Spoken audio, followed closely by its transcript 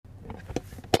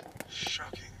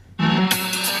Shocking.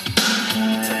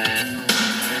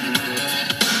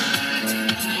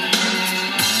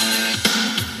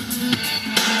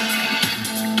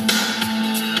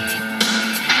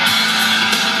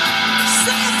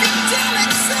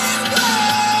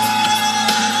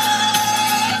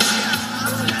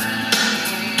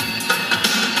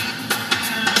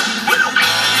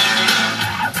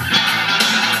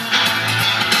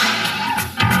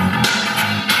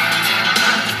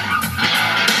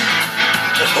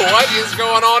 What is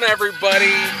going on,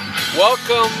 everybody?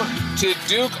 Welcome to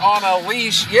Duke on a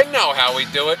Leash. You know how we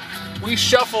do it. We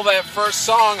shuffle that first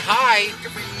song. Hi,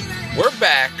 we're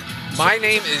back. My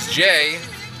name is Jay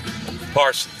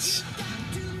Parsons.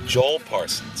 Joel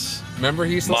Parsons. Remember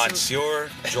he's Monsieur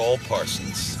Joel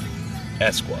Parsons,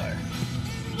 Esquire.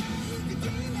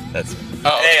 That's it.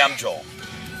 Oh. Hey, I'm Joel.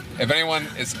 If anyone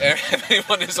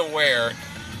is aware,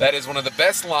 that is one of the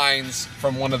best lines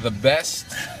from one of the best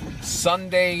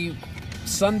Sunday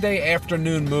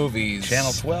afternoon movies.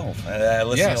 Channel 12. I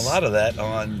listen Yes. to a lot of that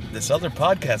on this other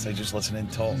podcast I just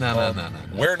listened to. No.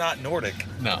 We're Not Nordic.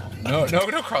 No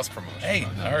cross promotion. Hey,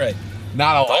 No. all right.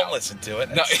 Not allowed. Don't listen to it.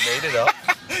 I No. just made it up.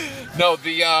 No,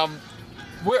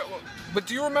 but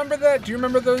do you remember that? Do you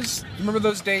remember those?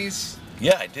 Days?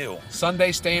 Yeah, I do.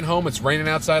 Sunday, staying home. It's raining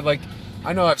outside. Like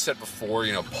I know I've said before.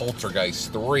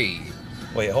 Poltergeist 3.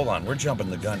 Wait, hold on. We're jumping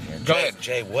the gun here. Go ahead.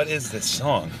 Jay, what is this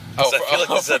song? 'Cause I feel like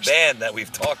this is a band that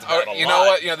we've talked about a lot. You know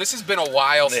what? This has been a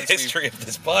while in the since history of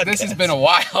this podcast. This has been a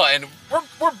while, and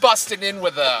we're busting in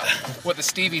with a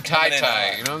Stevie tie. You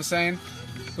know what I'm saying?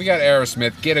 We got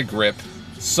Aerosmith. Get a grip.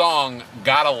 Song,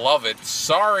 gotta love it.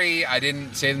 Sorry, I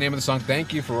didn't say the name of the song.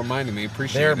 Thank you for reminding me.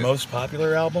 Appreciate Their it. most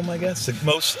popular album, I guess. The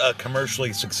most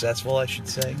commercially successful, I should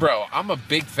say. Bro, I'm a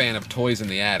big fan of Toys in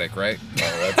the Attic, right?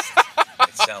 Oh,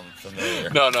 that sounds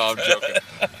familiar. No, I'm joking.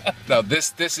 No,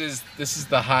 this is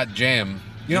the hot jam.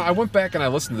 I went back and I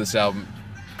listened to this album.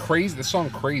 Crazy, the song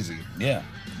 "Crazy." Yeah.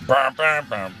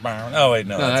 Oh wait,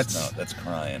 no, No, that's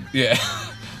crying. Yeah.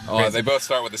 Oh, Crazy. they both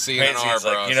start with a C and an Crazy R, is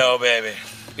bro. like, baby,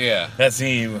 Yeah. that's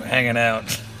you hanging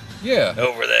out Yeah.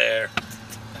 over there.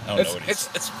 I don't know what It's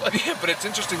yeah, but it's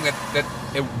interesting that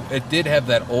it did have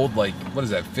that old, like, what is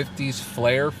that, 50s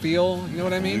flair feel? You know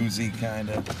what I mean? bluesy kind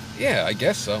of. Yeah, I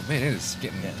guess so. Man, it is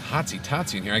getting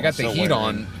hotsy-totsy in here. I got the Also heat wearing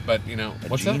on, but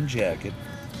what's jean up? jacket.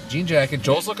 Jean jacket.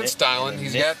 Joel's looking Knit- styling. and a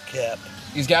He's knit got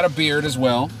cap a beard as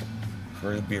well.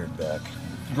 for the beard back.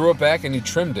 Grew it back and he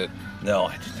trimmed it. No,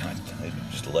 I did not. I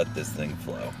just let this thing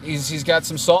flow. He's got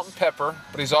some salt and pepper,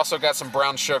 but he's also got some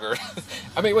brown sugar.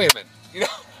 I mean, wait a minute.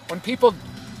 When people,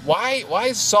 why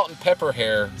is salt and pepper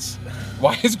hair?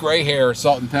 Why is gray hair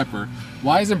salt and pepper?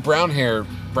 Why isn't brown hair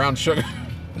brown sugar?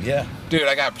 Yeah. Dude,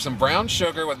 I got some brown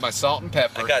sugar with my salt and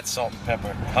pepper. I got salt and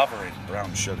pepper covered in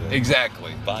brown sugar.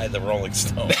 Exactly. By the Rolling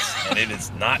Stones, and it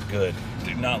is not good.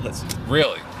 Do not listen.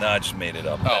 Really? No, I just made it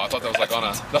up. Oh, I thought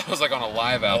that was like on a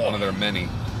live album, one of their many.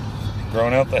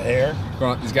 Growing out the hair?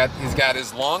 He's got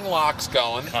his long locks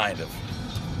going. Kind of.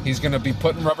 He's gonna be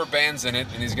putting rubber bands in it,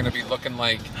 and he's gonna be looking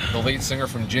like the lead singer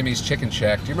from Jimmy's Chicken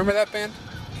Shack. Do you remember that band?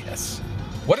 Yes.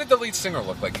 What did the lead singer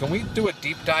look like? Can we do a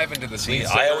deep dive into the lead singer?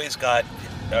 I always got,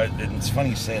 and it's funny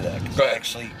you say that, because Go I ahead.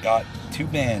 actually got two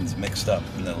bands mixed up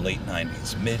in the late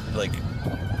 90s.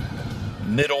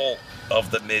 Middle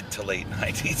of the mid to late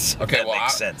 90s. Okay, that well,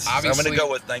 makes sense. So I'm obviously- going to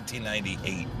go with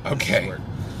 1998. Okay.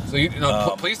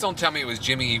 So please don't tell me it was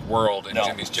Jimmy Eat World and No,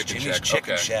 Jimmy's Chicken Jimmy's Shack.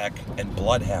 Chicken Okay. Shack and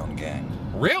Bloodhound Gang.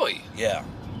 Really? Yeah.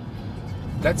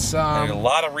 That's There are a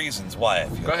lot of reasons why I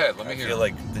feel. Go ahead, let me hear. I feel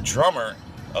like the drummer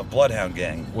of Bloodhound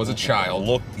Gang Was a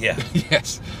child.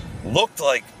 Yes. Looked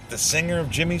like the singer of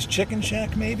Jimmy's Chicken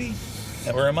Shack, maybe.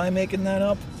 Or am I making that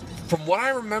up? From what I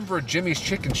remember of Jimmy's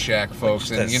Chicken Shack, folks,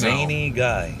 Just a zany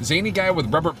guy. Zany guy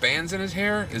with rubber bands in his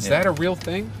hair. Is that a real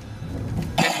thing?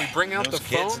 Can we bring out Those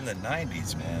the kids phone? in the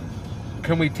 90s, man.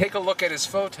 Can we take a look at his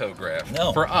photograph?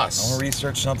 No. For I us. want to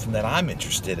research something that I'm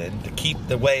interested in to keep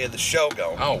the way of the show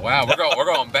going. Oh wow, we're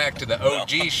going back to the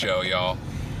OG show, y'all.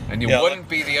 And you Yeah, wouldn't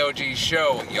be the OG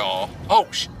show, y'all. Oh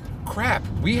crap!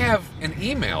 We have an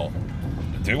email.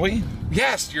 Do we?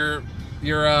 Yes, your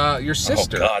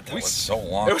sister. Oh, God, that was so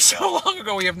long It was so long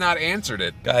ago. We have not answered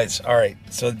it. Guys, all right.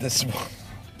 So this is...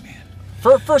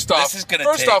 First off, is gonna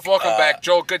welcome take, back,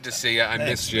 Joel. Good to see you. I Thanks,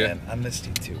 missed you. man. I missed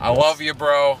you too. I love you,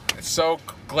 bro. It's so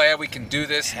glad we can do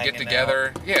this and get Hanging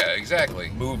together. Yeah,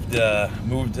 exactly. Moved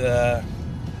to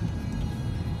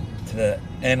the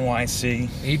NYC.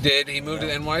 He did. He moved to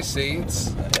NYC.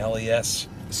 It's LES.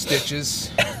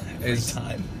 Stitches. Every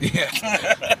time.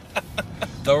 Yeah.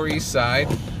 Lower East Side.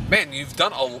 Man, you've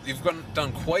done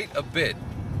quite a bit.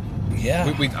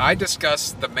 Yeah. I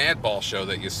discussed the Madball show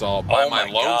that you saw by my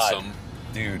lonesome. God.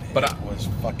 Dude, But it was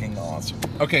fucking awesome.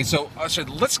 Okay, so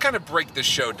let's kind of break this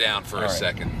show down for a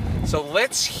second. So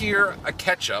let's hear a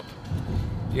catch-up.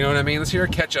 You know what I mean? Let's hear a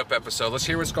catch-up episode. Let's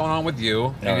hear what's going on with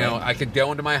you. And, you know, I could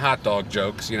go into my hot dog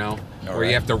jokes, you know, where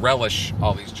you have to relish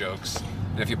all these jokes.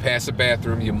 And if you pass the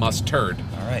bathroom, you must turd.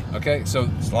 All right. Okay, so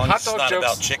as long hot as it's dog not jokes.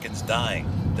 about chickens dying,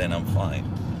 then I'm fine.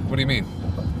 What do you mean?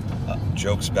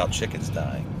 Jokes about chickens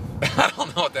dying. I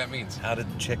don't know what that means. How did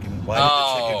the chicken? Why did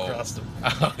the chicken cross the?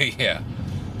 Oh yeah,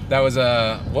 that was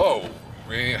whoa.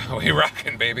 We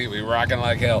rocking, baby. We rocking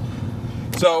like hell.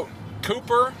 So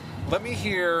Cooper, let me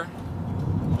hear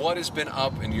what has been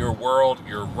up in your world,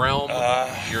 your realm,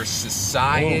 your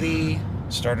society.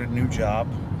 Started a new job.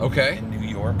 Okay. In New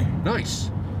York. Nice.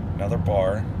 Another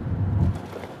bar.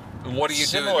 And what do you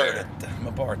do there? I'm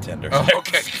a bartender. Oh,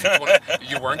 okay.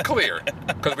 You weren't clear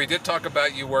because we did talk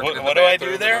about you working. What do I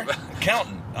do there?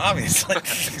 Accountant, obviously.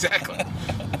 Exactly.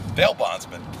 Bail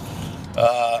bondsman.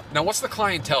 Now, what's the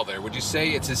clientele there? Would you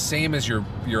say it's the same as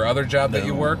your other job that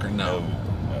you work, or no?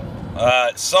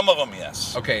 Some of them,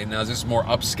 yes. Okay. Now, is this more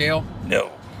upscale?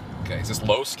 No. Okay. Is this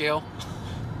low scale?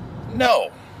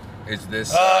 No. Is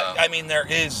this? I mean,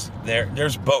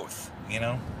 there's both. You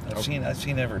know, I've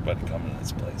seen everybody come to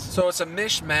this place. So it's a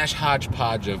mishmash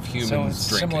hodgepodge of humans So it's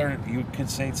drinking. similar. You could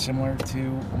say it's similar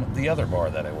to the other bar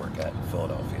that I work at in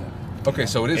Philadelphia. Okay,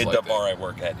 so it is like the that. bar I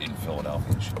work at in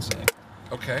Philadelphia, I should say.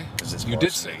 Okay. This You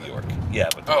did say New that. York. Yeah,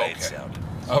 but the way it sounded.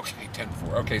 Okay,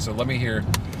 10-4. Okay, so let me hear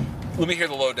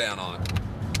the lowdown on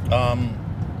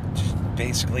it. Just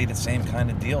basically the same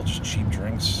kind of deal. Just cheap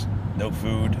drinks, no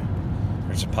food.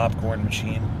 There's a popcorn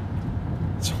machine,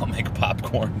 so I'll make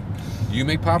popcorn. You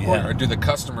make popcorn, Yeah. or do the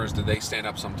customers? Do they stand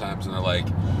up sometimes and they're like,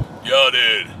 "Yo,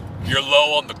 dude, you're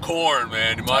low on the corn,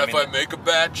 man. You mind if I make a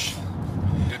batch?"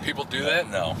 Do people do that?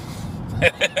 No.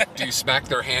 Do you smack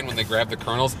their hand when they grab the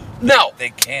kernels? No. They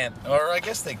can't. Or I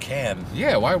guess they can.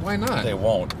 Yeah. Why not? They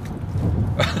won't.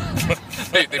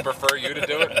 they prefer you to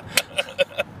do it.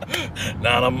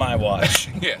 Not on my watch.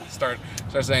 Yeah. Start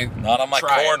saying. Not on my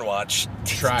 "Try corn it. watch.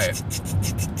 Try it.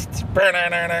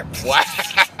 Wow.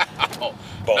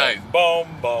 Boom, Nice. boom,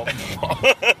 boom.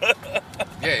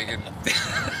 Yeah, you can.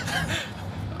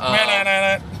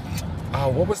 Actually,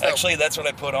 What was that? that's what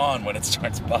I put on when it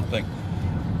starts popping.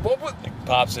 What was? It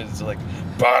pops it. It's like.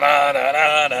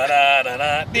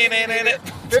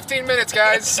 15 minutes,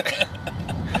 guys.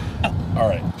 All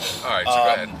right. All right, so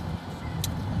go ahead.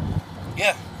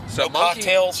 Yeah. So no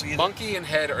cocktails either. Monkey and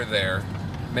Head are there,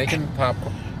 making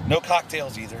popcorn. No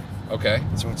cocktails either. Okay.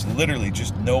 So it's literally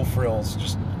just no frills,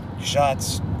 just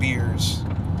shots, beers,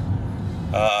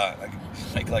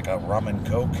 like a rum and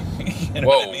coke. You know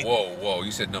what I mean? Whoa!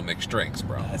 You said no mixed drinks,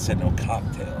 bro. I said no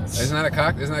cocktails. Isn't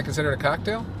that Isn't that considered a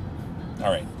cocktail? All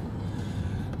right.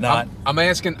 Not. I'm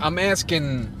asking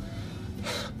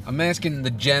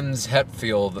the Gems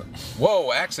Hetfield.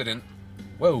 Whoa! Accident.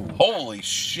 Whoa! Holy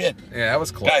shit! Yeah, that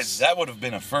was close. Guys, that would have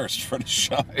been a first for the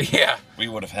show. Yeah. We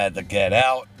would have had to get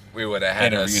out. We would have had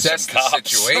to Interview assess some the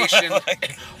cops. situation.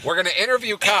 We're going to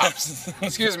interview cops.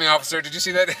 Excuse me, officer. Did you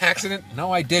see that accident? No,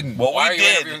 I didn't. Well, Why are we you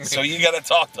interviewing did. me? So you got to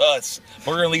talk to us.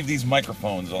 We're going to leave these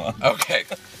microphones on. Okay.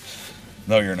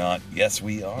 No, you're not. Yes,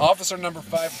 we are. Officer number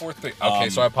 543. Okay,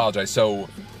 so I apologize. So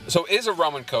is a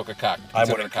rum and coke a cocktail? I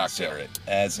wouldn't consider it.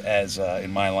 As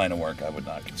in my line of work, I would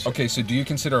not consider it. Okay, so do you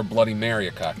consider a Bloody Mary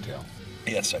a cocktail?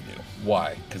 Yes, I do.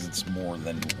 Why? Because it's more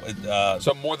than...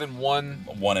 So more than one?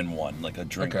 One in one. Like a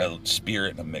drink, Okay. a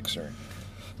spirit, and a mixer.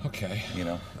 Okay. You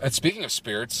know? And speaking of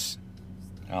spirits,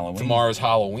 Halloween. tomorrow's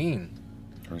Halloween.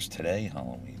 Or is today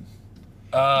Halloween?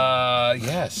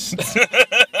 Yes.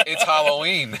 It's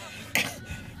Halloween.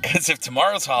 Because if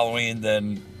tomorrow's Halloween,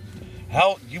 then...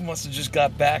 You must have just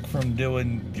got back from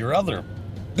doing your other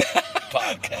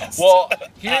podcast. Well,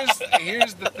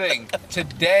 here's the thing.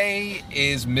 Today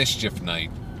is Mischief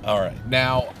Night. All right.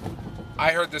 Now,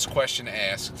 I heard this question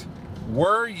asked.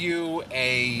 Were you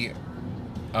a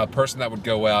person that would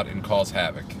go out and cause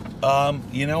havoc?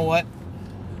 You know what?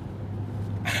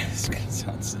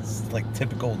 It's like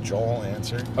typical Joel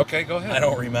answer. Okay, go ahead. I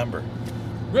don't remember.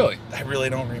 Really? I really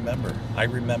don't remember. I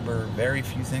remember very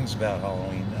few things about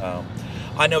Halloween.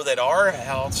 I know that our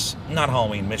house, not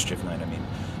Halloween, Mischief Night, I mean,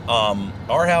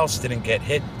 our house didn't get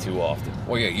hit too often.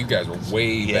 Well, yeah, you guys were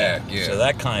way back. Yeah. So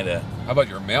that kind of... How about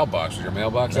your mailbox? Was your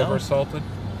mailbox No. ever assaulted?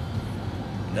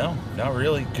 No, not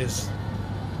really, because...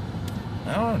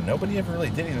 I don't know, nobody ever really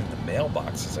did anything in the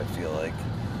mailboxes, I feel like.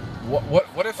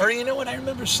 What if... Or you know what, I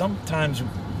remember sometimes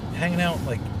hanging out,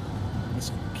 like,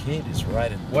 this kid is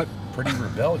riding... pretty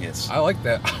rebellious. I like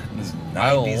that. His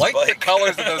I 90s like the bike.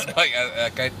 colors of those bike,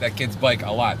 that kid's bike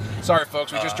a lot. Sorry,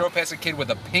 folks, we just drove past a kid with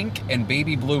a pink and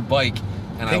baby blue bike,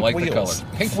 and I Pink like the wheels. colors.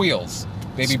 Pink wheels,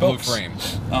 baby Spokes. blue frame.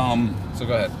 Um, So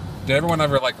go ahead. Did everyone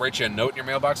ever like write you a note in your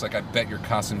mailbox like, I bet your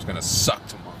costume's gonna suck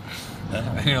tomorrow?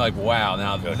 And you're like, wow,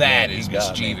 now Good that man, is you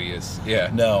got me. mischievous. Yeah.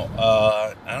 no,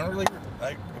 I don't really.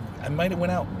 I might have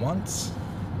went out once.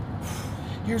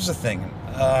 Here's the thing.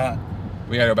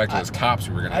 We gotta go back to those cops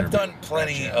we were gonna I've interview. done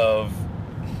plenty of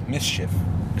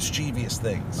mischievous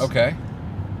things. Okay.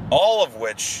 All of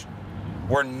which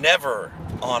were never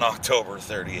on October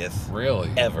 30th,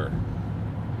 Really? ever.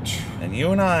 And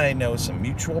you and I know some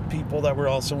mutual people that were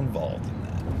also involved in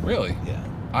that. Really? Yeah.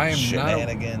 I am not.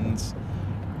 Shenanigans,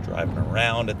 driving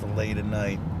around at the late at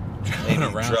night, maybe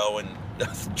around. throwing.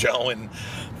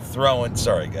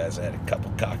 Sorry, guys, I had a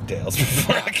couple cocktails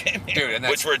before I came here, Dude, and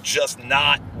that's- which were just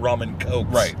not rum and coke.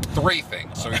 Right. 3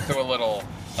 things. So we threw a little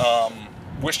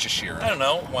Worcestershire. I don't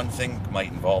know. One thing might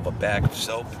involve a bag of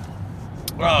soap.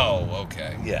 Oh,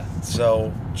 okay. Yeah.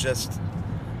 So just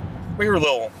we were a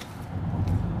little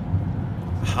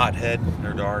hothead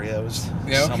nerdarios.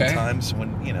 Yeah, okay. Sometimes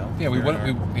when Yeah, we went.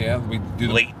 We do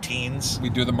the late teens. We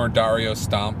do the Murdario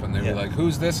stomp, and they Yeah. were like,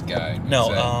 "Who's this guy?" And we'd No,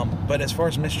 say, but as far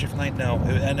as Mischief Night, no,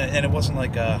 and it wasn't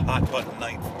like a hot button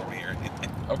night for me or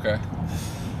anything. okay,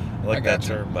 I like I that got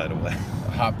you. term, by the way.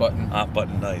 hot button. Hot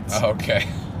button nights. Oh, okay.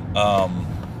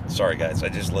 Sorry guys, I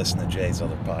just listened to Jay's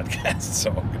other podcast, so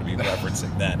I'm going to be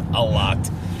referencing that a lot.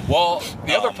 Well,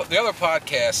 the other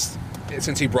podcast,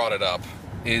 since he brought it up,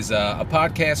 is a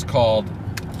podcast called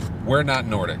We're Not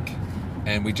Nordic,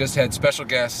 and we just had special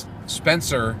guest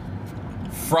Spencer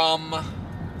from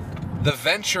the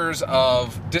ventures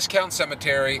of Discount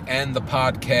Cemetery and the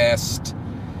podcast,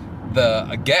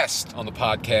 a guest on the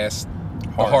podcast,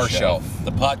 The Horror Shelf.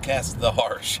 The podcast, The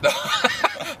Horror Shelf.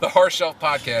 The Horror Shelf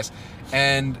podcast,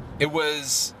 and it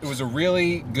was a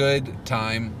really good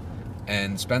time.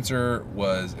 And Spencer it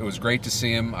was great to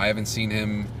see him. I haven't seen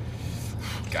him.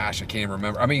 Gosh, I can't even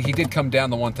remember. I mean, he did come down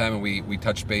the one time, and we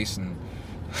touched base, and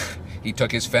he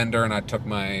took his Fender, and I took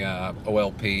my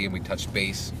OLP, and we touched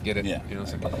base. Get it? Yeah. You know,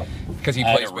 because he I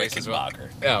had plays a bass as well. Rickenbacker.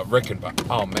 Yeah, Rickenbacker.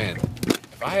 Oh man,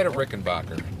 if I had a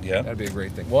Rickenbacker, Yeah. that'd be a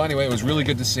great thing. Well, anyway, it was really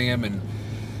good to see him, and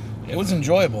It was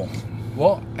enjoyable.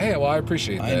 well, I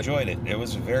appreciate that. I enjoyed it. It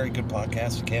was a very good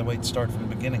podcast. I can't wait to start from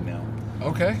the beginning now.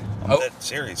 Okay.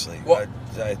 Seriously. Well,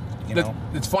 you know.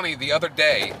 It's funny. The other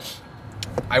day,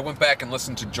 I went back and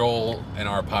listened to Joel and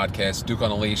our podcast, Duke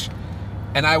on a Leash,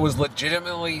 and I was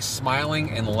legitimately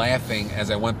smiling and laughing as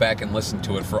I went back and listened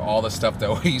to it for all the stuff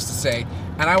that we used to say.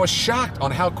 And I was shocked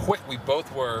on how quick we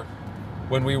both were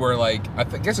when we were like, I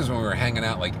guess it was when we were hanging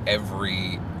out like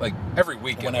every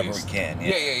week Whenever at least. we can,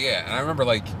 Yeah. And I remember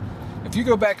like, if you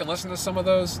go back and listen to some of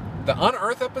those, the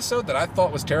Unearth episode that I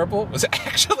thought was terrible was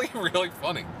actually really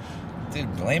funny.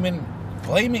 Dude, blaming.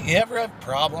 You ever have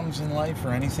problems in life or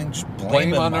anything? Just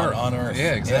blame on them Earth. on Earth.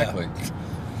 Yeah, exactly. Yeah.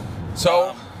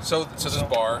 So this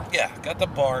bar. Yeah, got the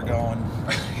bar going.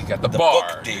 You got the The bar.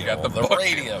 book deal. You got the the book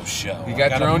radio show. You I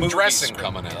got your a own movie dressing script.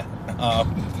 coming out. Yeah.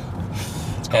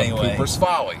 It's called Anyway. Cooper's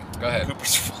Folly. Go ahead.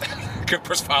 Cooper's Folly.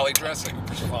 Cooper's Folly dressing.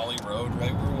 Cooper's Folly Road,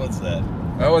 right? Where was that?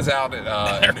 That was out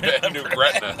at New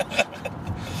Gretna.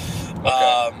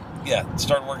 Yeah,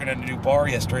 started working at a new bar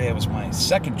yesterday. It was my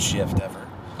second shift ever.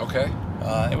 Okay.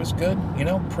 It was good,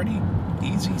 pretty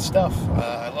easy stuff.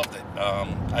 I loved it.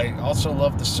 I also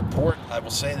love the support. I will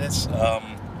say this.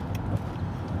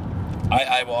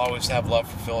 I will always have love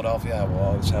for Philadelphia. I will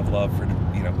always have love for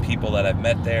people that I've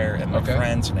met there and my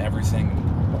friends and everything.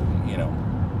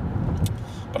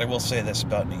 But I will say this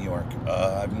about New York.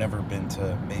 I've never been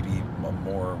to maybe a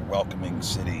more welcoming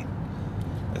city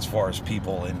as far as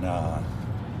people in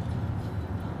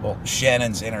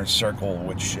Shannon's inner circle,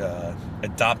 which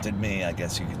adopted me, I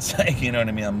guess you could say. You know what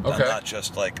I mean? I'm not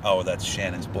just like, oh, that's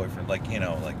Shannon's boyfriend. Like,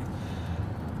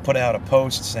 put out a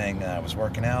post saying I was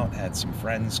working out, had some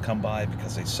friends come by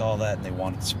because they saw that and they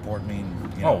wanted to support me.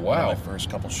 And, oh, wow. My first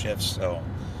couple shifts. So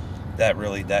that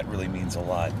really means a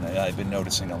lot. And I've been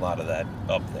noticing a lot of that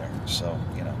up there. So,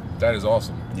 That is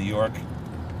awesome. New York,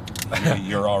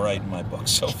 you're all right in my book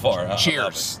so far.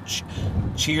 Cheers.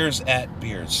 Cheers at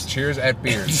beers. Cheers at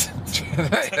beers.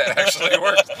 That actually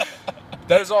works.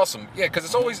 That is awesome. Yeah, because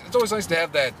it's always nice to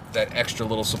have that extra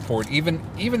little support, even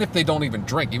if they don't even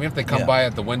drink, even if they come by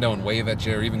at the window and wave at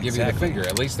you or even give you the finger.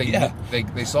 At least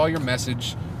they saw your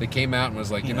message. They came out and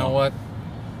was like, you know what?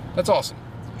 That's awesome.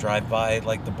 Drive by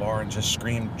like the bar and just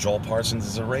scream, Joel Parsons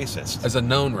is a racist. As a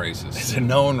known racist. As a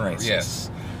known racist. Yes.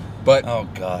 But oh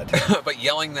God. But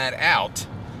yelling that out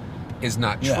is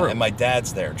not Yeah, true. and my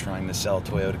dad's there trying to sell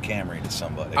Toyota Camry to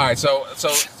somebody. All right, so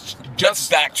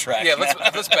just backtrack. Yeah,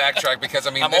 let's backtrack because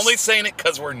I mean, I'm only saying it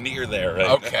because we're near there. Right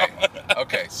Okay,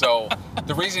 okay. So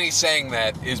the reason he's saying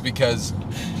that is because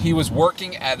he was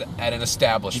working at an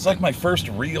establishment. It's like my first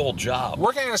real job.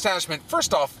 Working at an establishment.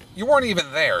 First off, you weren't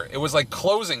even there. It was like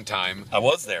closing time. I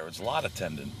was there. It was a lot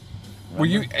attendant. Were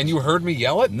you? And you heard me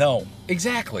yell it? No.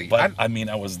 Exactly. But I mean,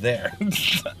 I was there.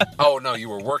 Oh no, you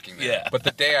were working there. Yeah. But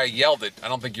the day I yelled it, I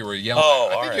don't think you were yelling. Oh, I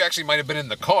think all right. you actually might have been in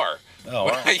the car. Oh,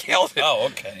 when all I right. yelled it. Oh,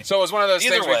 okay. So it was one of those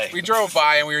Either things. way. We drove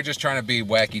by and we were just trying to be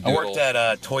wacky doodle. I worked at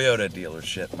a Toyota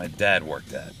dealership my dad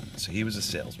worked at. So he was a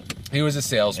salesman. He was a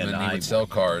salesman. And He I would sell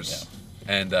worked- cars.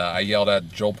 And I yelled at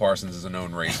Joel Parsons as a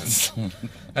known racist.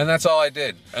 And that's all I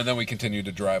did. And then we continued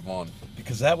to drive on.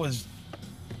 Because that was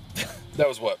That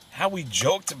was what? how we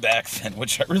joked back then,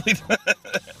 which I really...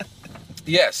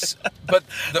 Yes. But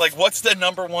like, what's the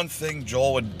number one thing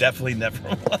Joel would definitely never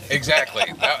like? exactly.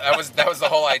 That was the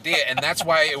whole idea. And that's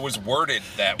why it was worded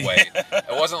that way. It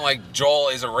wasn't like Joel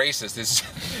is a racist. It's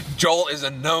Joel is a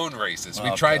known racist. Oh,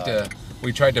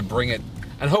 We tried to bring it.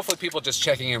 And hopefully people just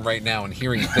checking in right now and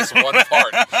hearing this one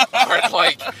part are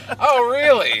like, oh,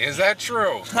 really? Is that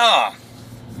true? Huh.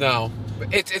 No.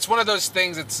 It's one of those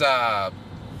things. It's,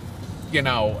 you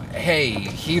know, hey,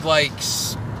 he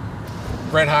likes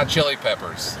Red Hot Chili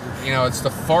Peppers. You know, it's the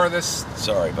farthest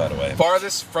Sorry, by the way.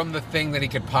 from the thing that he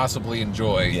could possibly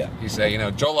enjoy. Yeah. You say, you know,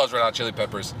 Joe loves Red Hot Chili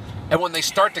Peppers. And when they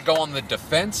start to go on the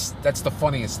defense, that's the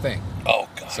funniest thing. Oh,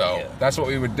 God. So yeah. that's what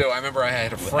we would do. I remember I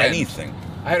had a friend. Anything.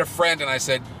 I had a friend and I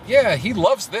said, yeah, he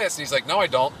loves this. And he's like, no, I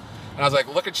don't. And I was like,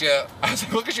 look at you. I was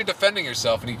like, look at you defending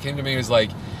yourself. And he came to me and was like,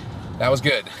 that was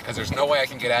good, because there's no way I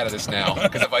can get out of this now.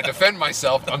 Because if I defend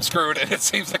myself, I'm screwed, and it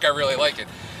seems like I really like it.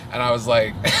 And I was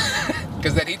like,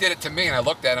 because then he did it to me, and I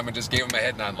looked at him and just gave him a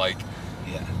head nod, like,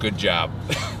 Yeah. good job.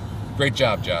 Great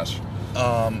job, Josh.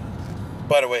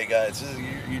 By the way, guys,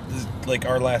 this, like,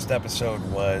 our last episode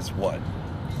was, what,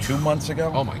 2 months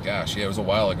ago? Oh my gosh, yeah, it was a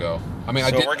while ago. I mean,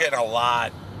 So we're getting a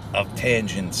lot of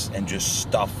tangents and just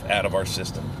stuff out of our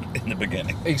system in the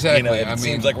beginning. Exactly. You know, it I mean,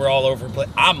 seems like we're all over the place.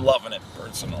 I'm loving it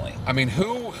personally. I mean,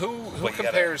 who But you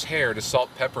compares hair to salt,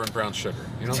 pepper, and brown sugar?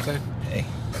 You know what I'm saying? Hey,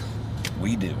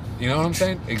 we do. You know what I'm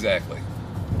saying? Exactly.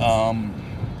 What?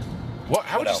 How What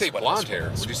would you else? say What blonde else? hair?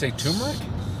 What else? Would you say turmeric?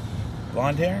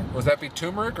 Blonde hair? Would that be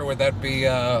turmeric, or would that be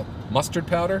mustard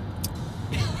powder?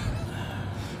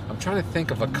 I'm trying to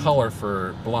think of a color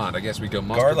for blonde. I guess we go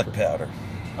mustard. Garlic powder.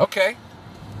 Okay.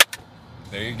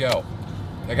 There you go.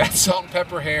 I got salt and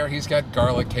pepper hair. He's got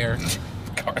garlic hair.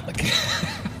 Garlic.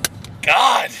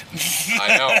 God!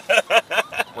 I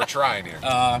know. We're trying here.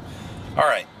 All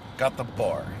right. Got the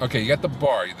bar. Okay, you got the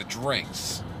bar, the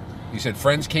drinks. You said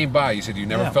friends came by. You said you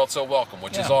never Yeah. felt so welcome,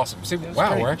 which is Yeah. awesome. See, It was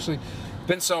wow, great. we're actually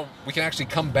we can actually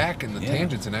come back in the Yeah.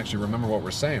 tangents and actually remember what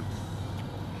we're saying.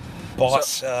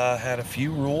 Boss had a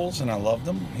few rules, and I loved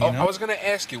them. You know? I was going to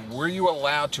ask you, were you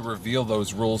allowed to reveal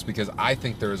those rules? Because I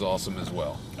think they're as awesome as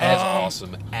well.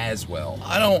 Awesome as well.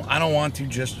 I don't want to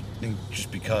just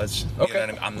because. You Okay. know what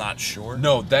I mean? I'm not sure.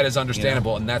 No, that is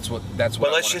understandable, and that's what But I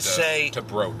let's wanted just say- to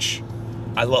broach.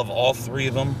 I love all three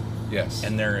of them, Yes.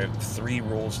 and there are three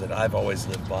rules that I've always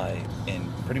lived by in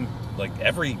pretty like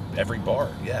every bar.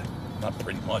 Yeah, not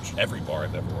pretty much every bar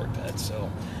I've ever worked at. So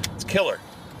it's killer.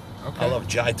 okay. I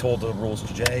love. I told the rules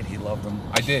to Jade. He loved them.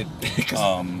 I did.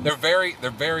 'Cause they're very.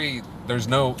 There's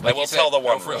no. I Like will you said, tell the no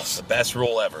one rule. frills. The best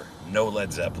rule ever. No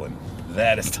Led Zeppelin.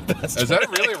 That is the best. Is that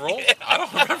really a rule? Yeah. I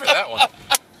don't remember that one.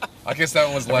 I guess that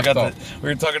one was I left forgot off. we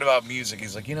were talking about music.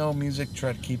 He's like, music,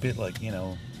 try to keep it like,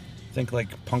 think like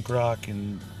punk rock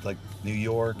and like New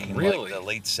York and Really? like the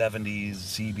late 70s,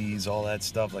 CBs, all that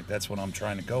stuff. Like that's what I'm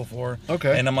trying to go for.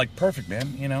 Okay. And I'm like, perfect,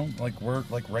 man. Like we're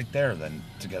like right there then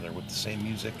together with the same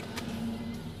music.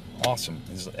 Awesome.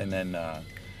 And then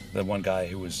the one guy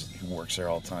who works there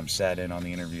all the time sat in on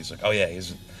the interview. He's like, oh yeah,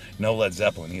 he's no Led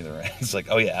Zeppelin either. Right? He's like,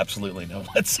 oh yeah, absolutely no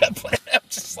Led Zeppelin. I'm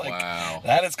just like, Wow.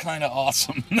 that is kind of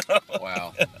awesome.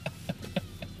 Wow.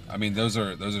 I mean, those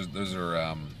are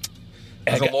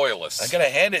I got- loyalists. I gotta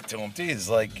hand it to him too. It's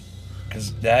like,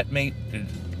 because that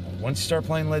once you start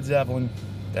playing Led Zeppelin,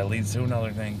 that leads to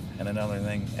another thing, and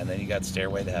then you got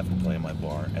Stairway to Heaven play in my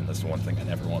bar, and that's the one thing I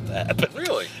never want to happen.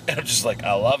 Really? And I'm just like,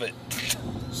 I love it.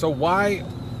 So why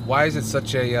is it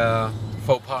such a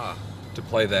faux pas to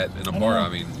play that in a bar? know. I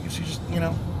mean, Because he just,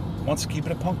 wants to keep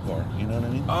it a punk bar. You know what I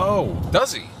mean? oh,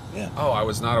 does he? Yeah. Oh, I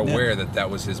was not aware that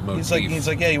was his motif. He's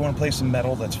like, yeah, you want to play some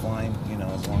metal? That's fine.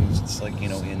 As long as it's like,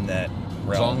 in that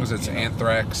realm. as long as it's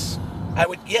Anthrax, I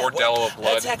would, yeah. Bordello of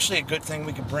Blood. That's actually a good thing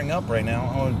we could bring up right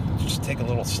now. I want to just take a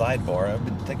little sidebar. I've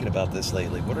been thinking about this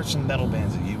lately. What are some metal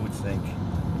bands that you would think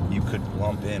you could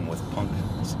lump in with punk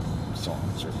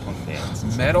songs or punk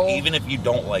bands? Metal? Even if you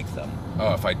don't like them.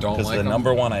 Oh, if I don't like them? Because the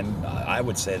number one I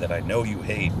would say that I know you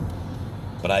hate,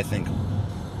 but I think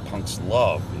punks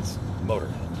love is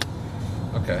Motorhead.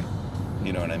 Okay.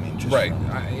 You know what I mean? Just right.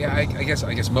 I guess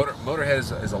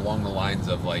Motorhead is along the lines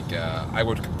of like I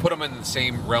would put them in the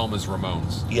same realm as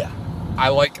Ramones. Yeah.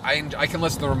 I can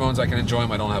listen to the Ramones. I can enjoy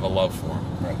them. I don't have a love for them.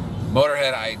 Right.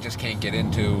 Motorhead, I just can't get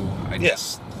into.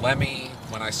 Lemmy,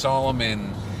 when I saw him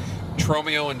in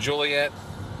Tromeo and Juliet,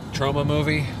 Troma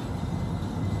movie,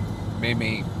 made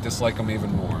me dislike him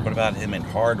even more. What about him in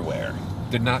Hardware?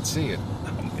 Did not see it.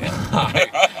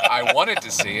 I wanted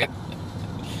to see it,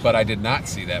 but I did not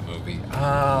see that movie.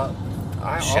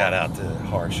 Shout out to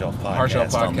Hard Shelf Podcast, Hard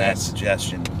Shelf Podcast on that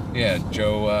suggestion. Yeah,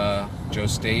 Joe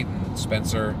State and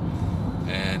Spencer,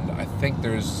 and I think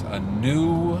there's a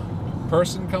new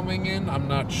person coming in. I'm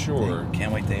not sure.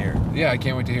 Can't wait to hear. Yeah, I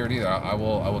can't wait to hear it either. I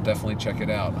will definitely check it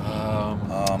out.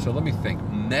 So let me think.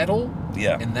 Metal.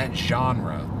 Yeah. In that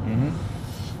genre. Mm-hmm.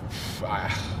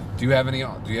 Do you have any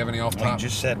off top? You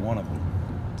just said one of them.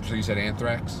 So you said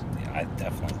Anthrax? Yeah, I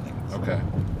definitely think so. Okay.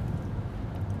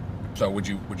 So would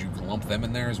you lump them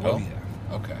in there as well? Oh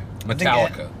yeah. Okay.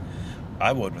 Metallica.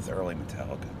 I would with early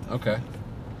Metallica. Okay.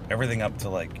 Everything up to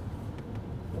like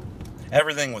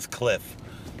everything with Cliff.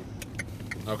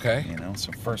 Okay. You know,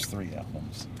 so first 3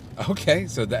 albums. Okay.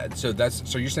 So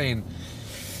you're saying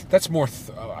that's more.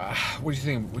 What do you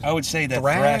think? I would say that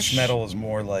thrash metal is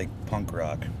more like punk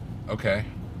rock. Okay.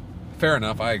 Fair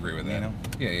enough. I agree with that. You know?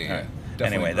 Yeah. Right.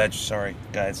 Anyway, that's sorry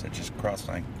guys. It just crossed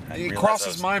my. It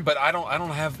crosses mine, but I don't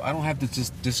have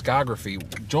this discography.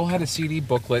 Joel had a CD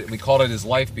booklet, and we called it his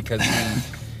life because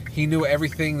he knew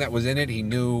everything that was in it. He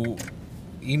knew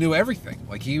everything.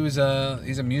 Like he's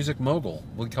a music mogul.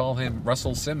 We call him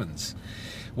Russell Simmons.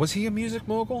 Was he a music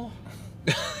mogul,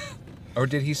 or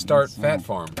did he start Fat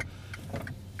Farm?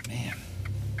 Man,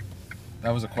 that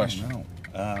was a question.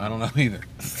 I don't know either.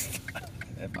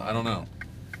 I don't know.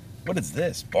 What is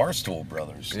this? Barstool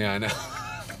Brothers. Yeah, I know.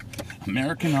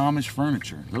 American Amish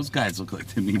Furniture. Those guys look like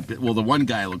to me. Well, the one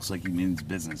guy looks like he means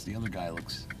business. The other guy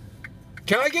looks.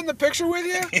 Can I get in the picture with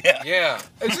you? Yeah. Yeah.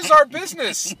 This is our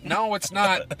business. No, it's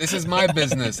not. This is my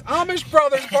business. Amish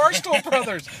Brothers, Barstool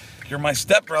Brothers. You're my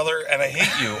stepbrother, and I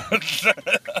hate you.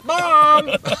 Mom!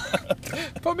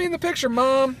 Put me in the picture,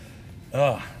 Mom.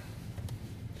 Oh.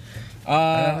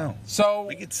 I don't know. So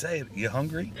we could say it. You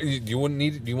hungry? You wouldn't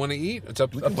need. Do you want to eat? It's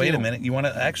up. Wait a minute. You want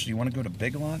to go to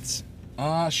Big Lots?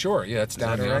 Sure. Yeah, it's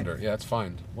down here under. Yeah, it's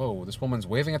fine. Whoa, this woman's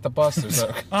waving at the bus. There's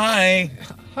a hi,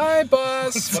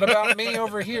 bus. What about me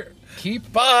over here?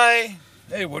 Bye.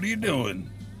 Hey, what are you doing?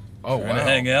 Oh, wow.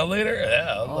 Hang out later?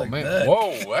 Yeah, oh, man. That.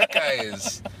 Whoa, that guy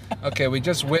is. Okay, we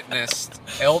just witnessed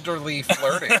elderly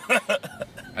flirting.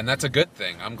 And that's a good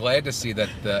thing. I'm glad to see that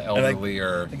the elderly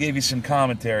are. I gave you some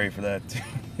commentary for that.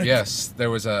 Yes,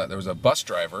 there was a bus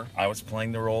driver. I was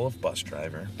playing the role of bus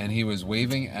driver, and he was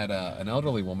waving at an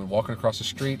elderly woman walking across the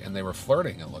street, and they were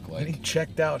flirting. It looked like. And he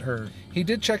checked out her. He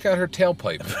did check out her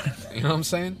tailpipe. You know what I'm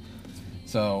saying?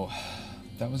 So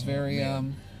that was very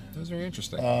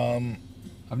interesting.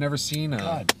 I've never seen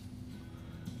an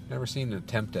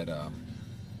attempt at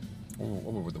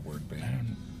what would the word be?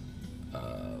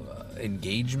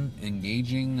 Engaging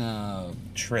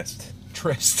tryst.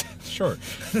 Sure.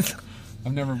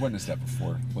 I've never witnessed that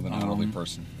before with an elderly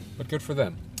person, but good for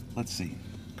them. Let's see.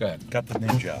 Go ahead. Got the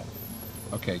new job.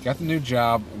 Okay, got the new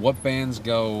job. What bands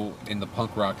go in the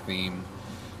punk rock theme?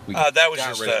 That was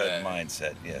just a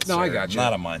mindset. Yes. No, I got you.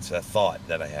 Not a mindset. A thought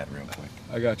that I had real quick.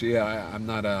 I got you. Yeah, I'm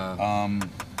not a.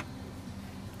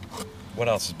 What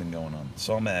else has been going on?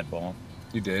 Saw Madball.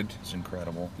 You did. It's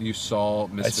incredible. You saw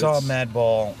Misfits. I saw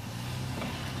Madball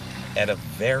at a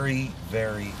very,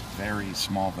 very, very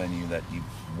small venue that you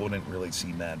wouldn't really see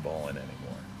Madball in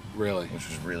anymore. Really? Which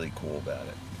was really cool about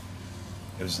it.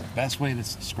 It was the best way to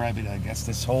describe it, I guess.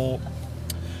 The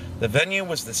venue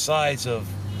was the size of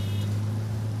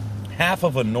half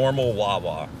of a normal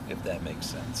Wawa, if that makes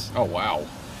sense. Oh, wow.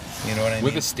 You know what I mean?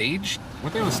 With a stage?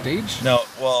 Weren't they on a stage? No,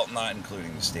 well, not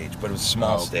including the stage, but it was a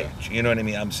small stage. You know what I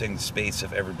mean? I'm saying the space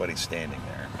of everybody standing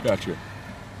there. Gotcha.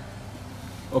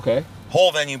 Okay.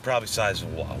 Whole venue probably size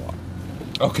of a Wawa.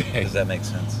 Okay. Does that make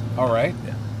sense? All right.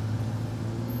 Yeah.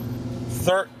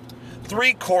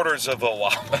 3/4 of a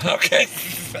Wawa. Okay.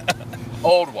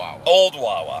 Old Wawa. Old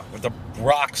Wawa with the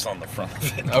rocks on the front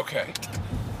of it. Okay.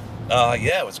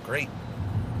 Yeah, it was great.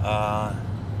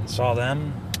 Saw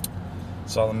them.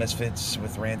 Saw the Misfits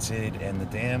with Rancid and the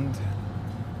Damned.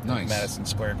 Nice. Madison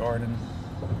Square Garden,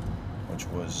 which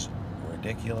was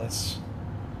ridiculous.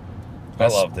 I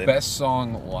loved it. Best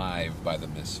song live by the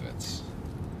Misfits.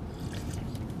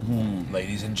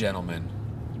 Ladies and gentlemen,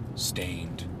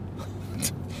 Stained.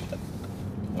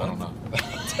 I don't know.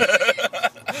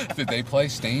 Did they play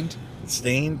Stained?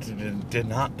 Stained did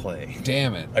not play.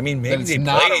 Damn it. I mean, maybe Then it's they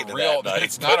not played a real. that night,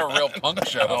 It's not a but- real punk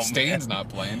show. Oh, if Stain's man. not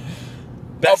playing.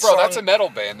 Best oh, bro, song- that's a metal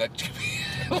band that.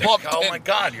 lumped Oh in. my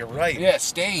God, you're right. Yeah,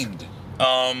 Stained.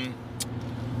 I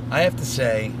have to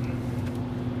say.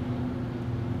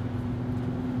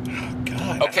 Oh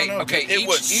God. Okay, I don't know, okay, dude. It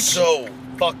was so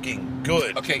fucking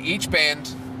good. Okay, each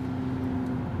band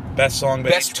Best song.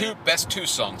 best two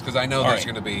songs because I know All there's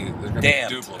right. going to be Damned.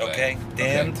 duplicate. Okay.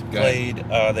 Damned Okay, go ahead.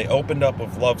 played. They opened up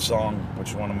with "Love Song," which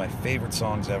is one of my favorite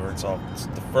songs ever. It's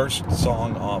the first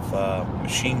song off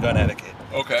Machine Gun Etiquette.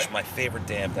 Okay. Which is my favorite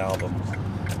Damned album.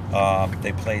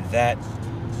 They played that,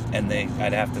 and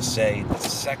I'd have to say the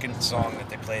second song that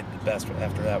they played the best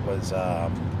after that was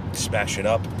 "Smash It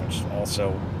Up," which is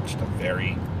also just a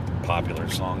very popular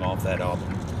song off that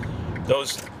album.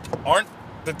 Those aren't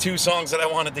the two songs that I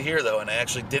wanted to hear, though, and I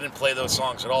actually didn't play those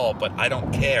songs at all, but I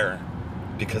don't care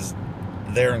because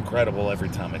they're incredible every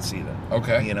time I see them.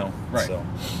 Okay. You know? Right. So,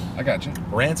 I got you.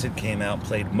 Rancid came out,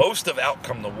 played most of Out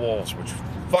Come the Wolves, which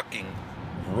fucking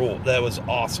ruled. That was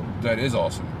awesome. That is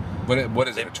awesome. But what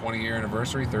is it? A 20-year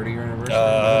anniversary? 30-year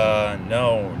anniversary?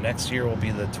 No, next year will be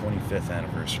the 25th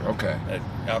anniversary. Okay.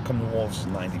 Out Come the Wolves is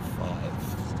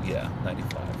 95. Yeah,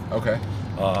 95. Okay.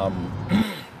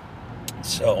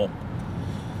 So,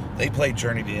 they played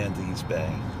Journey to the End of East Bay,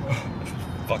 which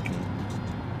was fucking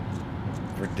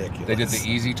ridiculous. They did the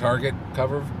Easy Target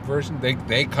cover version.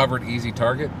 They covered Easy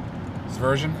Target's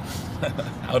version.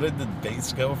 How did the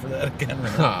bass go for that again?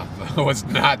 Huh. It was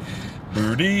not.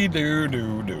 Birdie doo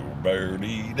doo doo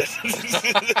birdie.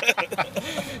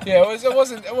 Yeah,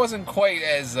 it wasn't quite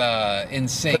as in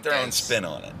sync. Put their own as- spin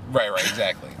on it. Right,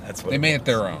 exactly. That's what they it made was. it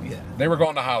their own. Yeah. They were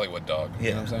going to Hollywood, dog. You know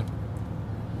Yeah. what I'm saying?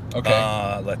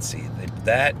 Okay. Let's see.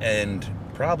 That and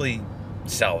probably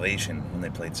Salvation when they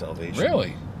played Salvation.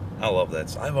 Really? I love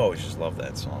that. I've always just loved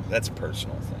that song. That's a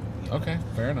personal thing. you know. Okay,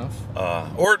 fair enough.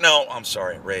 Or no, I'm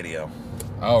sorry, Radio.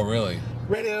 Oh, really?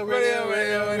 Radio, When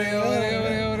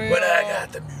When I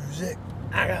got the music,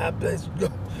 I got this.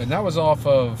 And that was off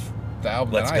of the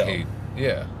album Let's that I Go. hate.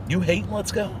 Yeah, You hate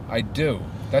Let's Go? I do.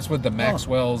 That's with the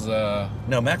Maxwell's.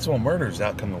 No, Maxwell Murders,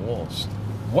 Out Come the Wolves.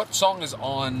 What song is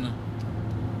on?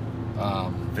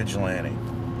 Vigilante.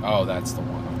 Oh, that's the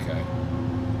one. Okay.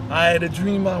 I had a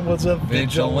dream I was a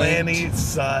vigilante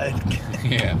Vigilant.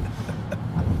 Yeah.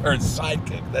 or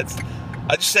sidekick.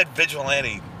 I just said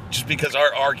vigilante just because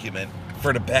our argument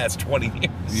for the past 20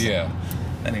 years. Yeah.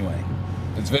 Anyway,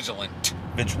 It's Vigilant.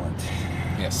 Vigilant.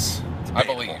 Yes. I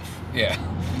Debatable. believe. Yeah.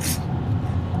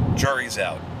 Jury's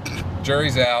out.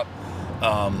 Jury's out.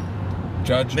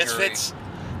 Judge, Misfits. jury.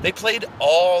 They played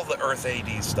all the Earth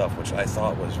AD stuff, which I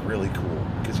thought was really cool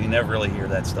because you never really hear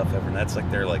that stuff ever. And that's like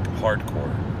their like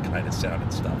hardcore kind of sounding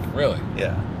stuff. Really?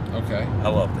 Yeah, Okay. I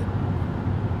loved it.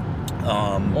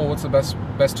 Well, what's the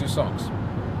best two songs?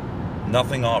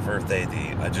 Nothing off Earth AD.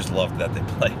 I just loved that they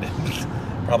played it.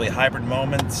 Probably Hybrid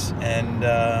Moments and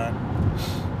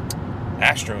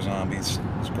Astro Zombies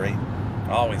was great.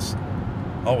 Always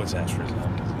Astro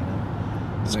Zombies. You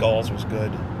know, Skulls was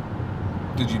good.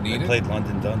 Did you They need it? played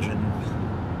London Dungeon.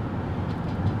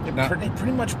 They Now-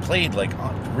 pretty much played like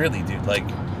really, dude. Like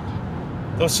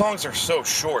those songs are so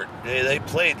short. They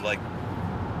played like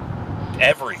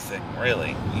everything,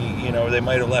 really. You know, they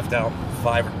might have left out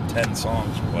 5 or 10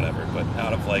 songs or whatever, but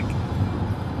out of like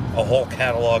a whole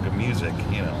catalog of music,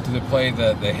 you know. Did they play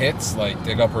the hits like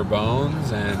 "Dig Up Her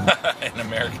Bones" and An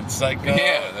American Psycho.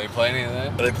 yeah? They play any of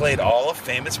that? But they played all of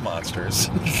Famous Monsters.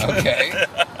 Okay.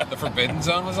 The Forbidden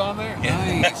Zone was on there.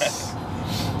 Yeah. Nice.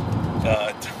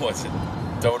 What's it?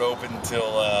 Don't Open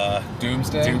Till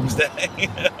Doomsday. Doomsday.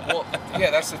 Well,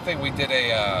 yeah, that's the thing. We did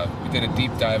a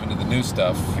deep dive into the new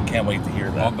stuff I can't wait to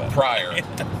hear that. on the but- prior,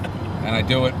 and I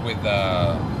do it with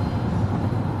a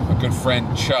good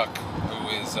friend Chuck, who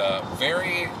is he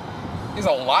has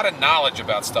a lot of knowledge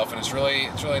about stuff, and it's really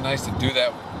nice to do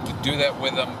that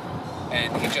with him.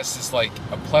 And he just is like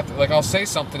a plethora. Like I'll say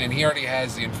something, and he already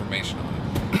has the information on it.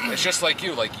 It's just like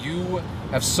you. Like you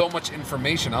have so much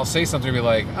information. I'll say something and be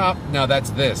like, "Oh, no, that's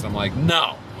this." And I'm like,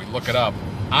 "No." We look it up.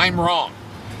 I'm wrong.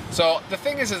 So the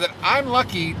thing is that I'm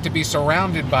lucky to be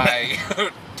surrounded by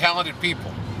talented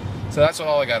people. So that's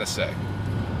all I got to say.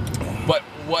 But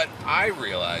what I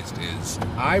realized is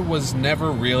I was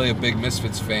never really a big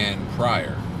Misfits fan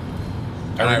prior.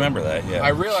 I remember that, yeah. I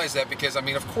realized that because, I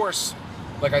mean, of course,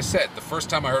 like I said, the first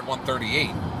time I heard 138,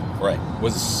 Right.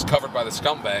 was covered by the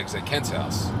Scumbags at Kent's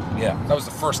house. Yeah. That was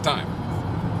the first time.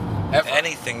 Ever.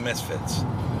 Anything Misfits.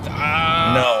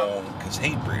 Ah. No, because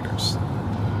Hate Breeders.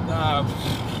 I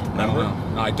don't know.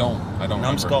 No, I don't remember.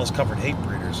 Numbskulls covered Hate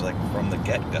Breeders like from the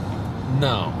get-go.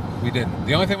 No, we didn't.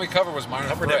 The only thing we covered was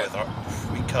Minor Threat.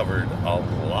 We covered a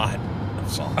lot of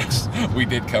songs. We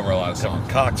did cover a lot of We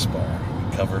songs. covered Cockspar.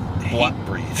 We covered Hate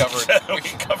Breed.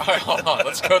 All right, hold on.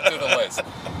 Let's go through the list.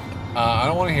 I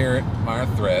Don't Want to Hear It, Minor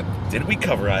Threat. Did we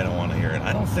cover I Don't Want to Hear It?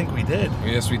 I don't think we did.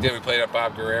 Yes, we did. We played at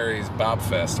Bob Guerreri's Bob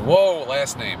Fest. Whoa,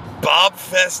 last name. Bob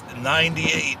Fest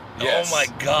 98. Yes. Oh my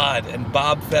God. And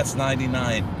Bob Fest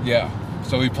 99. Yeah.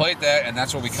 So we played that, and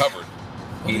that's what we covered.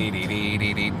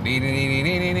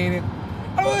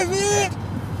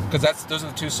 Because those are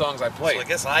the two songs I played. So I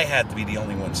guess I had to be the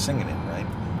only one singing it, right?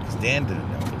 Because Dan didn't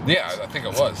know. Yeah, I think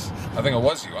it was. I think it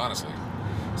was you, honestly.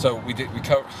 So we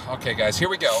cover. Okay, guys, here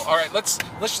we go. All right, let's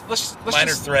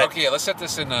Minor Threat. Okay, yeah, let's set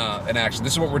this in action.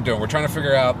 This is what we're doing. We're trying to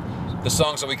figure out the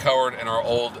songs that we covered in our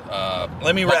old.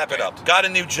 Let me punk wrap it band. up. Got a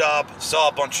new job. Saw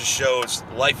a bunch of shows.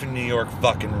 Life in New York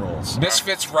fucking rules.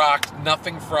 Misfits rocked.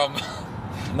 Nothing from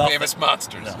Nothing. Famous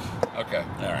Monsters. No. Okay.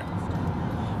 All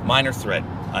right. Minor Threat.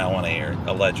 I don't want to hear it.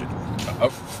 Allegedly.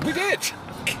 We did.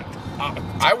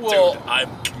 I will. Dude, I'm.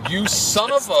 You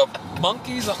son of a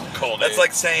monkey's uncle. That's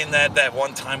like saying that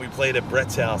one time we played at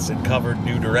Brett's house and covered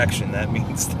New Direction. That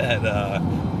means that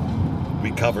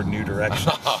we covered New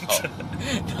Direction.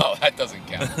 No, that doesn't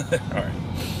count. All right.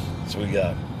 So we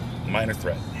got Minor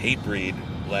Threat, Hate Breed,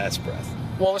 Last Breath.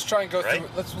 Well, let's try and go Right? through.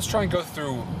 Let's try and go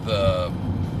through the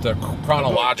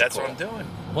chronological. That's what I'm doing.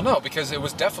 Well, no, because it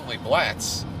was definitely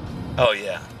Blatz. Oh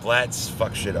yeah, Blatz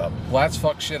fuck shit up. Blatz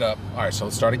fucked shit up. All right, so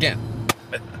let's start again.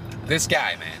 This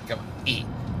guy, man, come on, eat.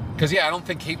 Because yeah, I don't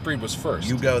think Hate Breed was first.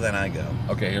 You go, then I go.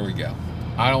 Okay, here we go.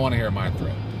 I Don't Want to Hear Minor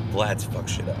Threat. Blatz fuck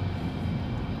shit up.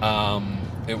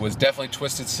 It was definitely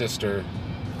Twisted Sister.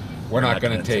 We're not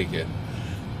gonna take it.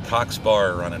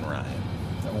 Cockspar, Running Riot.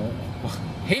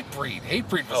 Hate Breed. Hate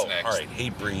Breed was next. All right,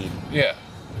 Hate Breed. Yeah.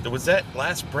 Was that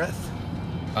Last Breath?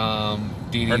 Or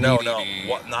no,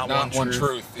 not One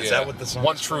Truth. Yeah. Is that what the song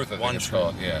One is Truth, I called? think One it's Truth.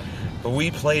 called. Yeah. But we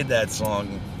played that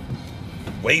song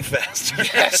way faster.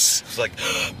 Yes. It's like,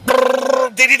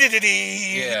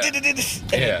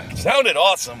 Yeah. It sounded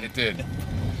awesome. It did.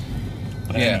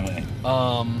 But Yeah. anyway.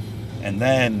 Um. And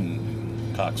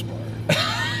then Cockspar.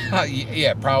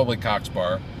 Yeah, probably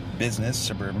Cockspar. Business,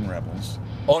 Suburban Rebels.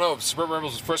 Oh no, Suburban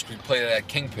Rebels was first. We played it at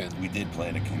Kingpin. We did play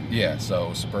it at King. Yeah,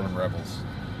 so Suburban Rebels.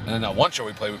 And then that one show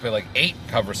we played like 8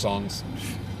 cover songs.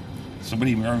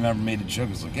 Somebody remember made a joke.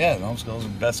 It was like, yeah, Numbskulls are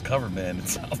the best cover band in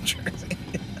South Jersey.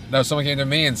 No, someone came to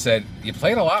me and said, "You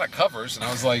played a lot of covers," and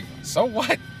I was like, "So what?"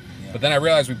 Yeah. But then I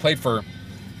realized we played for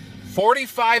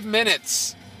 45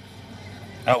 minutes.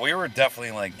 Oh, we were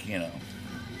definitely like,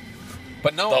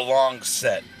 But no, the long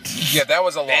set. yeah, that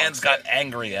was a long. Bands set. got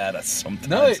angry at us sometimes,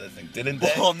 No, I think, didn't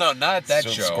they? Well, no, not at that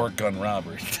show. Squirt Gun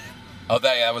Robbery. Oh,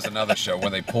 that was another show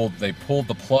when they pulled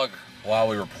the plug while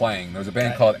we were playing. There was a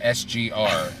band called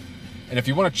SGR, and if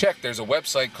you want to check, there's a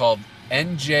website called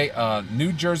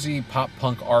New Jersey Pop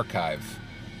Punk Archive.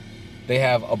 They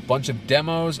have a bunch of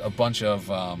demos, a bunch of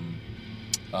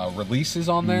releases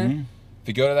on there. Mm-hmm. If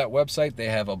you go to that website, they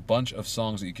have a bunch of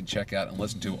songs that you can check out and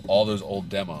listen to. All those old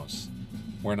demos.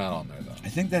 We're not on there though. I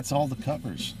think that's all the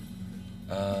covers.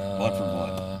 Blood for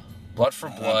Blood. Blood for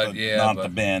Blood, Not the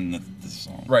band, the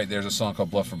song. Right, there's a song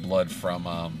called Blood for Blood from,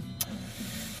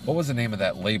 what was the name of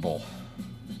that label?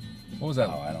 What was that?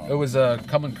 Oh, I don't know. It was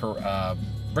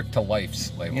Brick to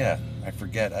Life's label. Yeah, I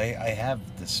forget. I have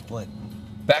the split.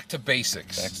 Back to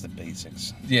Basics. Back to the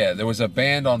Basics. Yeah, there was a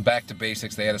band on Back to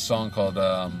Basics. They had a song called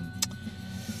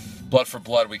Blood for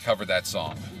Blood. We covered that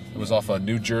song. It was off of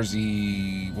New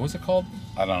Jersey, what was it called?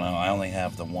 I don't know. I only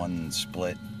have the one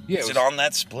split. Yeah, Is it on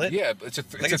that split? Yeah, I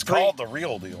think it's called The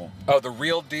Real Deal. Oh, The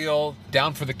Real Deal,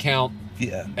 Down for the Count.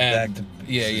 Yeah. And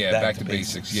Back to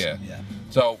Basics. Yeah.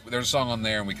 So there's a song on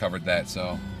there, and we covered that.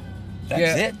 So That's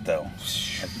yeah. it, though.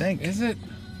 I think. Is it?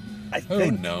 I Who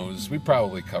think. knows? We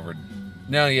probably covered.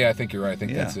 No, yeah, I think you're right. I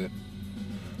think Yeah. that's it.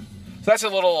 So that's a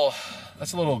little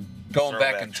going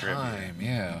back Throwback in trivia. time.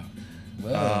 Yeah.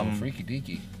 Well, freaky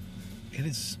deaky. It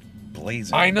is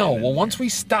blazing. I know. in Well, there. once we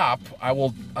stop, I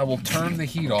will turn the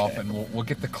heat off, and we'll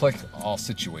get the click all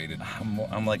situated.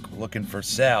 I'm like looking for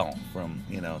Sal from,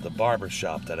 the barber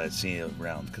shop that I see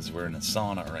around because we're in a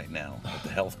sauna right now at the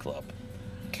health club.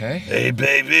 Okay. Hey,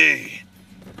 baby.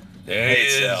 There Hey, he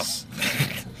Sal. is.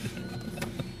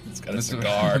 It's got a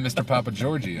cigar. Mr. Papa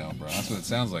Giorgio, bro. That's what it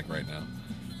sounds like right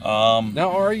now.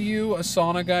 Now, are you a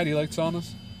sauna guy? Do you like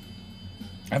saunas?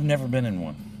 I've never been in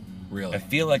one. Really? I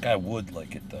feel like I would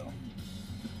like it though.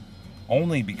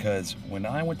 Only because when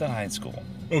I went to high school,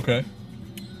 Okay.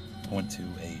 I went to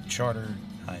a charter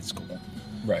high school.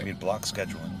 Right. We had block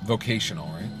scheduling, Vocational,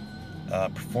 right?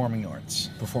 performing arts.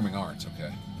 Performing arts.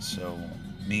 Okay. So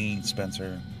me,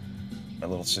 Spencer, my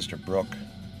little sister Brooke,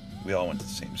 we all went to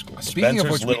the same school. Speaking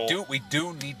Spencer's of which, we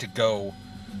do need to go.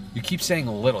 You keep saying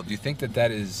little. Do you think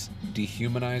that is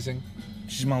dehumanizing?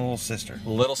 She's my little sister.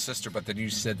 Little sister, but then you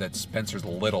said that Spencer's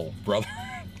little brother.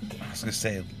 I was gonna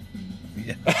say,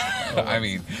 yeah. I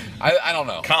mean, I don't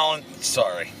know. Colin,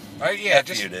 sorry. Yeah, F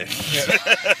just you, dude.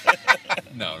 yeah.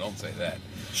 No, don't say that.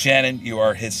 Shannon, you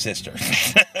are his sister.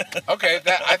 Okay,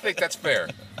 I think that's fair.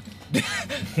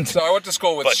 So I went to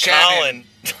school with But Shannon.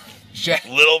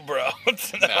 Colin, little bro.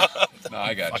 No,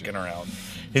 I got Fucking you. around.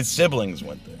 His siblings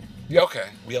went there. Yeah, okay.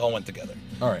 We all went together.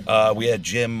 All right. We had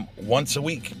gym once a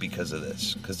week because of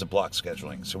this, because of block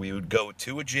scheduling. So we would go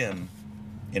to a gym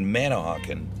in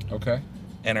Manahawkin, Okay.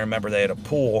 and I remember they had a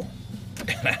pool,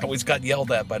 and I always got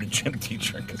yelled at by the gym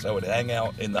teacher because I would hang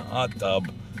out in the hot tub.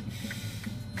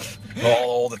 All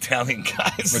old Italian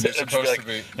guys. When you're And I'd supposed like, to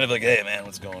be- And I'd be like, hey, man,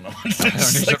 what's going on? You're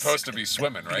supposed to be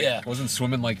swimming, right? Yeah. Wasn't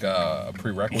swimming like a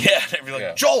prerequisite? Yeah, and they'd be like,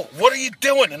 Yeah. Joel, what are you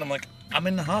doing? And I'm like, I'm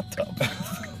in the hot tub.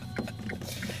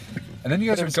 And then you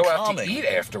guys But it would was go out to calming. eat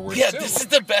afterwards, Yeah, too. this is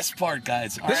the best part,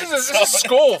 guys. This is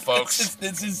school, folks.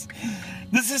 This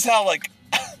is how, like,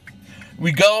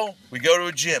 we go to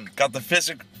a gym, got the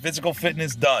physical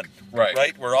fitness done. Right.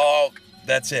 Right?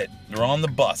 That's it. We're on the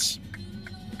bus.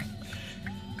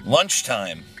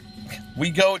 Lunchtime, we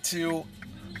go to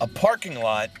a parking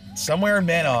lot somewhere in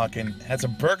Manahawkin, has a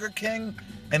Burger King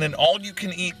and an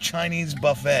all-you-can-eat Chinese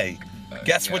buffet.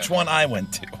 Guess yeah. which one I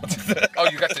went to. Oh,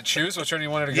 you got to choose which one you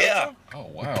wanted to go Yeah. to? Oh,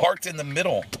 We wow. parked in the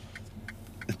middle.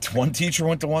 One teacher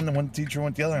went to one, and one teacher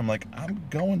went to the other. I'm like, I'm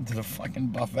going to the fucking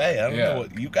buffet. I don't Yeah. know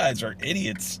what you guys are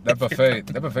idiots. That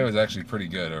buffet was actually pretty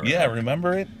good. Or, Yeah,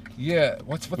 remember it? Yeah.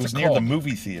 What's It was it near called? the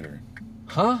movie theater.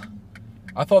 Huh?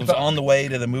 I It thought was that on the way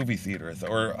to the movie theater,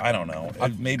 or I don't know.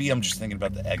 Maybe I'm just thinking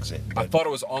about the exit. I But thought it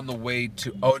was on the way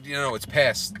to. Oh, it's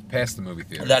past the movie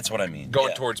theater. that's what I mean. Going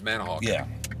yeah. towards Manahawkin. Yeah,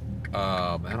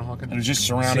 Manahawkin. and it was just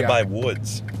surrounded See, by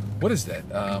woods. What is that?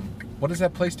 What is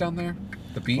that place down there?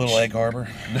 The beach? Little Egg Harbor,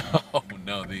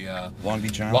 No, the Long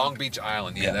Beach Island. Long Beach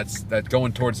Island. Yeah, Yeah. that's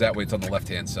going towards that way. It's on the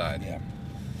left-hand side. Yeah.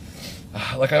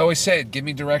 Like I always said, give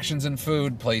me directions and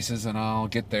food places, and I'll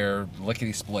get there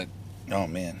lickety split. Oh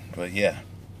man, but yeah,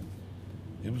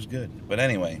 it was good. But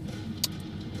anyway,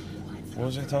 what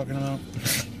was I talking about?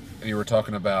 And you were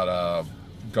talking about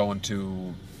going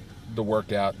to the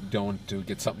workout, going to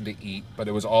get something to eat, but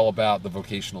it was all about the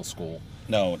vocational school.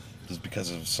 No, it was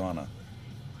because of sauna.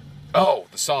 Oh,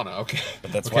 the sauna. Okay.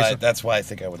 But that's Okay, why so that's why I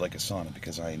think I would like a sauna,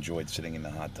 because I enjoyed sitting in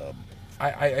the hot tub I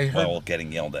heard while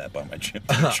getting yelled at by my gym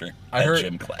teacher I at heard-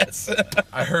 gym class.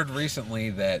 I heard recently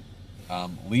that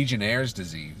Legionnaire's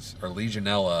disease or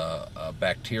Legionella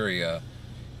bacteria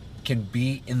can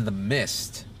be in the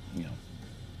mist You know.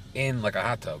 in like a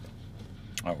hot tub.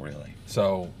 Oh really?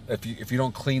 So if you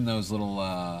don't clean those little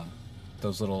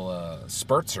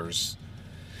spurtzers,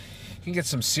 you can get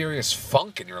some serious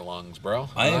funk in your lungs, bro.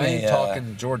 I am ain't a,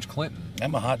 talking George Clinton.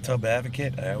 I'm a hot tub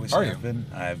advocate. I always Are have you? been.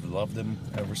 I've loved them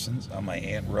ever since. My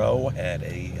Aunt Ro had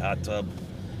a hot tub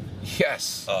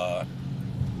Yes.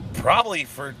 probably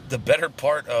for the better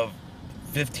part of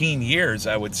 15 years,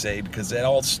 I would say, because it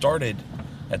all started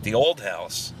at the old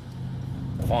house,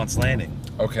 Faunt's Landing.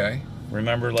 Okay.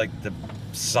 Remember, like, the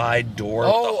side door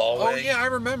of the hallway? Oh yeah, I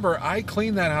remember. I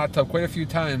cleaned that hot tub quite a few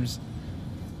times,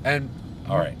 and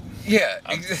All right. yeah.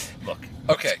 Look.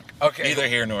 Okay. Neither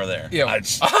here nor there. Yeah. I,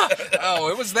 just, Oh,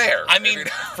 it was there. I mean,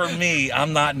 for me,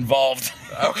 I'm not involved.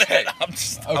 Okay. I'm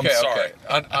Okay. sorry.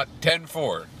 Okay.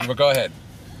 10-4. But go ahead.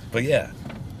 But yeah,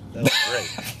 that was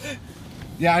great.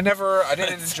 Yeah, I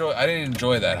didn't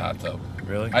enjoy that hot tub.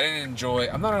 Really?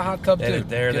 I'm not a hot tub dude.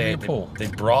 Give me a pool. They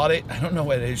brought it. I don't know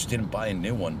why they just didn't buy a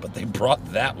new one, but they brought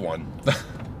that one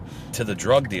to the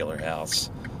drug dealer house.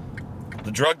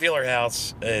 The drug dealer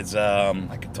house is,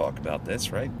 I could talk about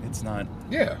this, right? It's not,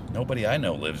 Yeah. nobody I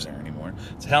know lives there anymore.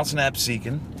 It's a house in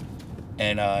Absecon,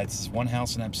 and it's one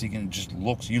house in Absecon. It just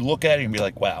you look at it and be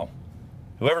like, wow,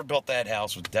 whoever built that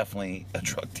house was definitely a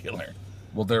drug dealer.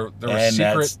 Well, there were And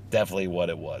secret. that's definitely what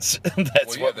it was. That's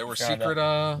Well, yeah, what there were we found secret.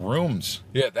 out. Rooms.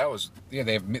 Yeah, that was. Yeah,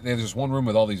 there's one room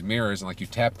with all these mirrors, and like you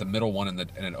tap the middle one, and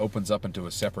it opens up into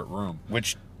a separate room.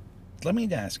 Which, let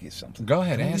me ask you something. Go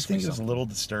ahead, Don't you ask me think it was a something. little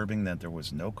disturbing that there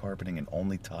was no carpeting and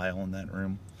only tile in that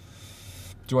room?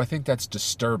 Do I think that's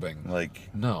disturbing? Like,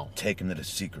 No, take him to the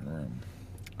secret room.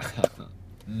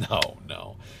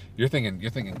 no. You're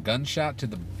thinking gunshot to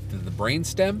the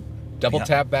brainstem, double Yeah.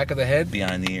 tap back of the head.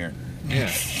 Behind the ear.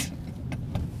 Yeah.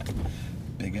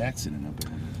 big accident up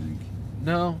there, I think.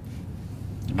 No,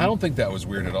 I don't think that was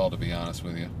weird at all, to be honest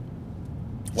with you.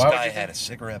 This guy had a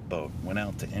cigarette boat, went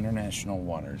out to international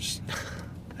waters,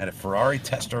 had a Ferrari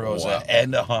Testarossa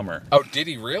and a Hummer. Oh, did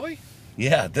he really?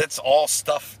 Yeah, that's all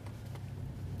stuff.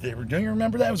 Don't you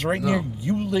remember that? It was right near.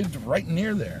 You lived right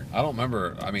near there. I don't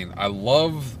remember. I mean, I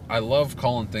love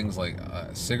calling things like a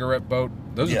cigarette boat.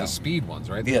 Those are the speed ones,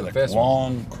 right? Those Yeah, are the the fast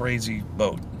long, ones. crazy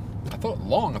boat. I thought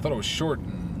long. I thought it was short.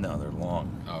 No, they're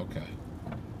long. Oh, okay.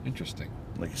 Interesting.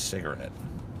 Like a cigarette.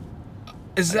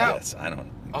 Is that? Yes, I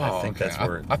don't. Oh, I think okay. that's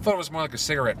where. I thought it was more like a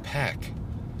cigarette pack.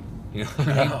 You know what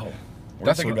I mean? No. We're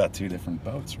That's talking like about two different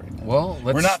boats right now. Well,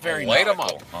 let's we're not very light 'em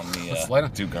nautical up. on the Let's light 'em.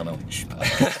 Duke on a Leash.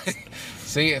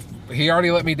 See, if he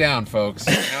already let me down, folks.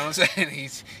 You know what I'm saying?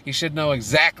 He should know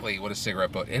exactly what a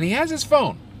cigarette boat. And he has his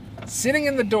phone sitting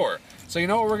in the door. So you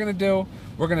know what we're gonna do?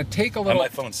 We're gonna take a And little. my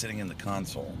phone's sitting in the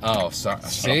console. Oh, sorry.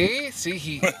 See,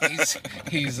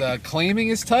 he's claiming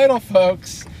his title,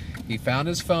 folks. He found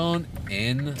his phone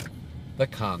in the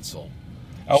console.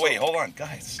 Oh wait, hold on,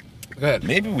 guys. Go ahead.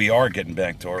 Maybe we are getting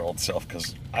back to our old self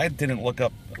because I didn't look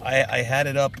up. I had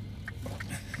it up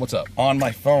What's up? on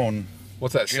my phone.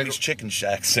 What's that? Jimmy's Chicken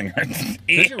Shack singer.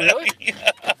 Did you really?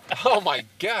 Oh my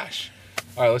gosh!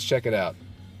 All right, let's check it out.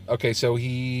 Okay, so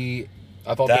I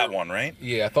thought That one, right?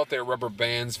 Yeah, I thought they were rubber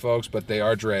bands, folks, but they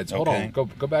are dreads. Hold Okay. on,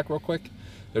 go back real quick.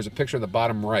 There's a picture in the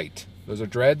bottom right. Those are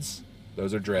dreads.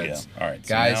 Those are dreads. Yeah. All right,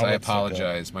 so guys, now I let's look up-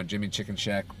 apologize. My Jimmy Chicken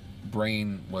Shack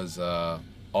brain was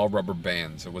all rubber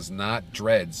bands. It was not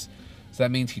dreads. So that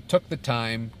means he took the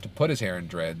time to put his hair in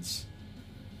dreads.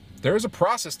 There is a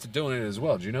process to doing it as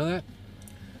well. Do you know that?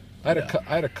 I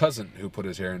had a cousin who put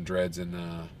his hair in dreads, and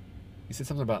he said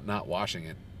something about not washing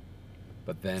it.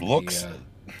 But then Looks.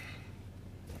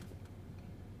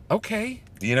 okay.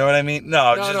 You know what I mean?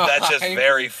 No, No, just, no, that's just I-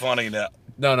 very funny now.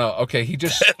 No. Okay, he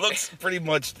just. It looks pretty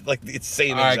much like the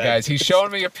same. All right, exact- guys. He's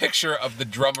showing me a picture of the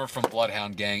drummer from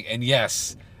Bloodhound Gang, and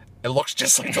yes, it looks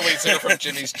just like the lead singer from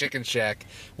Jimmy's Chicken Shack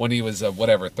when he was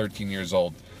 13 years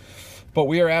old. But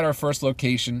we are at our first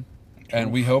location,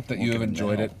 and we hope that you Look have at him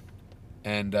enjoyed now. it.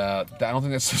 And I don't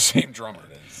think that's the same drummer.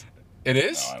 It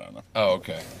is. No, I don't know. Oh,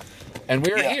 okay. And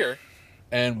we are Yeah. here,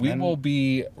 and we And- will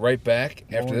be right back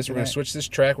after More this. We're going to tonight. switch this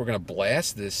track. We're going to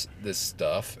blast this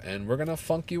stuff, and we're going to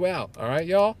funk you out. All right,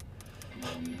 y'all?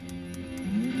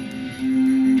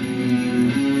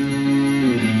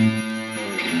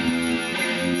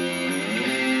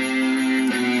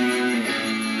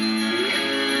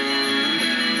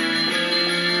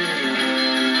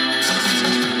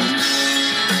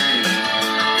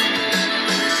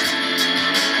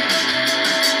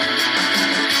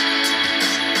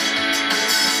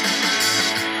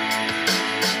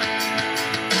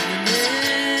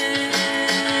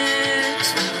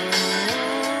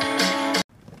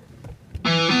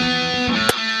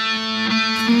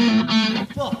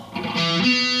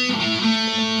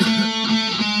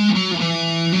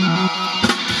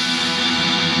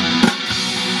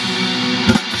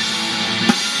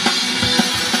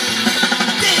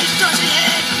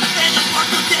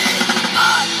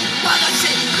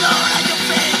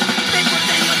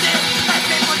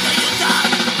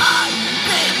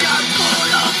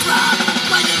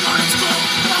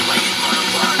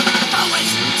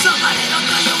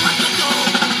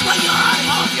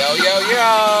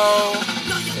 Yo.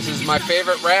 This is my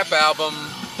favorite rap album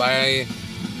by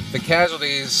The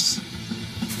Casualties.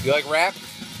 You like rap?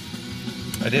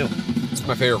 I do. It's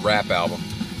my favorite rap album,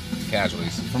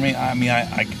 Casualties. For me,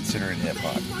 I consider it hip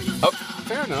hop. Oh,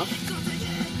 fair enough.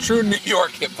 True New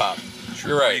York hip hop.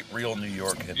 You're right. Real New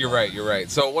York hip hop. You're right.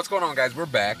 So what's going on, guys? We're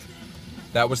back.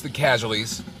 That was The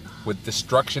Casualties with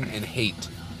Destruction and Hate.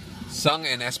 Sung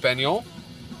in Espanol?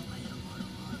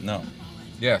 No.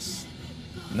 Yes.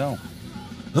 No.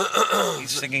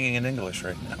 He's singing in English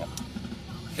right now.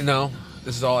 No,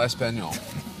 this is all Espanol.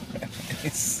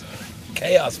 It's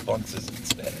Chaos Punks is in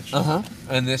Spanish. Uh-huh.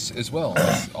 And this as well.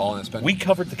 It's all in Espanol. We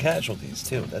covered The Casualties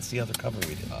too. That's the other cover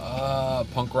we did.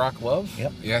 Punk Rock Love?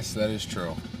 Yep. Yes, that is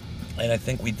true. And I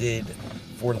think we did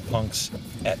For the Punks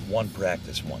at one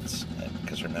practice once.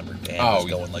 Because remember, Dan Oh,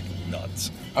 was going like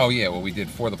nuts. Oh, yeah, well, we did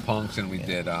For the Punks, and we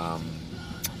did, what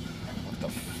the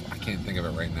I can't think of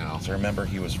it right now. So remember,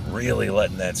 he was really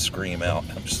letting that scream out.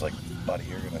 I'm just like, buddy,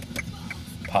 you're going to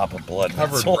pop a blood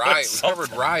Covered vessel or Riot. We covered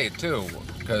something. Riot, too,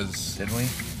 because... Did we?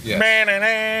 Yeah.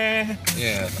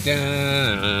 Yeah.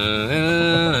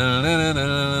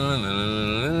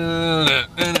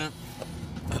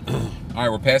 All right,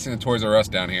 we're passing the Toys R Us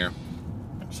down here,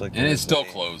 It's like and it's there's still a-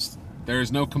 closed. There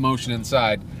is no commotion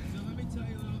inside.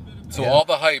 So Yeah. all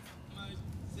the hype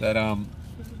that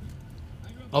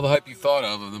All the hype you thought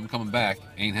of them coming back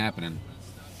ain't happening.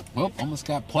 Well, almost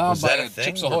got plowed Was by that a thing?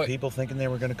 Chips Were Ahoy. people thinking they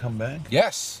were going to come back?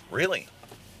 Yes. Really?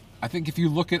 I think if you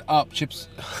look it up, Chips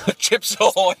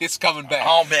Ahoy is coming back.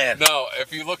 Oh, man. No,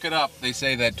 if you look it up, they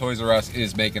say that Toys R Us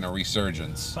is making a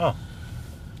resurgence. Oh.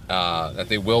 That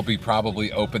they will be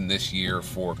probably open this year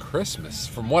for Christmas.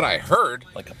 From what I heard,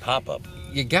 Like a pop-up.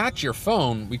 you got your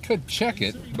phone. We could check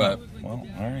it, but Well,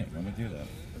 all right. Let me do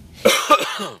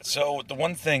that. So, the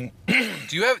one thing...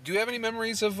 do you have any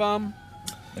memories of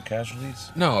The casualties?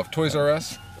 No, of Toys R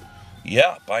Us?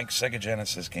 Yeah, buying Sega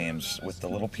Genesis games with the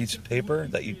little piece of paper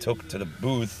that you took to the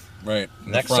booth Right.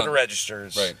 next to the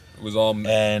registers. Right. It was all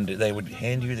And they would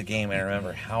hand you the game, and I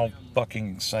remember how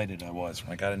fucking excited I was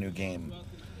when I got a new game.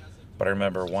 But I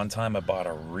remember one time I bought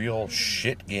a real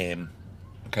shit game.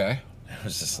 okay. It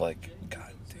was just like,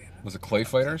 God damn, Was it Clay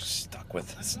Fighters? stuck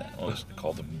with this now. It was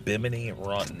called Bimini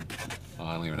Run. Oh,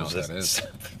 I don't even know It what was that is.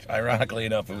 Ironically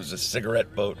enough, it was a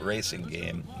cigarette boat racing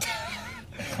game.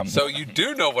 So you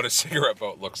do know what a cigarette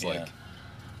boat looks Yeah. like.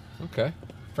 Okay.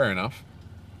 Fair enough.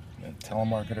 A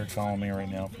telemarketer calling me right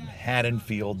now from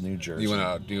Haddonfield, New Jersey.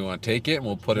 Do you wanna take it and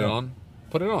we'll put it on?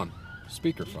 Put it on.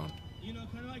 Speakerphone.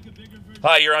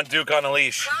 Hi, you're on Duke on a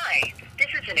Leash. Hi, this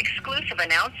is an exclusive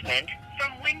announcement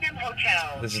from Wyndham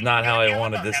Hotel. This is not how I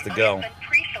wanted this to go. Has been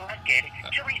pre-selected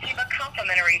to receive a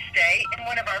complimentary stay in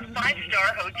one of our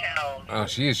 5-star hotels. Oh,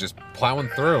 she is just plowing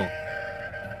through.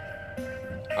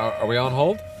 Are we on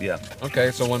hold? Yeah.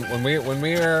 Okay, so when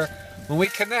we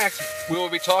connect, we will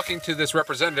be talking to this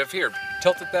representative here.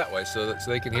 Tilt it that way so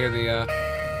they can hear the.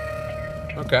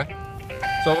 Okay.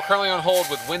 So we're currently on hold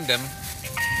with Wyndham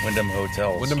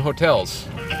Hotels.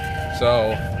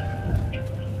 So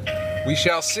we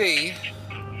shall see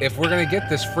if we're gonna get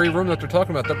this free room that they're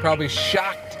talking about. They're probably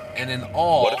shocked and in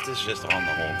awe. What if this is just on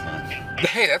the whole time?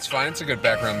 Hey, that's fine. It's a good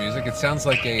background music. It sounds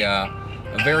like a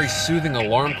very soothing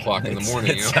alarm clock in the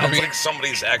morning. It You know what I sounds mean? like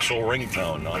somebody's actual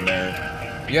ringtone on their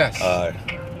Yes.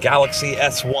 Galaxy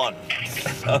S1.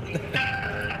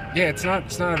 Yeah, it's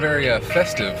not a very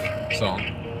festive song,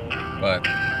 but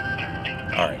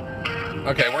All right.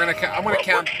 okay. I'm gonna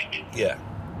count. Yeah.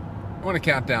 I'm gonna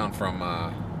count down from.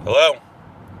 Hello?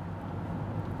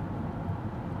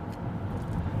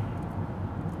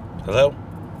 Hello?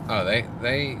 Oh, they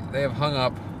have hung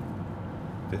up.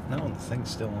 No, the thing's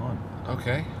still on.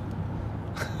 Okay.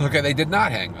 Okay, they did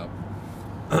not hang up.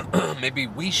 Maybe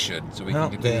we should, so we No,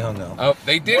 can they continue. hung up. Oh,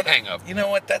 they did hang up. You know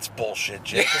what? That's bullshit,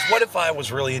 Jake. 'Cause what if I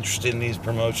was really interested in these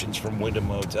promotions from Wyndham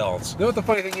Hotels? You know what the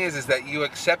funny thing is that you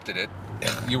accepted it,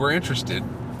 you were interested,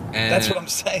 and That's what I'm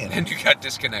saying. and you got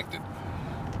disconnected.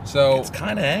 So It's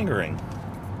kind of angering.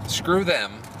 screw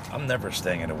them. I'm never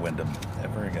staying at a Wyndham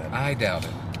ever again. I doubt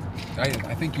it.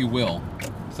 I think you will.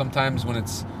 Sometimes when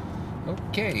it's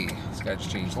okay, this guy's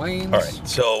changed lanes. All right.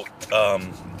 So,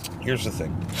 here's the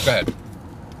thing. Go ahead.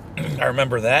 I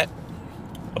remember that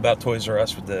about Toys R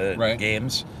Us with the Right.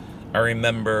 games. I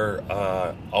remember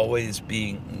always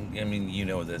being, I mean, you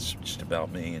know this just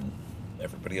about me, and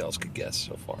everybody else could guess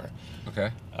so far.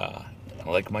 Okay. I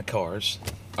like my cars.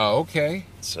 Oh, okay.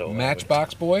 So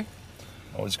Matchbox Boy.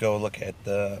 I always go look at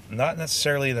not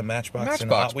necessarily the Matchbox and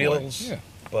Matchbox Hot Boy, Wheels, yeah.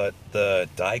 but the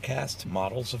die-cast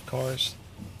models of cars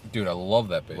Dude, I love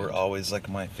that band. were always like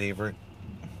my favorite.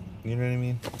 You know what I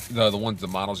mean? The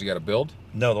models you got to build.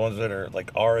 No, the ones that are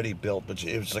like already built, but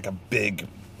it was like a big.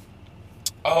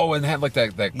 Oh, and had like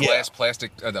that Yeah. glass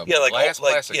plastic. The Yeah, like glass old,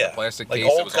 plastic. yeah, The plastic like case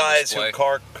that old was on guys who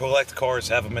display. collect cars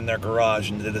have them in their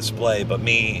garage and the display. But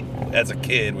me, as a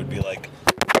kid, would be like,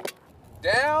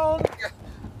 Down,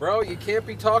 bro. You can't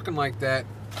be talking like that.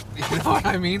 You know what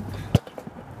I mean?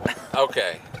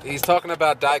 Okay, he's talking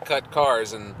about die cut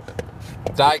cars and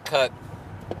die cut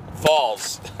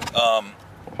falls.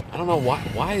 I don't know why.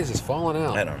 Why is this falling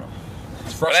out? I don't know.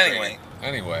 It's frustrating. anyway.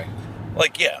 Anyway.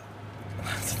 Like, yeah.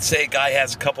 Let's say a guy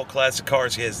has a couple classic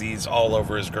cars. He has these all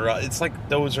over his garage. It's like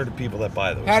those are the people that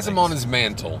buy those. Has him things. on his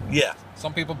mantle. Yeah.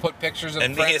 Some people put pictures of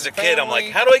And me friends as a and kid, I'm like,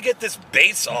 family. how do I get this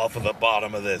base off of the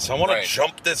bottom of this? I want Right. to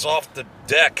jump this off the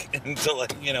deck into,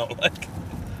 like, you know, like.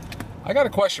 I got a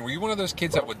question. Were you one of those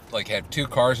kids that would like have two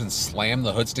cars and slam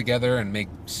the hoods together and make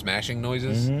smashing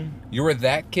noises? Mhm. You were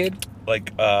that kid?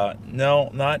 Like, no,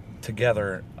 not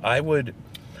together. I had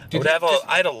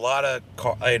a lot of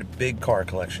I had a big car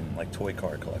collection, like toy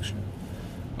car collection.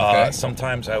 Okay.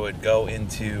 Sometimes I would go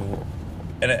into,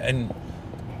 and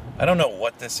I don't know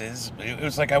what this is. But it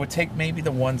was like I would take maybe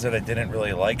the ones that I didn't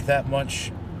really like that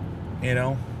much, you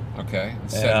know, Okay.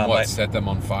 Yeah, Set them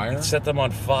on fire? and set them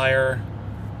on fire.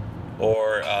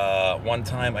 Or one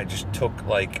time I just took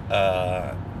like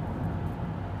my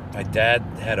dad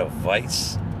had a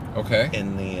Vice Okay.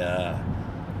 in the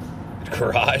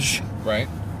garage, Right.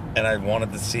 and I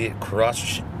wanted to see it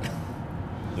crush,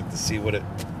 like to see what it.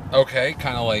 Okay,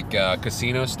 kind of like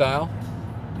casino style,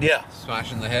 Yeah,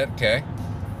 smashing the head. Okay.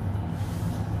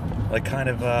 like kind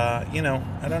of, you know,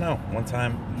 I don't know. One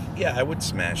time, yeah, I would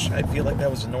smash. I feel like that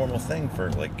was a normal thing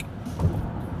for like.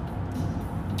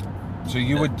 So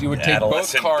you would take both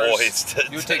Adolescent cars. boys to-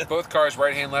 You would take both cars,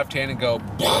 right hand, left hand, and go.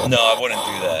 No, I wouldn't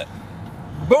do that.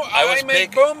 Boom! I was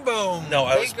make big- boom boom. No,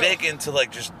 I They was go. big into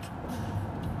like just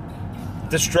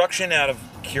destruction out of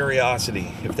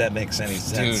curiosity, if that makes any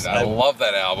sense. Dude, I love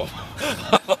that album.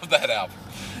 I love that album.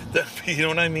 You know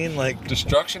what I mean? Like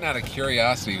Destruction out of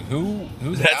curiosity.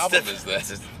 Whose album is this?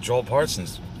 That's Joel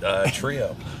Parsons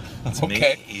trio. It's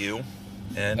Okay. me, you,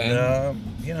 and And-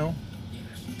 you know,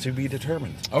 to be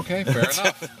determined. Okay, fair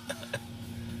enough.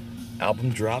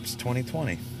 Album drops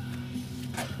 2020.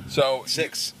 So,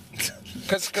 6.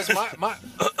 because my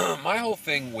my whole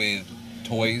thing with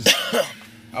toys,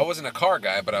 I wasn't a car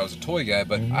guy, but I was a toy guy.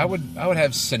 But I would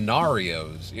have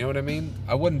scenarios. You know what I mean?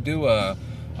 I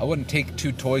wouldn't take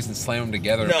two toys and slam them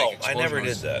together. and No, make I never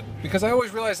explosions. did that. Because I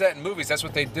always realized that in movies, that's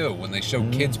what they do when they show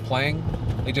kids playing.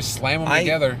 They just slam them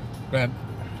together. Go ahead.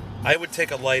 I would take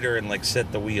a lighter and like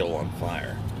set the wheel on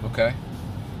fire Okay.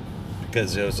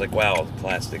 because it was like, wow, the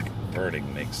plastic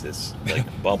burning makes this like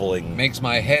bubbling. Makes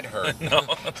my head hurt.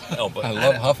 no, but I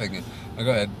love huffing it. Oh,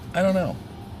 go ahead. I don't know.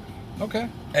 Okay.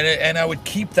 And I would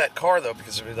keep that car though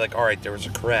because it would be like, all right, there was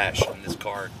a crash and this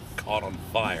car caught on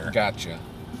fire. Gotcha.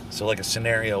 So like a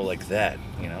scenario like that,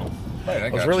 you know. Right, I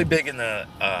was got really you. big in the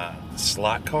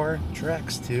slot car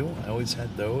tracks too. I always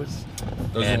had those.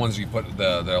 Those are the And- ones you put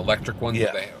the electric ones.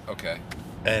 Yeah. Okay.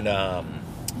 And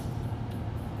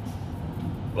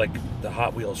like the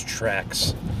Hot Wheels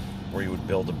tracks where you would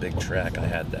build a big track. I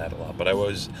had that a lot, but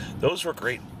those were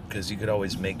great because you could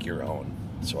always make your own.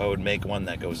 So I would make one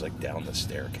that goes like down the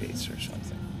staircase or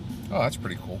something. Oh, that's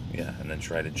pretty cool. Yeah, and then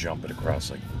try to jump it across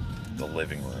like the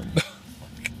living room.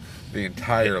 The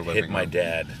entire living hit room. my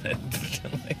dad.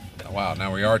 Wow,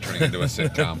 now we are turning into a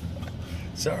sitcom.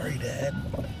 Sorry, Dad.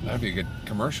 That'd be a good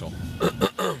commercial.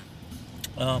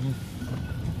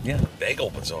 Yeah, Bagel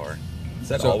Bazaar. Has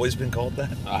that So- always been called that?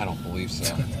 I don't believe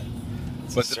so.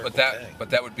 It's a but Circle that K. but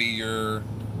that would be those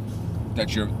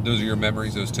are your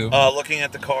memories, those two. Looking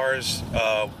at the cars,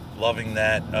 loving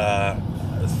that.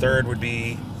 Third would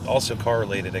be also car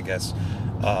related, I guess.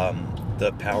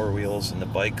 The Power Wheels and the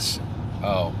bikes.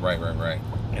 Oh, right.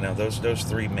 You know, those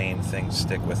three main things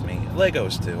stick with me.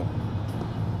 Legos too.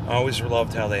 I always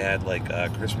loved how they had like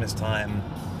Christmas time.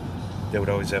 They would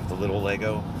always have the little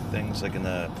Lego things like in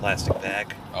the plastic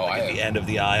bag, Oh, like at the end of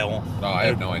the aisle. No, I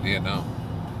have no idea. No,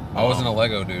 I wasn't a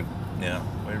Lego dude. Yeah,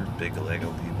 we were big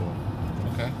Lego people.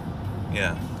 Okay.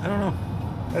 Yeah, I don't know.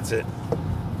 That's it.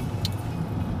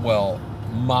 Well,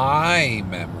 my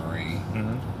memory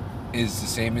Mm-hmm. is the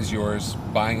same as yours.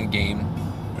 Buying a game,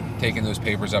 taking those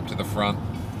papers up to the front,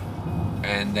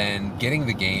 and then getting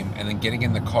the game, and then getting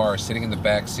in the car, sitting in the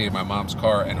back seat of my mom's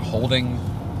car, and holding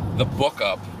the book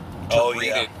up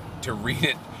to read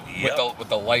it Yep. with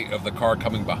the light of the car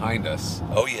coming behind us.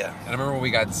 Oh yeah. And I remember when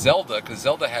we got Zelda, because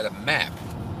Zelda had a map.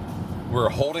 We were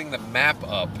holding the map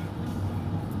up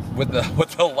with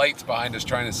the lights behind us,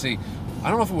 trying to see. I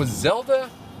don't know if it was Zelda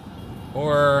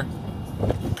or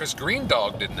because Green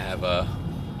Dog didn't have a.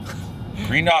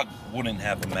 Green Dog wouldn't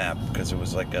have a map because it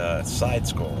was like a side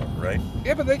scroller, right?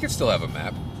 Yeah, but they could still have a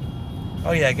map.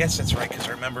 Oh yeah, I guess that's right. Because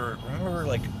remember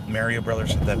like Mario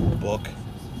Brothers had that book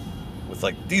with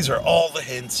like these are all the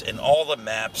hints and all the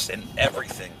maps and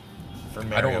everything for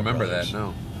Mario I don't remember Brothers. that.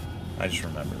 No. I just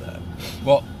remember that.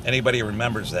 Well, Anybody who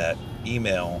remembers that,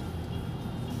 email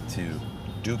to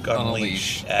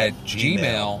DukeUnleash at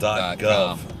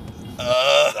gmail.gov.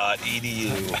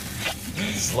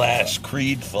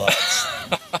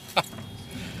 .edu/creedfucks.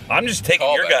 I'm just taking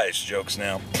Call your back. guys' jokes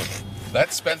now.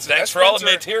 that's Spencer. Thanks that's for all the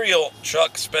Spencer. material,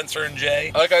 Chuck, Spencer, and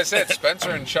Jay. Like I said,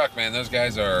 Spencer and Chuck, man, those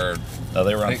guys are. Oh,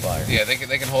 they were They, yeah, they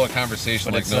can hold a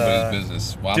conversation But like it's, nobody's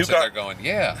business. While I'm Duke sitting on- there going,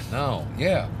 yeah, no,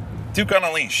 yeah.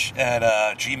 DukeUnleash at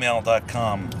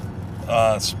gmail.com.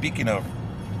 Speaking of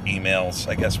emails,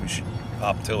 I guess we should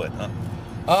hop to it,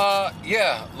 huh?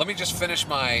 Yeah. Let me just finish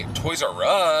my Toys R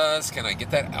Us. Can I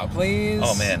get that out, please?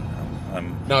 Oh, man.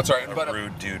 I'm No, it's all right. a But,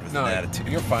 rude dude with no, an attitude.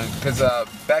 you're fine. Because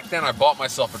back then I bought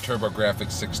myself a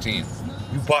TurboGrafx 16.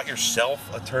 You bought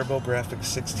yourself a TurboGrafx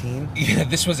 16? Yeah,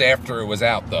 this was after it was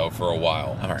out though for a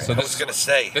while. All right. So I this was is gonna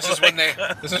say, this is when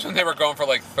they were going for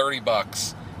like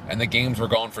 $30, and the games were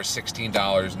going for $16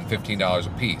 and $15 a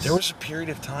piece. There was a period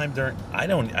of time during. I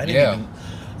didn't Yeah. even.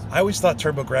 I always thought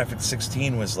TurboGrafx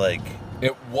 16 was like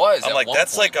It was. I'm at like, one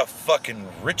that's point. like a fucking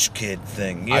rich kid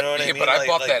thing. You know what I mean? But I Like-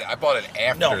 bought like- that. I bought it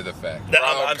after No, the fact.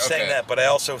 I'm saying that, but I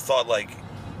also thought like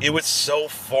it was so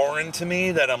foreign to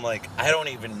me that I'm like, I don't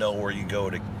even know where you go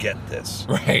to get this.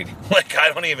 Right. Like,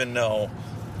 I don't even know.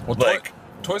 Well, Like,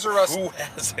 Toys R Us. who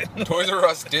has it? Toys R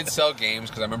Us did sell games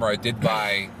because I remember I did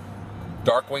buy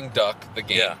Darkwing Duck, the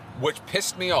game, Yeah. which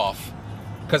pissed me off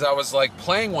because I was like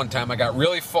playing one time. I got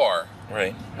really far,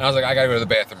 Right. and I was like, I gotta go to the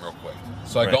bathroom real quick.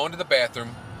 So I Right. go into the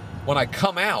bathroom. When I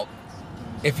come out,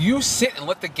 if you sit and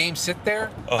let the game sit there,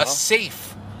 Uh-huh. a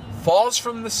safe falls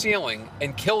from the ceiling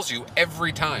and kills you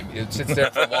every time. It sits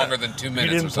there for longer than 2 minutes.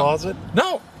 You didn't or something. pause it?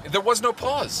 No, there was no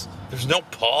pause. There's no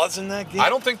pause in that game? I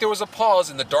don't think there was a pause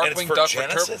in the it's Darkwing for Duck for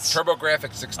Genesis?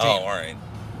 TurboGrafx 16. Oh, all right.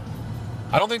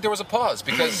 I don't think there was a pause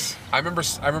because I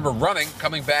remember running,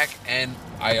 coming back, and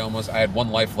I had one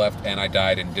life left, and I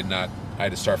died and did not. I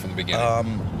had to start from the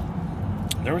beginning.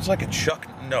 There was like a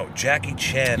Jackie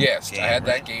Chan. yes, game, I had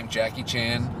that right? game, Jackie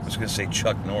Chan. I was gonna say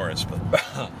Chuck Norris, but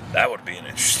that would be an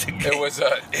interesting game. It was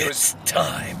It's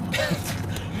time.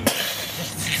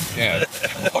 yeah,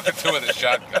 walking through with a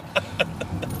shotgun.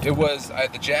 It was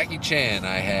the Jackie Chan.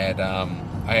 I had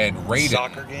Raiden.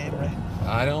 Soccer game, right?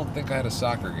 I don't think I had a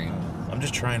soccer game. I'm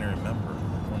just trying to remember.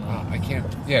 I can't.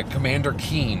 Yeah, Commander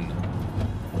Keen.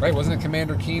 Right? Wasn't it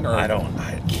Commander Keen or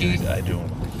Keith? I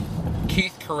don't.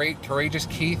 Keith Courageous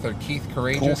Keith or Keith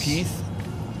Courageous? Cool Keith.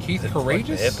 Keith Hip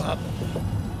Courageous? hop.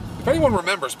 If anyone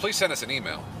remembers, please send us an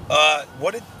email.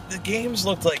 What did the games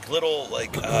look like? Little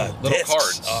Discs.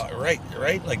 cards.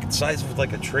 Right. Like the size of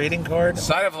like a trading card.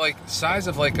 Size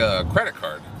of like a credit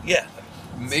card. Yeah.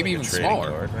 Maybe even It's like a trading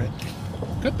smaller. card,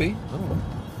 right? Could be. I don't know.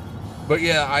 But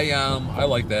yeah, I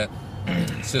like that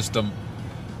system.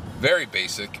 Very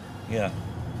basic. Yeah.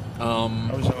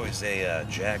 I was always a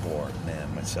Jaguar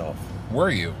man myself. Were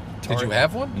you? Did you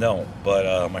have one? No,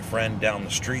 but my friend down the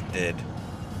street did.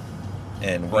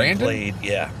 And Brandon? we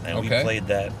played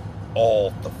that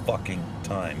all the fucking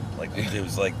time. Like it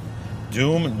was like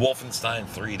Doom and Wolfenstein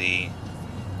 3D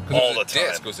 'Cause all it the was a time.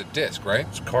 disc. It was a disc, right? It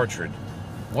was a cartridge.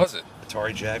 Was it?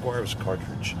 Atari Jaguar was a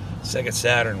cartridge. Sega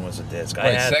Saturn was a disc. I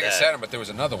Right, had Sega that. Saturn, but there was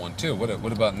another one too. What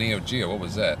about Neo Geo? What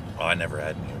was that? Oh, I never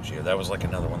had Neo Geo. That was like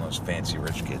another one of those fancy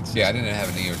rich kids. Yeah, I didn't have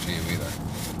a Neo Geo either.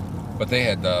 But they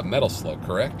had Metal Slug,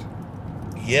 correct?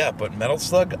 Yeah, but Metal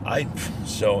Slug, all right.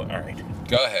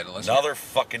 Go ahead. Let's Another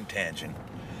fucking tangent.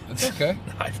 It's okay.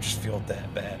 I just feel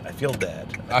that bad. I feel bad.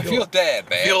 I feel bad,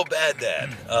 man. I feel bad, Dad.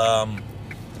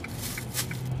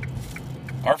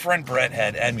 Our friend Brett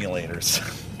had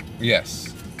emulators.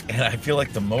 Yes. And I feel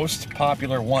like the most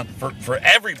popular one for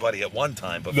everybody at one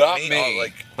time, but for Not me,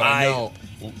 me, but I know.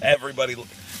 everybody,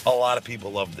 a lot of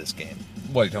people loved this game.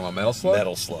 What, are you talking about Metal Slug?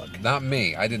 Metal Slug. Not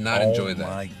me. I did not enjoy that. Oh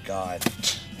my god!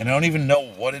 And I don't even know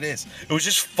what it is. It was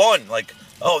just fun. Like,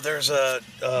 oh, there's a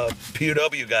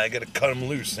POW guy. I gotta cut him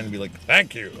loose and be like,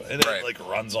 thank you, and then Right. like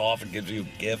runs off and gives you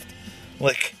a gift.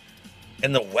 Like,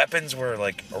 and the weapons were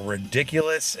like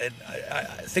ridiculous. And I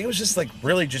think it was just like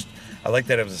really just. I like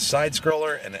that it was a side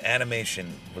scroller and the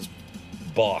animation was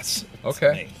boss. to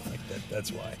Okay. me. Like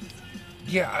that's why.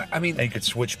 Yeah, I mean, And you could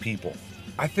switch people.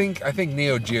 I think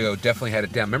Neo Geo definitely had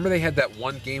it down. Remember they had that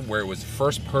one game where it was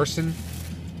first person,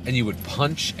 and you would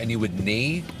punch and you would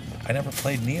knee. I never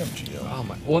played Neo Geo. Oh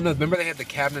my! Well, no. Remember they had the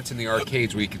cabinets in the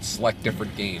arcades where you could select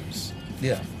different games.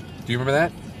 Yeah. Do you remember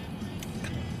that?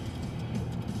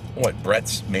 What,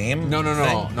 Brett's MAME? No.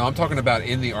 thing? No, I'm talking about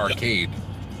in the arcade.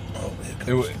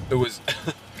 Oh, It was.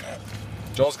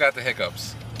 Joel's got the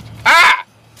hiccups. Ah!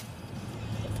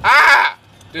 Ah!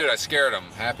 Dude, I scared him.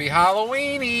 Happy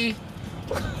Halloweeny.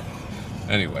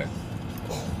 Anyway.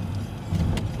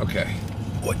 Okay.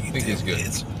 What you think do he's good.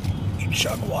 is you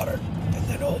chug water and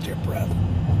then hold your breath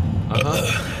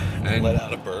And let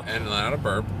out a burp. And let out a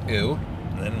burp. Ew.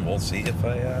 And then we'll see if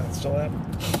I still have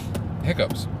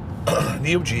Hiccups.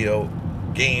 Neo Geo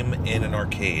game in an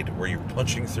arcade where you're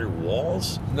punching through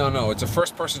walls. No. It's a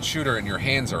first-person shooter and your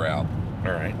hands are out.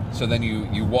 All right. So then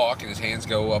you walk and his hands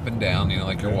go up and down,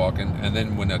 like you're walking. And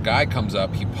then when a guy comes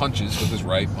up, he punches with his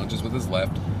right, punches with his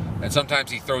left. And sometimes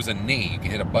he throws a knee. You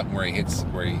can hit a button where he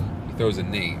throws a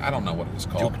knee. I don't know what it was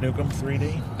called. Duke Nukem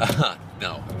 3D.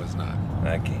 No, it was not.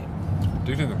 That game.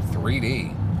 Duke Nukem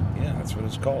 3D. Yeah, that's what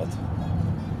it's called.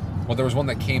 Well, there was one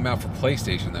that came out for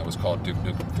PlayStation that was called Duke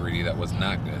Nukem 3D that was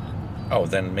not good. Oh,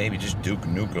 then maybe just Duke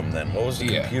Nukem. Then what was the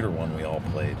Yeah. computer one we all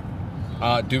played?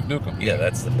 Duke Nukem. Yeah,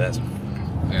 that's the best.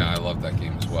 Yeah, I love that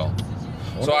game as well.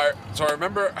 So I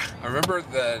remember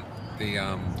the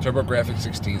TurboGrafx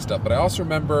 16 stuff, but I also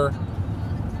remember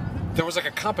there was like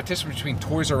a competition between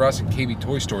Toys R Us and KB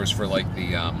Toy Stores for like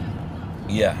the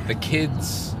Yeah.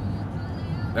 kids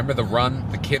Remember the run,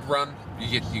 the kid run?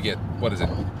 You get what is it?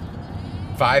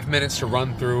 5 minutes to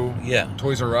run through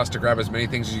Toys R Us to grab as many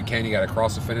things as you can. You got to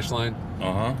cross the finish line.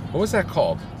 What was that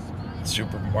called?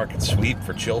 Supermarket sweep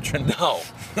for children? No,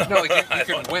 like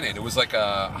you could win it. It was like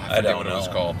I forget what it was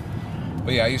called.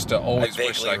 But yeah, I used to always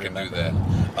wish I could do that.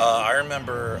 I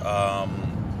remember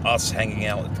us hanging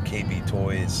out at the KB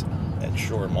Toys at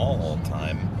Shore Mall all the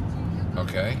time.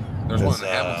 Okay. There's one in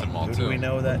Hamilton Mall, who too. Do we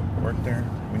know that worked there?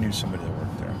 We knew somebody that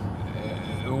worked there.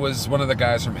 It was one of the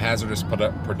guys from Hazardous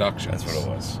Productions. That's what it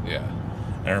was. Yeah.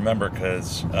 And I remember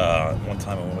because one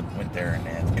time I went there and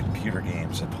they had computer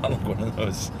games. I bought like one of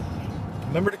those.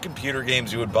 Remember the computer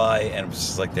games you would buy? And it was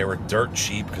just like they were dirt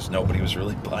cheap because nobody was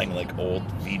really buying like old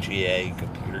VGA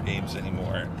computer games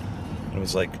anymore. And it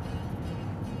was like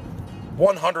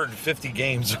 150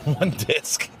 games on one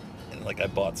disc. And like I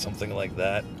bought something like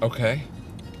that. Okay.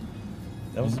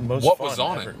 That was the most What fun was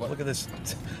on ever. it? Look at this.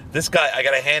 This guy, I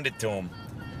gotta hand it to him.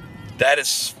 That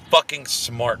is fucking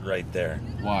smart right there.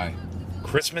 Why?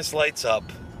 Christmas lights up,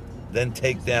 then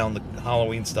take down the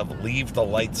Halloween stuff, leave the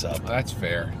lights up. That's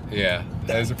fair. Yeah.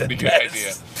 That is a pretty good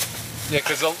idea. Yeah,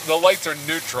 because the lights are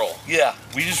neutral. Yeah,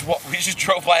 we just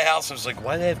drove by a house. I was like,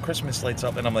 why do they have Christmas lights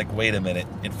up? And I'm like, wait a minute,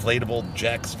 inflatable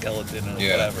Jack Skeleton or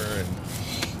whatever. And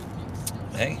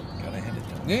hey, gotta hand it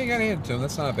to him. Yeah, you gotta hand it to him.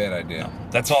 That's not a bad idea. No,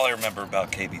 that's all I remember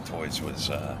about KB Toys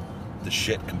was the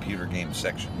shit computer game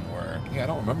section where Yeah, I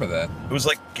don't remember that. it was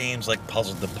like games like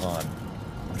Puzzle the Pond.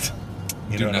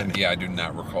 You know what I mean? Yeah, I do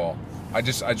not recall. I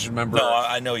just remember. No,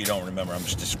 I know you don't remember. I'm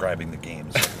just describing the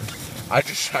games. I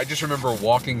just remember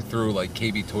walking through like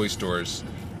KB toy stores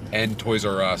and Toys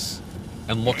R Us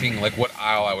and looking like what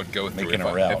aisle I would go through Making if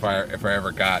a route. I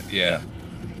ever got. Yeah.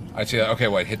 I'd see that. Okay,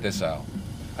 well, I'd hit this aisle.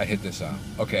 I'd hit this aisle.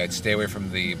 Okay, I'd stay away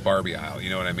from the Barbie aisle. You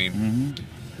know what I mean? Mm-hmm.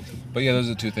 But yeah, those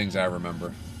are the two things I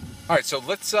remember. All right, so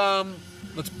let's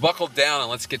buckle down and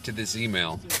let's get to this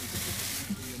email.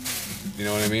 You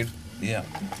know what I mean? Yeah,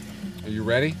 Are you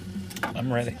ready?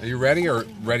 I'm ready. Are you ready or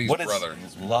Ready's What is brother?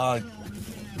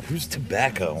 Who's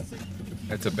Tobacco?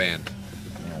 It's a band.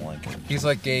 I don't like it. He's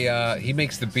like he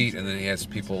makes the beat and then he has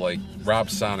people like Rob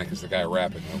Sonic is the guy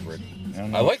rapping over it.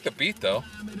 I like the beat though.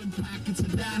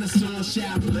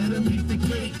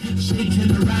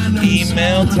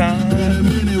 Email time.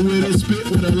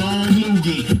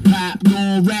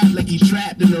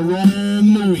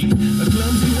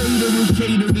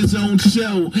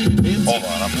 Hold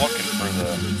on, I'm looking for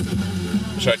the.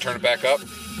 Should I turn it back up?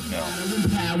 No.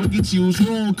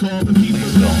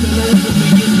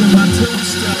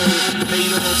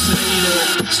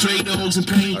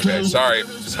 Okay,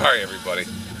 sorry everybody.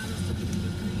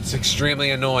 It's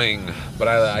extremely annoying, but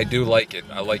I do like it.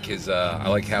 I like his I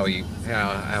like how he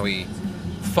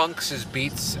funks his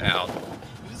beats out.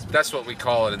 That's what we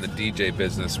call it in the DJ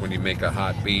business when you make a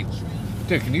hot beat.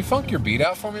 Dude, can you funk your beat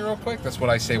out for me real quick? That's what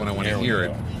I say when I want to hear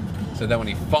it. So that when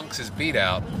he funks his beat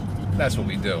out, that's what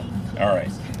we do. All right.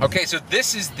 Okay, so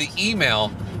this is the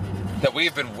email that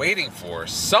we've been waiting for.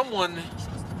 Someone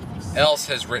else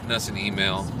has written us an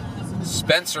email.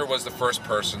 Spencer was the first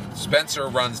person. Spencer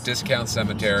runs Discount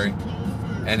Cemetery,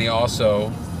 and he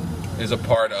also is a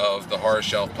part of the Horror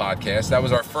Shelf podcast. That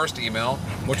was our first email,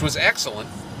 which was excellent.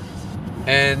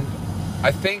 And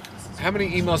I think, how many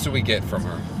emails did we get from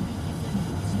her?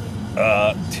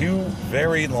 2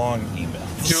 very long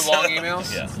emails. 2 long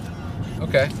emails? Yeah.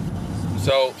 Okay.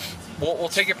 So we'll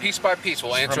take it piece by piece.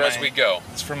 We'll answer as we go.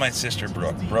 It's from my sister,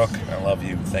 Brooke. Brooke, I love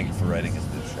you. Thank you for writing into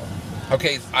this show.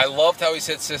 Okay, I loved how he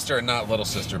said sister and not little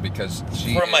sister because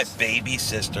she From my is... baby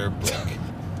sister, Brooke.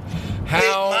 How...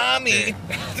 Hey, Mommy!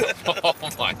 Oh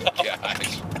my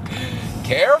gosh.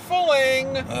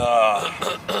 Carefuling!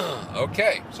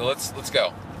 Okay, so let's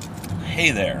go. Hey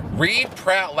there. Read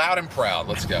loud and proud.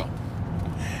 Let's go.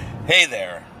 Hey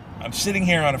there. I'm sitting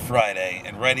here on a Friday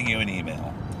and writing you an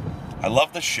email. I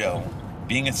love the show.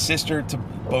 Being a sister to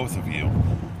both of you,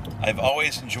 I've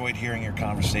always enjoyed hearing your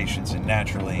conversations, and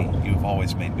naturally, you've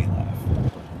always made me laugh.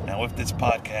 Now, with this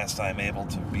podcast, I'm able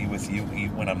to be with you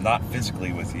when I'm not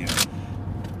physically with you.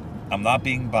 I'm not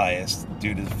being biased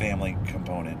due to the family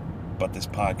component, but this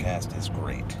podcast is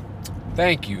great.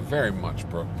 Thank you very much,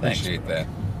 Brooke. Appreciate that.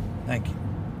 Thank you.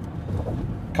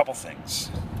 Couple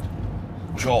things.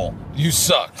 Joel. You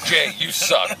suck. Jay, you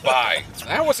suck. Bye.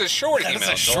 That was a short email.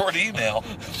 That's a short email.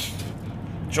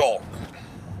 Joel,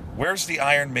 where's the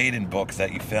Iron Maiden book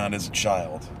that you found as a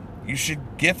child? You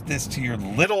should gift this to your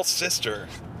little sister.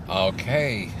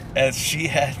 Okay. As she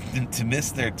had to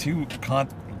miss their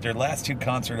last 2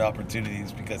 concert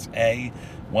opportunities because A,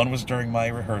 one was during my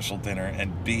rehearsal dinner,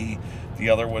 and B, the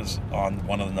other was on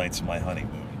one of the nights of my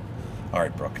honeymoon. All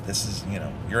right, Brooke, this is,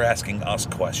 you're asking us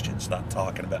questions, not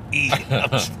talking about eating.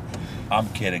 I'm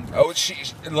kidding. Oh,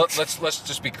 let's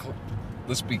just be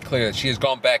let's be clear that she has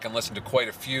gone back and listened to quite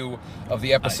a few of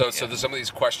the episodes. So there's some of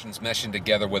these questions meshing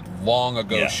together with long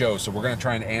ago shows. So we're going to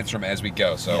try and answer them as we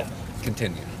go. So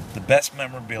continue. The best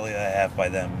memorabilia I have by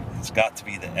them has got to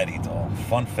be the Eddie doll.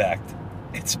 Fun fact,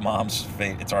 it's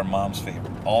our mom's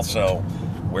favorite. Also,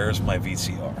 where's my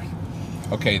VCR?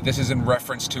 Okay, this is in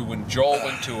reference to when Joel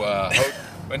went to a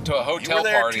hotel You were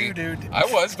there party. too, dude. I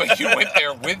was, but you went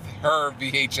there with her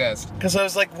VHS Because I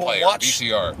was like, well, player, watch.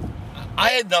 VCR. I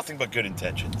had nothing but good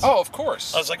intentions. Oh, of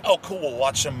course. I was like, oh, cool, we'll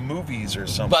watch some movies or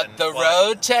something. But the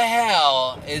road to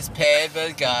hell is paved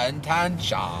with gun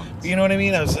tanchons. You know what I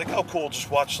mean? I was like, oh, cool,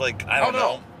 just watch, like, I don't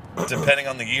know. Depending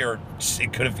on the year,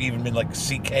 it could have even been like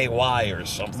CKY or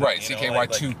something. Right, CKY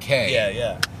 2K.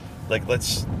 Yeah. Like,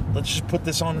 let's just put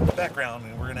this on in the background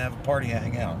and we're going to have a party and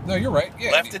hang out. No, you're right.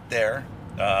 Yeah. Left it there.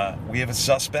 We have a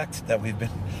suspect that we've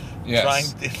been trying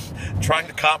to track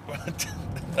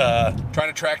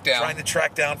down. Trying to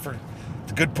track down for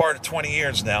the good part of 20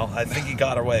 years now. I think he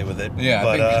got away with it. Yeah,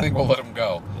 but, I think we'll let him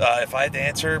go. If I had to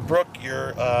answer, Brooke,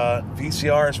 your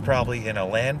VCR is probably in a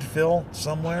landfill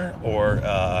somewhere, or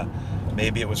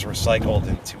maybe it was recycled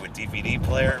into a DVD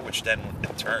player, which then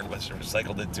in turn was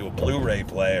recycled into a Blu-ray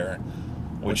player,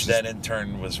 which then in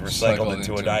turn was recycled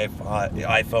into an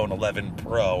iPhone 11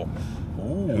 Pro.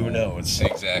 Ooh, who knows?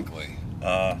 Exactly.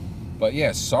 But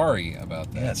yeah, sorry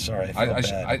about that. Yeah, sorry. I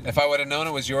feel bad. If I would have known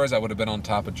it was yours, I would have been on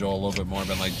top of Joel a little bit more and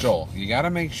been like, Joel, you got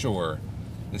to make sure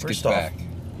this First gets off, back.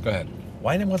 Go ahead.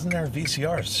 Why wasn't there a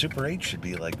VCR? Super 8 should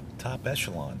be like top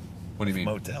echelon. What do you mean?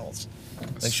 Motels.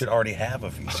 They should already have a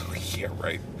VCR. Yeah,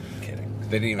 right. I'm kidding.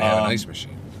 They didn't even have an ice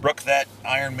machine. Brooke, that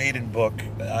Iron Maiden book,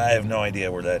 I have no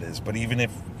idea where that is. But even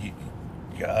if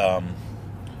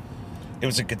it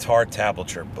was a guitar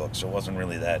tablature book, so it wasn't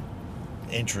really that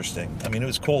interesting. I mean, it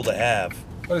was cool to have.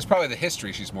 But it's probably the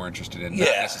history she's more interested in, not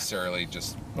necessarily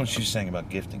just... What she's saying about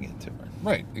gifting it to her.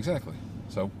 Right, exactly.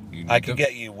 So I could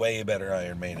get you way better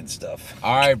Iron Maiden stuff.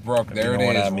 All right, Brooke, there it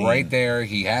is, right there.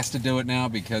 He has to do it now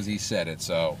because he said it,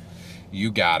 so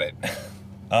you got it.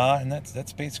 And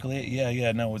that's basically it.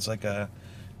 Yeah, no, it's like a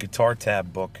guitar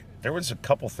tab book. There was a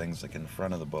couple things like in the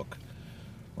front of the book,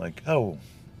 like, oh,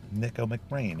 Nico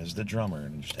McBrain is the drummer,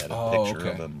 and just had a picture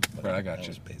of him. Right, I got you. That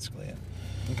was basically it.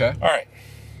 Okay. All right.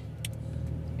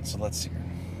 So let's see.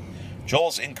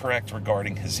 Joel's incorrect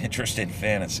regarding his interest in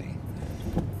fantasy.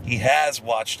 He has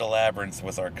watched A Labyrinth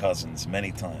with our cousins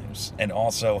many times, and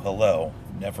also Hello,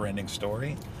 Never-Ending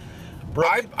Story.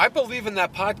 Brooke, I believe in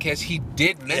that podcast he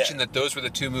did mention that those were the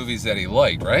two movies that he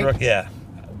liked, right?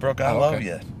 Brooke, I love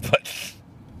you, but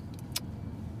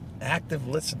active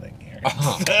listening here.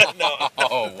 No.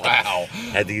 Oh, wow.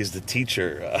 Had to use the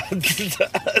teacher. Is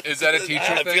that a teacher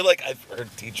thing? I feel like I've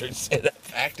heard teachers say that.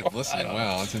 Active listening.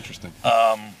 Wow, that's interesting.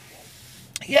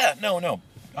 Yeah, no.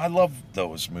 I love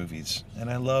those movies, and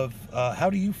I love.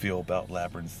 How do you feel about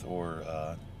Labyrinth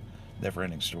or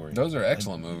Never-Ending Story? Those are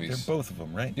excellent movies. They're both of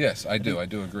them, right? Yes, I do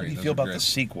agree. How do you feel about the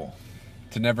sequel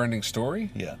to Never-Ending Story?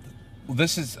 Yeah. Well,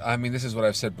 this is what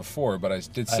I've said before, but I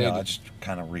did say... I just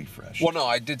kind of refreshed. Well, no,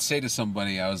 I did say to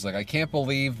somebody, I was like, I can't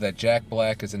believe that Jack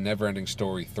Black is in Never-Ending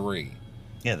Story 3.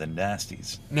 Yeah, the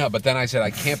nasties. No, but then I said, I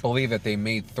can't believe that they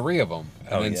made 3 of them.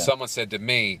 And then someone said to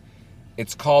me,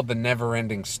 it's called The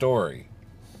Never-Ending Story.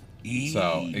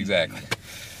 So, exactly.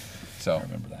 So I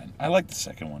remember that. I like the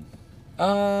second one.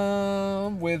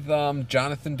 With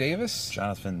Jonathan Davis?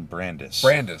 Jonathan Brandis.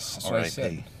 That's what I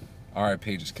said.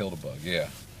 R.I.P. just killed a bug, yeah.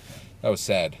 That was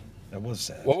sad. That was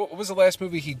sad. What was the last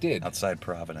movie he did? Outside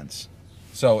Providence.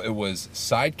 So it was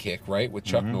Sidekick, right, with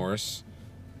Chuck Norris,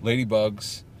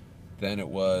 Ladybugs, then it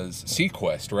was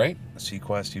Sequest, right?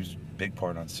 Sequest, he was a big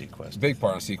part on Sequest. Big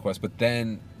part on Sequest, but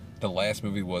then the last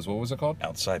movie was, what was it called?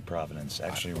 Outside Providence.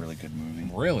 Actually a really good movie.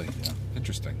 Really? Yeah.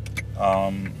 Interesting.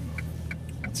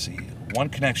 Let's see. One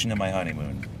Connection to My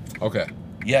Honeymoon. Okay.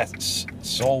 Yes,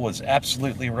 Soul was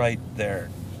absolutely right there.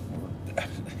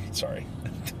 Sorry.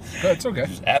 It's okay.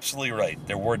 She was absolutely right.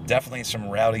 There were definitely some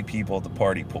rowdy people at the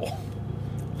party pool.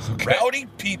 Okay. Rowdy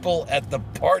people at the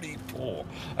party pool.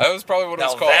 That was probably what it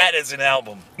was called. That is an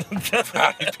album.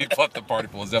 Rowdy people at the party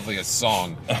pool is definitely a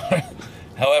song.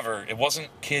 However, it wasn't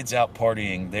kids out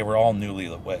partying. They were all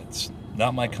newlyweds.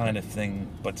 Not my kind of thing,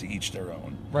 but to each their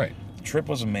own. Right. The trip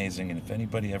was amazing, and if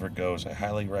anybody ever goes, I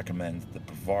highly recommend the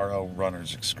Bavaro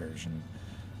Runners Excursion,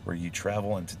 where you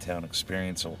travel into town,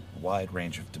 experience a wide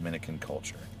range of Dominican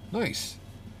culture. Nice.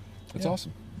 That's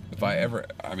awesome. If I ever,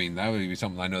 that would be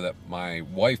something I know that my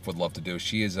wife would love to do.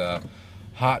 She is a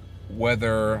hot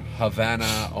weather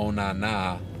Havana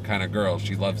Onana kind kind of girl.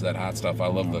 She loves that hot stuff. I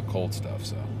love the cold stuff.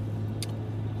 So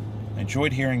I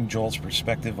enjoyed hearing Joel's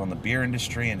perspective on the beer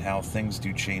industry and how things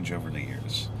do change over the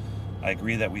years. I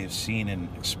agree that we have seen an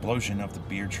explosion of the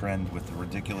beer trend with the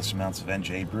ridiculous amounts of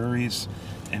NJ breweries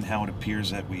and how it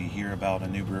appears that we hear about a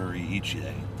new brewery each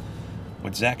day.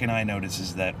 What Zach and I notice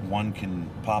is that one can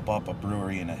pop up a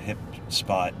brewery in a hip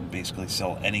spot and basically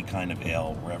sell any kind of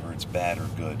ale, wherever it's bad or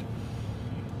good.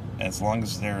 As long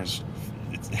as there's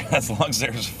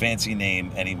a fancy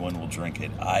name, anyone will drink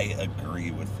it. I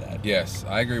agree with that. yes,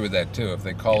 I agree with that too. If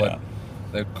they call it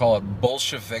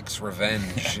Bolsheviks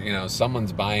Revenge.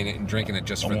 Someone's buying it and drinking it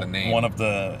just for the name. One of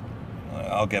the,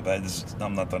 I'll get back.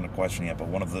 I'm not done the question yet, but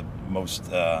one of the most,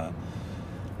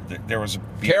 there was a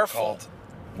beer Careful. called,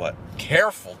 what?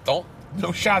 Careful,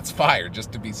 no shots fired,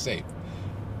 just to be safe.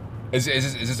 Is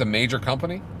this a major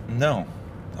company? No,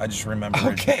 I just remember.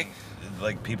 Okay.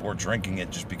 Like people were drinking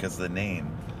it just because of the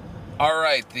name. All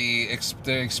right, the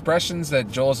expressions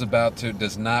that Joel's about to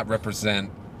does not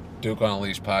represent Duke on a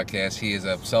Leash podcast. He is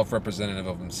a self-representative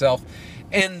of himself.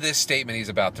 In this statement he's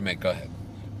about to make, go ahead.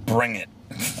 Bring it.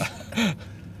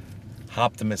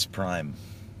 Optimus Prime.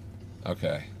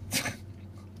 Okay.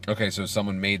 Okay, so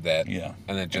someone made that. Yeah.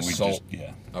 And then just we sold.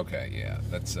 Yeah. Okay, yeah,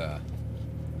 that's. I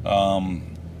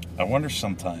wonder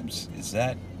sometimes, is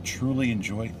that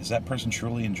person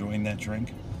truly enjoying that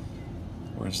drink?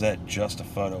 Or is that just a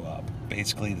photo op?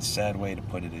 Basically, the sad way to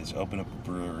put it is open up a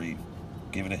brewery,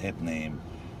 give it a hip name,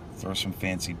 throw some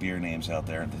fancy beer names out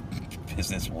there, and the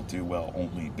business will do well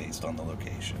only based on the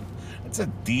location. It's a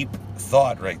deep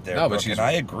thought right there, Brooke, and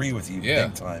I agree with you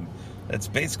big time. It's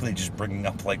basically just bringing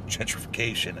up like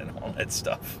gentrification and all that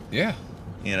stuff. Yeah.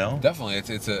 Definitely,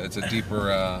 it's a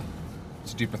deeper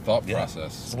thought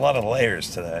process. There's a lot of layers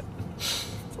to that.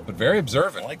 But very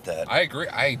observant. I like that. I agree.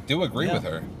 I do agree with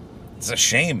her. It's a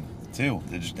shame too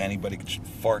that just anybody could just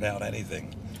fart out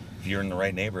anything. If you're in the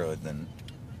right neighborhood, then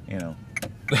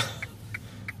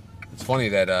It's funny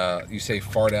that you say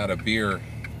fart out a beer.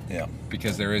 Yeah.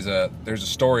 Because there's a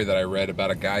story that I read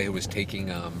about a guy who was taking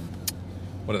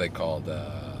what are they called?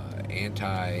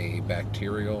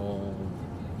 Antibacterial.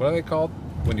 What are they called?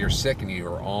 When you're sick and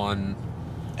you're on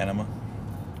Enema?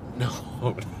 No.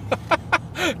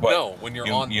 No, when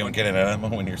you're on. You don't get an enema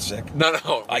when you're sick?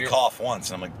 No. I cough once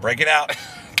and I'm like, break it out.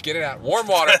 Get it out. Warm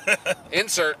water.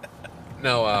 Insert.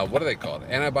 No, what are they called?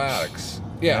 Antibiotics.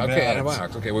 Yeah, okay,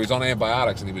 antibiotics. Okay, well, he was on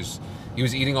antibiotics and he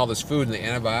was eating all this food and the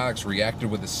antibiotics reacted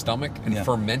with his stomach and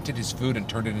fermented his food and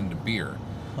turned it into beer.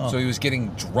 Oh. So he was getting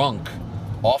drunk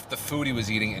off the food he was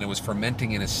eating and it was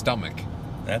fermenting in his stomach.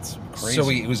 That's crazy. So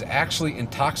he was actually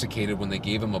intoxicated when they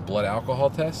gave him a blood alcohol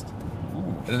test. Ooh.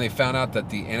 And then they found out that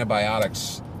the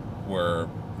antibiotics were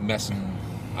messing.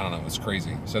 I don't know. It's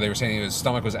crazy. So they were saying his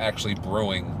stomach was actually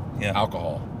brewing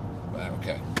alcohol.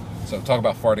 Okay. So talk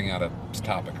about farting out a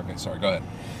topic. Okay, sorry. Go ahead.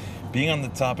 Being on the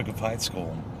topic of high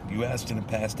school, you asked in a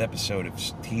past episode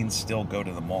if teens still go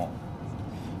to the mall.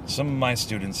 Some of my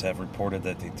students have reported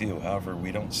that they do. However,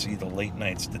 we don't see the late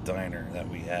nights at the diner that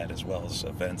we had, as well as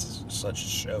events such as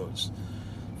shows.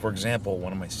 For example,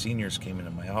 one of my seniors came into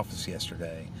my office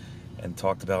yesterday and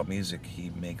talked about music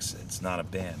he makes. It's not a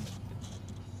band.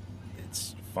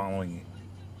 It's following...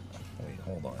 Wait,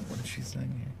 hold on. What is she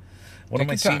saying here? One of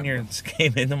my seniors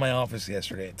came into my office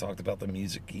yesterday and talked about the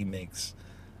music he makes.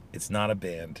 It's not a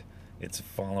band. It's a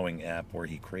following app where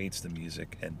he creates the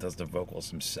music and does the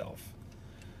vocals himself.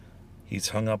 He's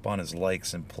hung up on his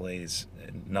likes and plays,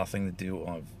 and nothing to do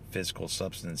on physical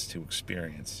substance to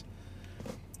experience.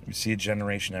 We see a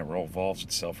generation that revolves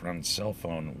itself around the cell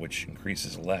phone, which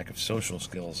increases lack of social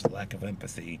skills, lack of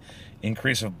empathy,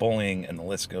 increase of bullying, and the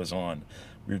list goes on.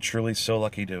 We are truly so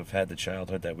lucky to have had the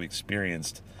childhood that we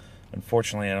experienced.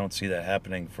 Unfortunately, I don't see that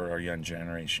happening for our young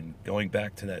generation. Going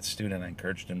back to that student, I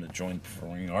encouraged him to join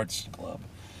Performing Arts Club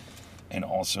and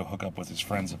also hook up with his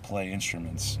friends that play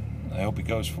instruments. I hope he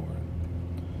goes for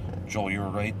it. Joel, you were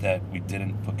right that we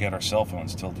didn't get our cell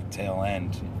phones till the tail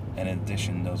end. And in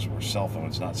addition, those were cell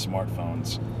phones, not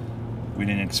smartphones. We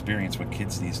didn't experience what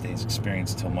kids these days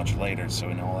experience until much later, so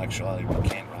in all actuality, we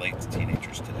can't relate to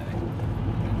teenagers today.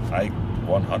 I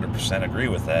 100% agree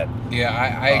with that. Yeah,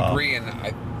 I agree,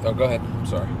 and Oh, go ahead. I'm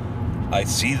sorry. I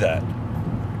see that.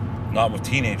 Not with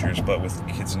teenagers, but with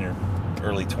kids in their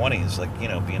early 20s, like,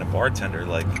 being a bartender,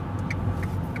 like,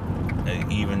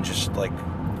 even just, like,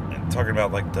 talking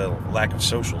about, like, the lack of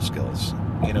social skills.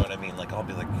 You know what I mean? Like, I'll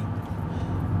be like,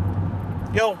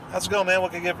 yo, how's it going, man?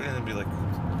 What can I get for you? And be like,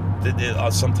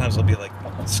 sometimes I'll be, like,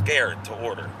 scared to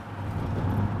order.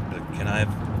 Like, can I have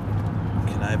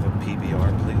a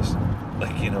PBR, please?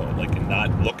 Like, and not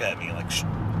look at me like, I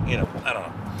don't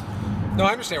know. No,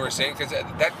 I understand what you're saying, because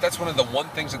that's one of the one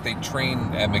things that they train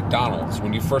at McDonald's.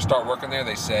 When you first start working there,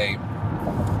 they say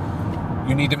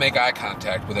you need to make eye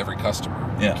contact with every customer.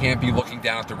 Yeah. You can't be looking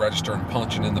down at the register and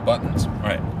punching in the buttons.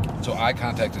 Right. So eye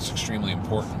contact is extremely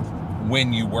important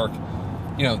when you work.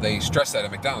 You know, they stress that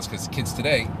at McDonald's because kids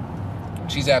today,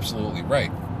 she's absolutely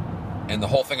right. And the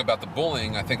whole thing about the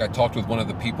bullying, I think I talked with one of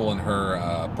the people in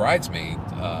her bridesmaid,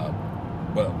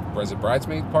 what was it,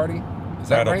 bridesmaid party? Is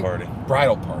that Bridal right? party.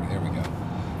 Bridal party, there we go.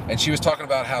 And she was talking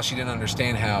about how she didn't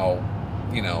understand how,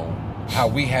 you know, how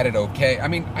we had it okay. I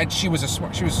mean, she was a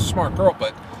smart girl,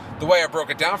 but the way I broke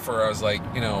it down for her, I was like,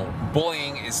 you know,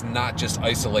 bullying is not just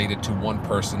isolated to one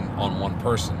person on one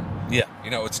person. Yeah. You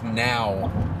know, it's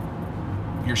now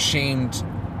you're shamed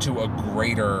to a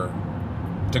greater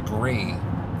degree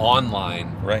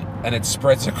online. Right. And it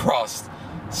spreads across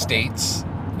states.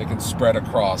 It can spread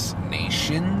across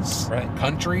nations, right,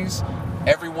 countries.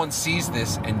 Everyone sees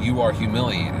this and you are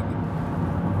humiliated.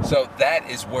 So that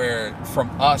is where,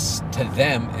 from us to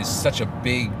them, is such a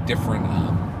big, different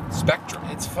spectrum.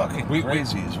 It's fucking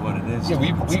crazy is what it is. Yeah,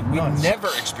 we never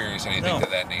experienced anything to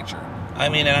that nature. I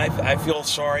mean, and I feel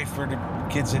sorry for the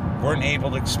kids that weren't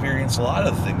able to experience a lot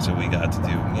of the things that we got to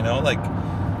do. You know, like,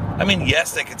 I mean,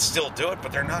 yes, they could still do it,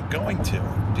 but they're not going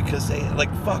to. Because they,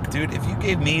 like, fuck, dude, if you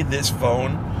gave me this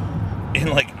phone in,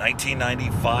 like,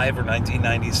 1995 or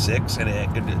 1996, and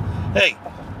it could, hey,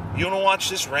 you want to watch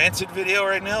this Rancid video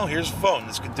right now? Here's a phone.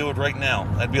 This could do it right now.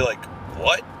 I'd be like,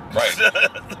 what?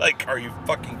 Right. Like, are you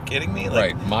fucking kidding me?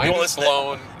 Like, right. Mind is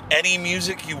blown. Any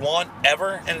music you want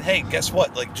ever, and hey, guess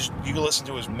what? Like, just you can listen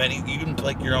to as many. You can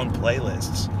make your own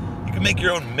playlists. You can make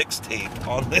your own mixtape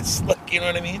on this. Like, you know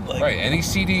what I mean? Like, right. Any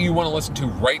CD you want to listen to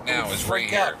right now is right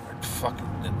here. Fucking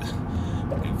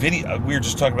video. We were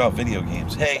just talking about video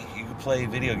games. Hey, you can play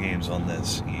video games on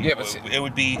this. Yeah, but it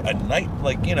would be a night,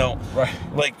 like, you know, right?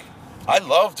 Like, I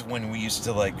loved when we used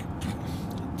to, like,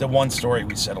 the one story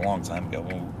we said a long time ago,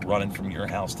 when we were running from your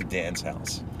house to Dan's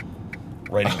house,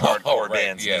 writing hardcore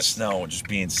bands in the snow and just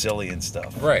being silly and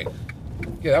stuff. Right.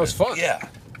 Yeah, that was fun. Yeah.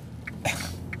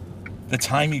 The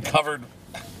time you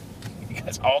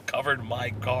guys all covered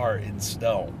my car in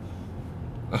snow.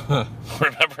 Remember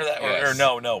that? Yes. Or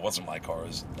no, it wasn't my car. It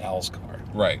was Al's car.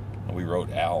 Right. And we wrote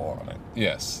Al on it.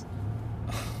 Yes.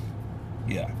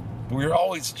 Yeah. We were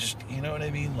always just, you know what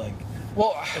I mean? Like,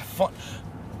 well, fun.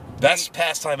 Best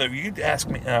pastime ever. You'd ask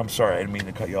me. I'm sorry, I didn't mean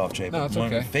to cut you off, Jay. No, it's one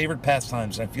okay. of my favorite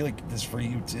pastimes, and I feel like this is for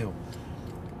you too.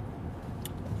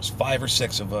 There's 5 or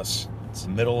 6 of us. It's the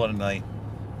middle of the night.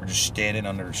 We're just standing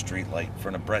under a street light in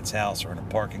front of Brett's house or in a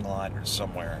parking lot or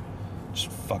somewhere,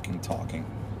 just fucking talking.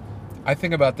 I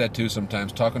think about that too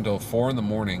sometimes, talking till 4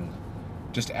 a.m,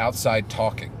 just outside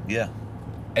talking. Yeah.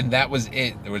 And that was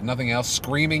it. There was nothing else.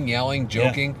 Screaming, yelling,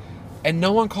 joking, and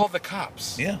no one called the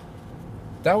cops. Yeah.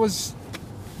 That was,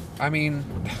 I mean,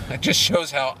 it just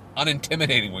shows how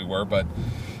unintimidating we were. But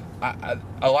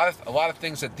a lot of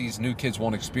things that these new kids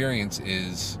won't experience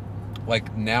is,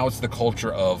 like, now it's the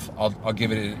culture of, I'll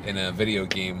give it in a video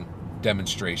game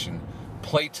demonstration,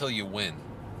 play till you win.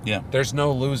 Yeah. There's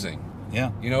no losing.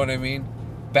 Yeah. You know what I mean?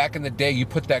 Back in the day, you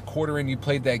put that quarter in, you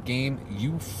played that game,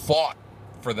 you fought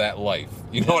for that life.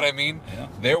 You know what I mean? Yeah.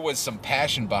 There was some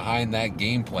passion behind that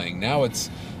game playing. Now it's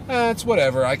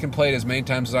whatever. I can play it as many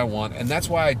times as I want. And that's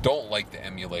why I don't like the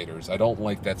emulators. I don't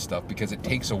like that stuff because it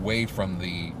takes away from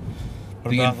the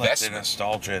investment. Like the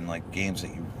nostalgia and, like, games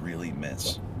that you really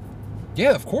miss.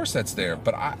 Yeah, of course that's there.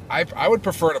 But I would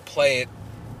prefer to play it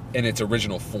in its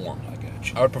original form. I got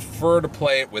you. I would prefer to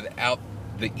play it without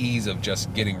the ease of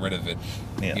just getting rid of it,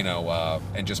 you know,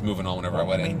 and just moving on whenever I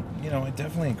went in. You know, I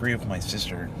definitely agree with my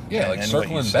sister. Yeah, like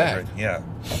circling back. Right? Yeah.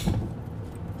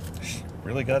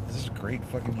 Really this is a great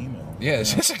fucking email. Yeah,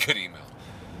 it's just a good email.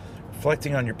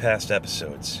 Reflecting on your past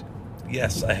episodes.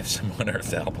 Yes, I have some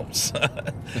Unearthed albums.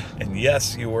 And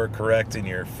yes, you were correct in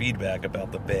your feedback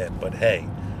about the band, but hey,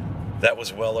 that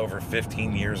was well over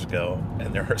 15 years ago,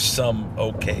 and there are some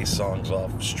okay songs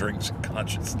off Strings of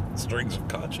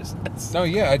Consciousness. No,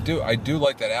 yeah, I do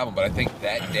like that album, but I think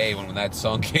that day when that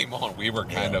song came on, we were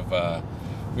kind of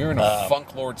we were in a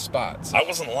funk lord spot. So. I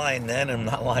wasn't lying then, and I'm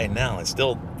not lying now. I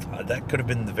still that could have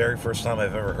been the very first time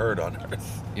I've ever heard Unearthed.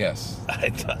 Yes.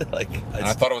 I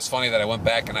thought it was funny that I went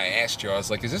back and I asked you. I was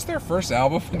like, "Is this their first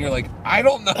album?" And you're like, "I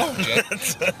don't know, Jay."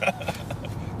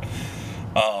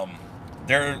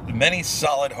 There are many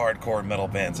solid hardcore metal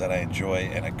bands that I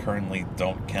enjoy, and I currently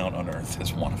don't count Unearthed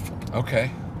as one of them.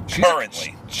 Okay.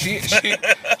 She's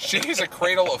a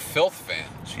Cradle of Filth fan.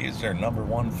 She is their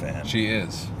 #1 fan. She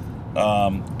is.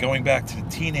 Going back to the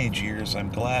teenage years,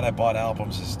 I'm glad I bought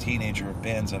albums as a teenager of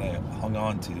bands that I hung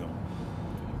on to.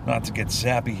 Not to get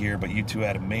sappy here, but you two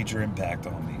had a major impact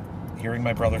on me. Hearing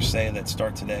my brother say that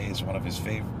Start Today is one of his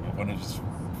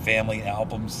family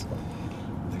albums.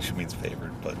 I think she means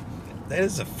favorite, but that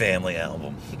is a family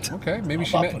album. Okay, maybe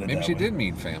she did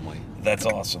mean family. That's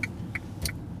awesome.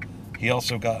 He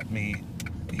also got me.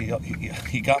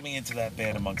 He got me into that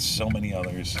band amongst so many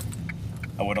others.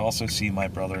 I would also see my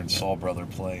brother and Soul Brother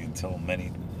play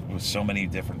with so many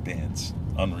different bands.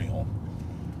 Unreal.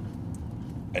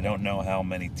 I don't know how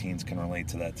many teens can relate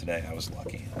to that today. I was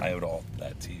lucky. I owed all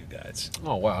that to you guys.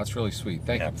 Oh wow, that's really sweet.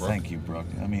 Thank you, Brooke. Thank you, Brooke.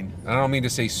 I mean, I don't mean to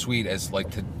say sweet as like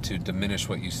to diminish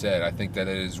what you said. I think that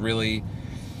it is really.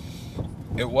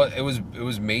 It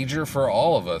was major for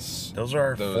all of us. Those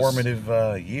are formative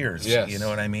years. Yes. You know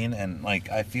what I mean? And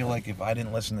like, I feel like if I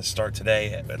didn't listen to Start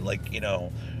Today at like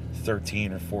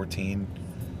 13 or 14,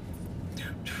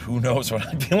 who knows what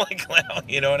I'd be like now?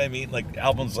 You know what I mean? Like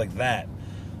albums like that.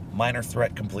 Minor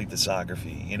Threat Complete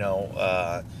Discography,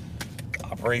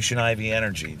 Operation Ivy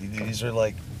Energy. These are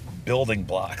like building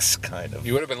blocks, kind of.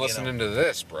 You would have been listening to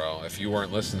this, bro, if you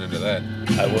weren't listening to that.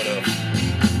 I would have.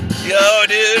 Yo,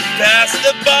 dude, pass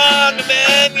the bond,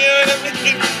 man. You know what I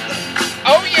mean?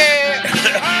 Oh, yeah.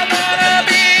 I wanna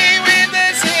be with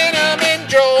the Cinnamon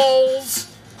Joels.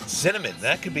 Cinnamon,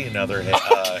 that could be another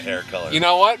hair color. You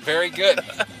know what? Very good.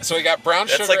 So we got brown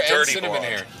sugar like and cinnamon blonde.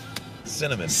 here.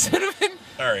 Cinnamon. Cinnamon?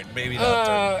 All right, maybe not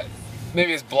dirty.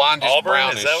 Maybe it's blondish, Auburn,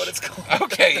 brownish. is that what it's called?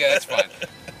 Okay, yeah, that's fine.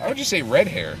 How would you say red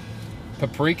hair?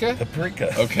 Paprika?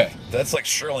 Paprika. Okay. That's like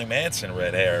Shirley Manson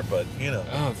red hair, but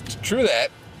Oh, true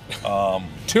that.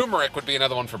 Turmeric would be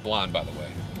another one for blonde, by the way.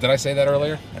 Did I say that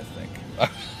earlier? I think.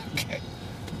 Okay.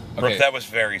 Brooke, that was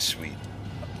very sweet.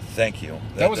 Thank you.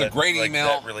 That was a great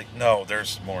email. No,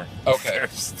 there's more. Okay.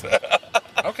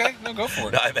 Okay, no, go for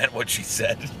it. No, I meant what she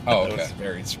said. Oh, That okay. was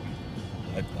very sweet.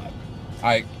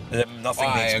 Nothing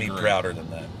I makes agree. me prouder than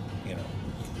that.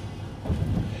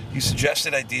 You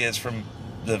suggested ideas from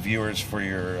the viewers for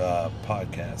your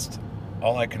podcast.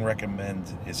 All I can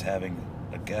recommend is having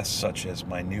a guest such as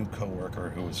my new coworker,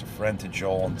 who is a friend to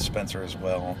Joel and Spencer as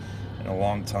well, and a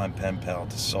longtime pen pal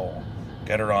to Soul.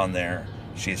 Get her on there.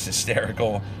 She's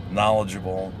hysterical,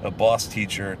 knowledgeable, a boss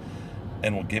teacher,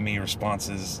 and will give me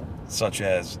responses such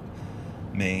as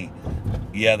me.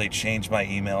 Yeah, they changed my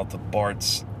email to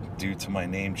Bart's due to my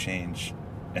name change.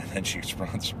 And then she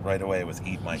responds right away with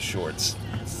 "Eat my shorts."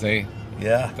 See?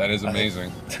 Yeah. That is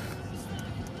amazing.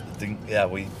 I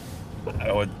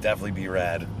would definitely be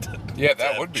rad. Yeah,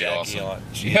 that would be Jackie awesome.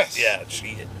 Yes. Yes.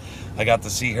 Yeah, I got to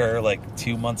see her like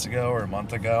 2 months ago or a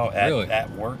month ago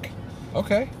at work.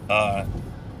 Okay. And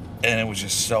it was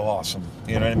just so awesome.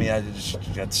 You know what I mean? I just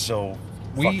got so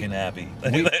fucking happy.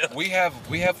 we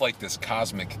have like this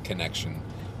cosmic connection.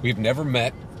 We've never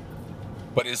met,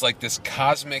 but it's like this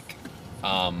cosmic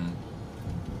ohm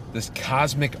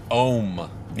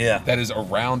Yeah. that is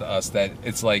around us, that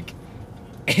it's like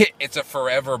it's a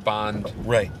forever bond.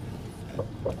 Right.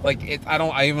 Like I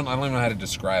don't even know how to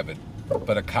describe it,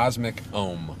 but a cosmic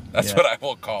ohm. That's what I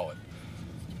will call it.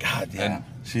 God, yeah. And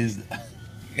she's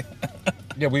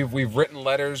yeah, we've written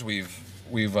letters, we've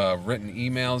written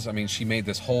emails. I mean, she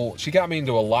got me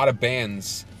into a lot of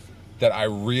bands that I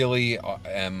really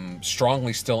am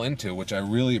strongly still into, which I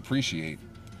really appreciate.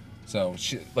 So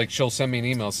she'll send me an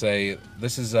email, say,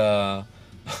 this is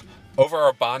over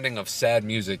our bonding of sad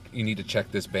music, you need to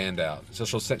check this band out. So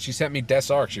she sent me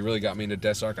Des Arc. She really got me into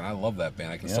Des Arc, and I love that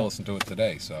band. I can still listen to it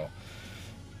today. So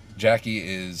Jackie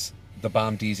is the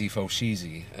bomb deezy fo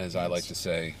sheezy, as I like to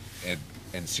say,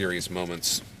 in serious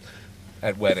moments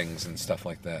at weddings and stuff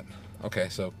like that. Okay,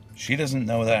 so she doesn't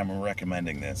know that I'm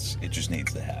recommending this. It just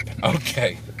needs to happen.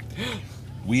 Okay.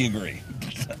 We agree.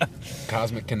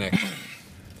 Cosmic connection.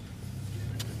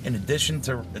 An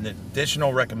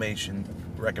additional recommendation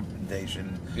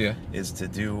is to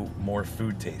do more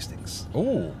food tastings.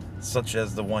 Ooh, such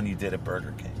as the one you did at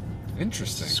Burger King.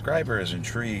 interesting. The subscriber is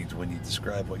intrigued when you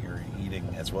describe what you're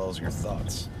eating as well as your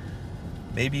thoughts.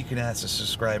 Maybe you can ask the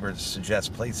subscriber to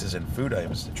suggest places and food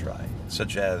items to try,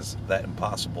 such as that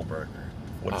Impossible Burger.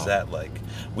 What is that like?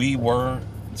 We were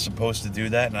supposed to do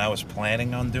that, and I was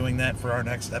planning on doing that for our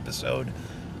next episode.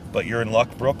 But you're in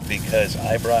luck, Brooke, because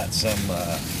I brought some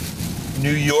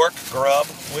New York grub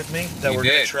with me that we're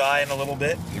going to try in a little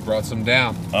bit. You brought some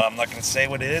down. I'm not going to say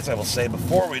what it is. I will say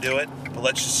before we do it. But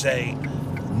let's just say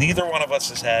neither one of us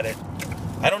has had it.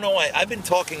 I don't know why. I've been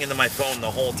talking into my phone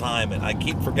the whole time, and I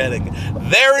keep forgetting.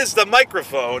 There is the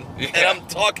microphone, and I'm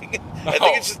talking. I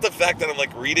think it's just the fact that I'm,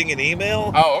 like, reading an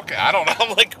email. Oh, okay. I don't know.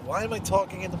 I'm like, why am I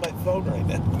talking into my phone right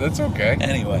now? That's okay.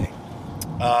 Anyway,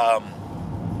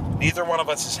 neither one of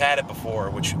us has had it before,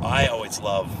 which I always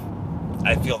love.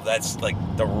 I feel that's like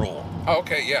the rule Oh,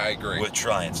 okay, yeah, I agree. with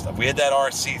trying stuff. We had that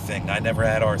RC thing. I never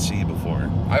had RC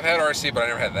before. I've had RC, but I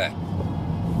never had that.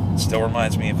 Still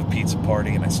reminds me of a pizza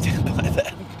party, and I stand by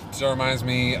that. Still reminds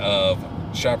me of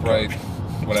ShopRite,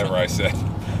 whatever I said.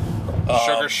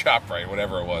 Sugar ShopRite,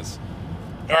 whatever it was.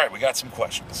 All right, we got some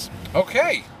questions.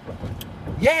 Okay.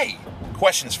 Yay.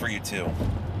 Questions for you two.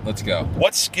 Let's go.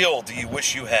 What skill do you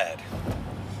wish you had?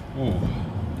 Ooh.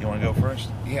 You want to go first?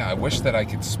 Yeah, I wish that I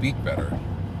could speak better.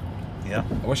 Yeah.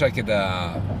 I wish I could,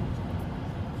 I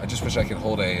just wish I could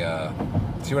hold a,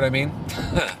 see what I mean?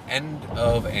 End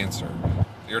of answer.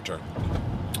 Your turn.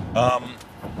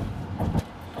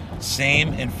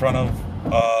 Same in front of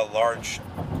large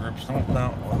groups.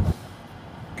 No,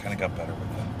 kind of got better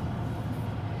with that.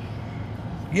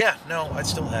 Yeah, no, I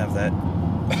still have that.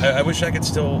 I wish I could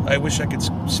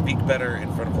speak better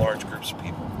in front of large groups of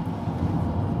people.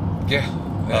 Yeah.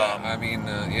 I mean,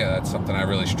 yeah, that's something I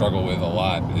really struggle with a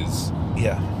lot. Is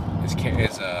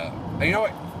you know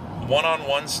what?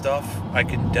 One-on-one stuff I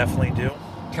can definitely do.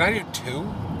 Can I do two,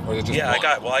 or is it just Yeah, one?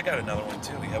 I got another one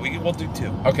too. Yeah, we'll do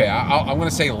two. Okay, I'm gonna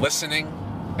say listening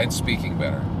and speaking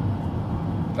better.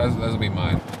 That'll be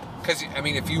mine. Because I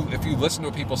mean, if you listen to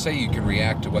what people say, you can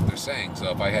react to what they're saying. So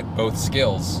if I had both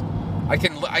skills, I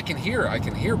can hear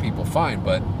people fine,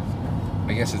 but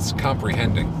I guess it's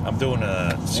comprehending. I'm doing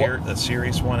a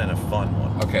serious one and a fun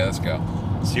one. Okay, let's go.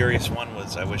 Serious one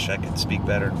was I wish I could speak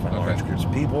better in front of Okay. large groups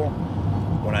of people.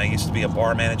 When I used to be a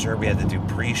bar manager, we had to do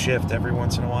pre-shift every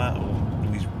once in a while.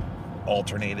 We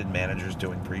alternated managers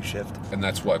doing pre-shift. And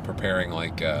that's what preparing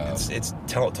like. It's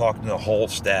talking to the whole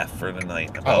staff for the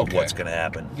night about okay. what's going to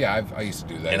happen. Yeah, I used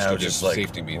to do that. And I was just like,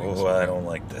 safety meetings. oh, I don't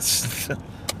like this.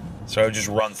 So I would just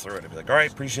run through it. I'd be like, all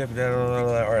right, pre-shift, blah, blah, blah,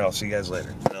 blah. All right, I'll see you guys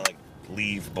later. And then, like,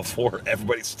 leave before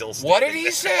everybody's still standing. What did he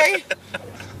say?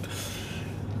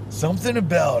 Something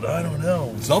about, I don't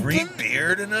know, Something? free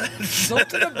beer tonight?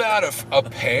 Something about a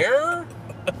pear?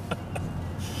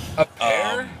 A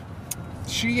pear?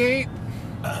 She ate?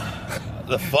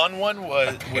 The fun one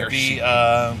would be,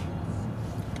 and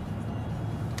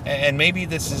maybe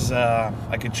this is,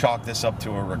 I could chalk this up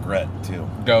to a regret, too.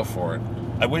 Go for it.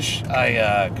 I wish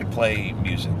I could play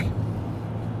music.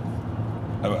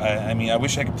 I mean, I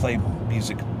wish I could play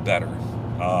music better.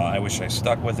 I wish I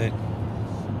stuck with it.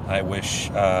 I wish,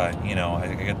 I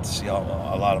got to see a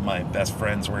lot of my best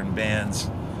friends were in bands,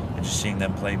 and just seeing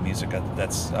them play music.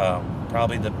 That's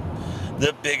probably the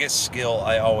biggest skill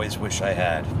I always wish I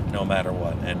had, no matter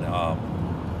what. And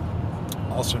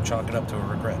also chalk it up to a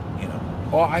regret,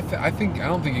 Well, I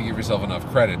don't think you give yourself enough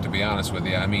credit, to be honest with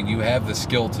you. I mean, you have the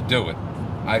skill to do it.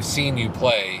 I've seen you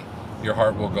play Your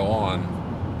Heart Will Go On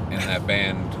in that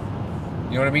band.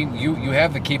 You know what I mean? You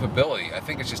have the capability. I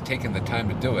think it's just taking the time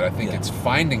to do it. I think it's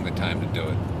finding the time to do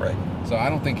it. Right. So I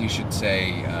don't think you should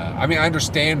say... I mean, I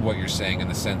understand what you're saying in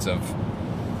the sense of...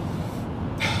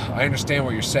 I understand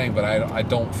what you're saying, but I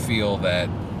don't feel that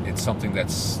it's something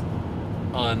that's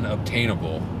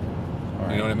unobtainable.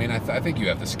 Right. You know what I mean? I think you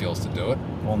have the skills to do it.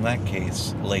 Well, in that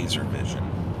case, laser vision.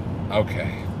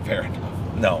 Okay, fair enough.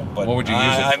 No, but What would you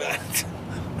use it for?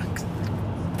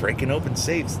 Breaking open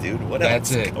safes, dude. What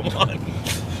That's else? it. Come on.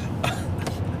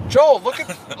 Joel, look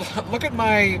at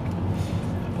my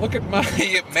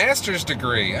master's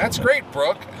degree. That's great,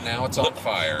 Brooke. Now it's on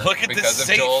fire Look at this because of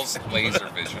safe. Joel's laser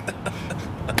vision.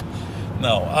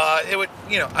 No, it would.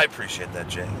 I appreciate that,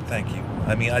 Jay. Thank you.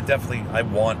 I mean, I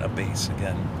want a bass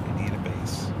again. I need a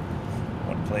bass. I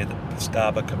want to play the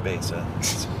Pescaba Cabeza,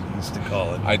 as we used to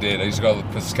call it. I did. I used to call it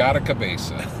pescada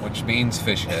cabeza, which means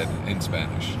fish head in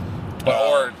Spanish. But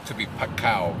or to be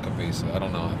pacao cabeza. I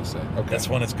don't know how to say it. Okay. This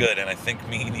one is good, and I think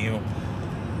me and you,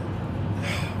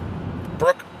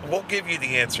 Brooke, we'll give you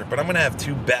the answer, but I'm going to have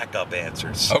two backup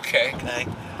answers. Okay. Okay?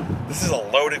 This is a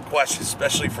loaded question,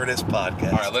 especially for this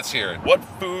podcast. All right, let's hear it. What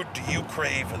food do you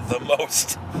crave the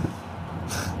most?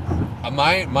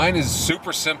 Mine is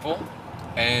super simple,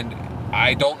 and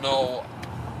I don't know.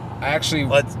 I actually.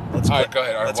 Let's All right, go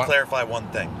ahead. All right, Let's clarify one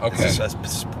thing. Okay. Is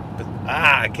this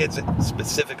I can't say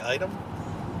specific item.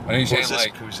 I know you're Or saying is this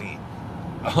like cuisine?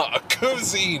 a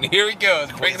cuisine. Here he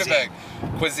goes, bringing it back.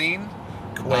 Cuisine.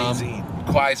 Cuisine.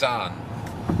 I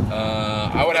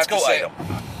would Let's have to go say. item.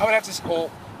 I would have to. Well,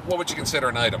 what would you consider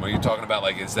an item? Are you talking about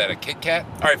like? Is that a Kit Kat?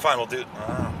 All right, fine. We'll do it.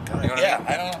 Oh, God. You know what I mean?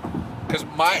 I don't. Because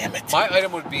Damn it. my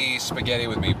item would be spaghetti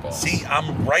with meatballs. See,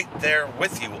 I'm right there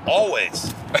with you,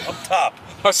 always. Up top.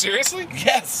 Oh, seriously?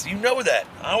 Yes, you know that.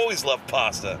 I always love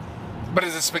pasta. But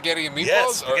is it spaghetti and meatballs?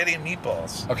 Yes, spaghetti and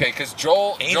meatballs. Okay, because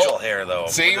Joel... Angel hair, though.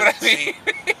 See what I mean?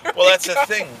 Well, that's the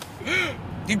thing.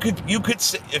 You could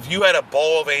say, if you had a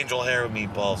bowl of angel hair with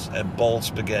meatballs and bowl of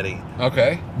spaghetti,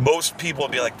 Okay. most people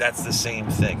would be like, that's the same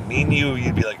thing. Me and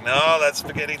you'd be like, no, that's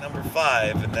spaghetti number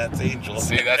 5, and that's angel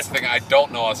See, hair. that's the thing. I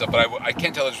don't know also, but I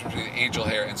can't tell the difference between angel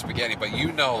hair and spaghetti. But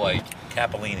you know, like,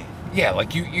 Capellini. yeah,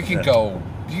 like you can go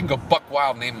buck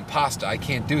wild naming pasta. I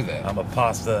can't do that. I'm a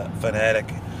pasta fanatic.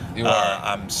 You are.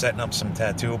 I'm setting up some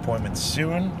tattoo appointments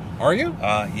soon. Are you?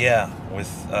 Yeah, with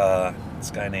this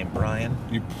guy named Brian.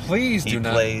 You please He do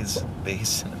not. plays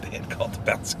bass in a band called the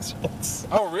Bouncing Souls.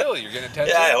 Oh, really? You're getting a tattoo?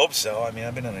 Yeah, I hope so. I mean,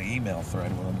 I've been in an email thread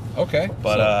with him. Okay.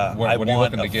 But So, what I are you want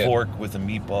looking a to get? fork with a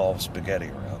meatball of spaghetti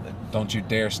around it. Don't you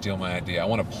dare steal my idea. I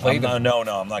want to plate. No,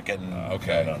 I'm not getting.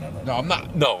 Okay. No. I'm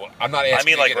not. No, I'm not asking. I mean,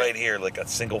 you to like get it. right here, like a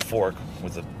single fork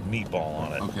with a meatball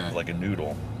on it, Okay. like a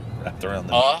noodle wrapped around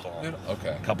the meatball. Noodle?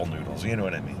 Okay. A couple noodles, you know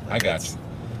what I mean? I got you.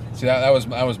 See, that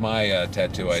was my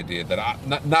tattoo idea.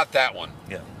 Not that one,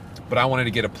 Yeah, but I wanted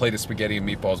to get a plate of spaghetti and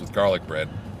meatballs with garlic bread.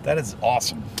 that is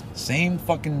awesome. Same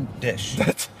fucking dish.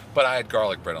 But I had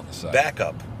garlic bread on the side.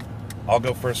 Backup. I'll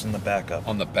go first in the backup.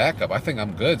 On the backup, I think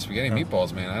I'm good. Spaghetti and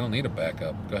meatballs, man. I don't need a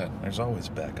backup. Go ahead. There's always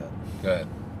backup. Go ahead.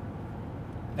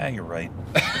 Yeah, you're right.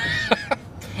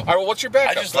 All right. Well, what's your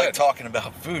backup? I just Go like ahead. talking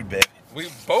about food, baby. We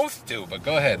both do, but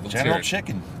go ahead. Let's General hear it.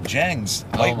 chicken, Jang's,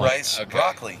 Oh white my- rice, okay.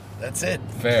 broccoli. That's it.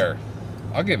 Fair.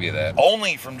 I'll give you that.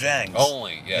 Only from Jang's.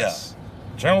 Only, yes.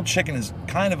 Yeah. General chicken is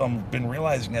kind of, I've been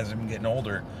realizing as I've been getting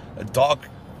older, a dog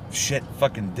shit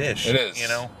fucking dish. It is. You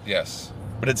know? Yes.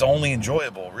 But it's only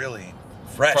enjoyable, really.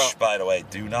 Fresh, Pro- by the way.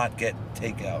 Do not get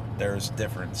takeout. There's a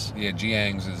difference. Yeah,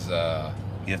 Jiang's is.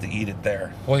 You have to eat it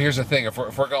there. Well, here's the thing. If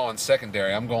we're going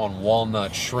secondary, I'm going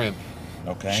walnut shrimp.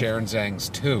 Okay. Sharon Zhang's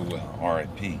 2.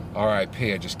 R.I.P.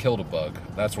 R.I.P. I just killed a bug.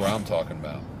 That's where I'm talking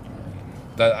about.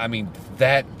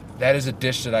 That is a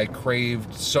dish that I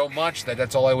craved so much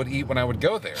that's all I would eat when I would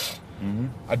go there. Mm-hmm.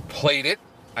 I'd plate it.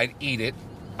 I'd eat it.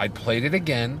 I'd plate it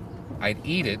again. I'd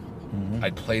eat it. Mm-hmm.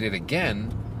 I'd plate it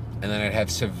again, and then I'd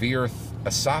have severe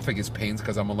esophagus pains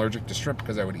because I'm allergic to shrimp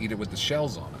because I would eat it with the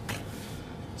shells on it.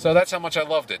 So that's how much I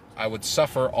loved it. I would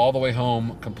suffer all the way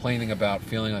home complaining about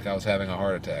feeling like I was having a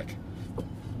heart attack.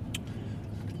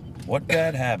 What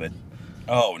bad habit?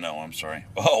 Oh, no, I'm sorry.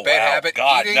 Oh, Bad wow. habit,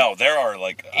 God, eating- no, there are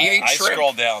like... eating I shrimp.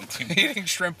 scroll down to... Eating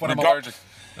shrimp when I'm Regar- allergic.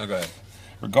 Oh, go ahead.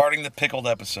 Regarding the pickled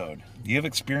episode, do you have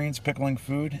experience pickling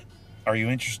food? Are you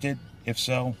interested? If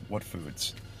so, what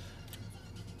foods?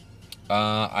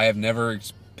 I have never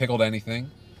pickled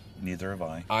anything. Neither have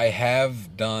I. I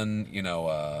have done,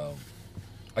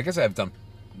 I guess I have done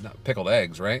pickled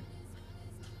eggs, right?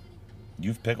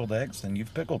 You've pickled eggs, then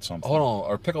you've pickled something. Hold on,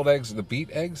 are pickled eggs the beet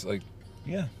eggs? Like,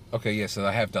 Yeah. okay, yeah, so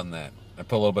I have done that. I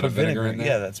put a little bit Put of vinegar in there.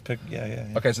 Yeah, that's pick. Yeah.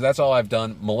 Okay, so that's all I've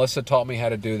done. Melissa taught me how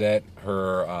to do that.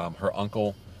 Her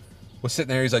uncle was sitting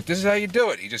there. He's like, "This is how you do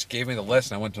it." He just gave me the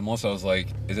list, and I went to Melissa. I was like,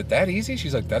 "Is it that easy?"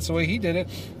 She's like, "That's the way he did it."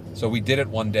 So we did it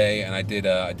one day, and I did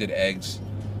eggs,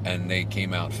 and they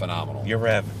came out phenomenal. You ever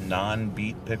have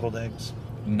non-beet pickled eggs?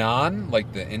 Naan,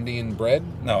 like the Indian bread,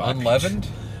 No, I mean, unleavened.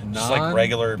 Just like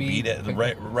regular Non-beet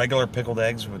regular pickled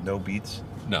eggs with no beets.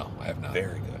 No, I have not.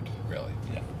 Very good. Really.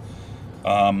 Yeah.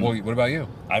 Well, what about you?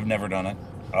 I've never done it.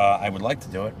 I would like to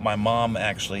do it. My mom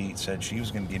actually said she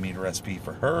was going to give me the recipe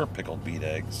for her pickled beet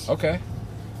eggs. Okay.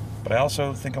 But I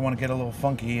also think I want to get a little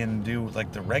funky and do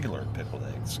like the regular pickled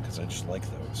eggs because I just like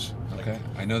those. Okay.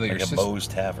 I know that Like your a sister. Moe's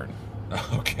Tavern.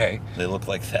 Okay. They look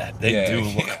like that. They Yeah, do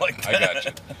yeah, look like that. I got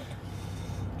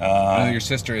you. I know your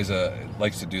sister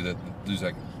likes to do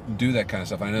that kind of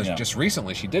stuff. I know Yeah. just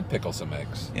recently she did pickle some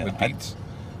eggs Yeah, with beets.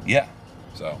 Yeah.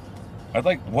 So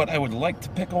What I would like to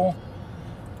pickle.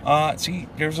 See,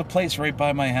 there's a place right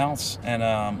by my house, and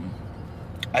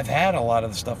I've had a lot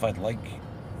of the stuff I'd like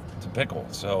to pickle.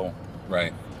 So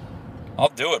right. I'll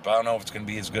do it, but I don't know if it's going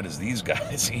to be as good as these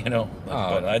guys, you know. Oh.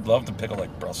 But I'd love to pickle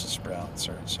like Brussels sprouts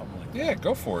or something like that. Yeah,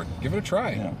 go for it. Give it a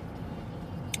try. Yeah.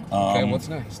 Okay, what's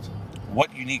next?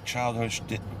 What unique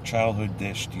childhood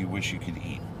dish do you wish you could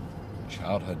eat?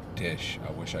 Childhood dish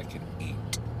I wish I could eat.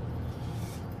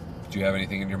 Do you have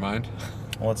anything in your mind?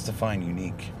 Well, let's define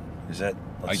unique. Is that?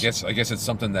 I guess it's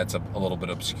something that's a little bit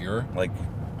obscure. Like,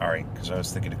 all right, because I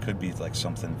was thinking it could be like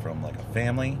something from like a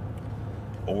family,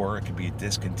 or it could be a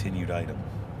discontinued item.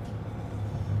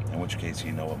 In which case,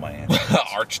 you know what my answer is.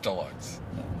 Arch Deluxe.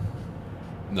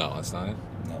 No, that's not it.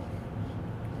 No.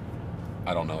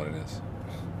 I don't know what it is.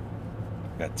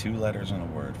 Got 2 letters and a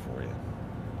word for you.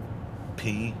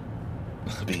 P.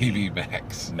 B. PB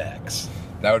Max. Max.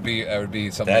 That would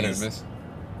be something That you is- would miss.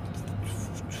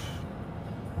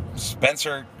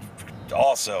 Spencer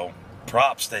also,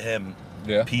 props to him.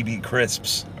 Yeah. PB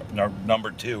Crisps,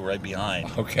 number 2, right behind.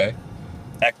 Okay.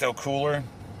 Ecto Cooler,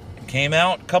 Came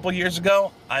out a couple years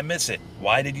ago. I miss it.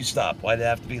 Why did you stop? Why did it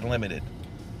have to be limited?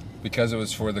 Because it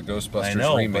was for the Ghostbusters I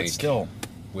know, remake but still.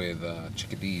 with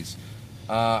chickadees.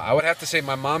 I would have to say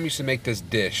my mom used to make this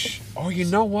dish. Oh, you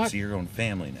know what? It's your own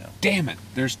family now. Damn it.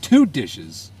 There's 2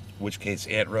 dishes. In which case,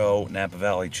 Aunt Row, Napa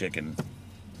Valley chicken.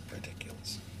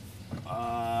 Ridiculous.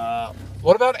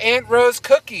 What about Aunt Rose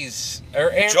cookies? Or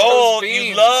Aunt Joel, Rose beans?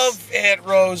 you love Aunt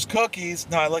Rose cookies.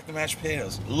 No, I like the mashed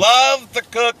potatoes. Love the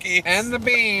cookies. And the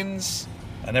beans.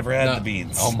 I never had No. the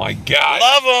beans. Oh my God.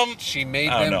 Love them. She made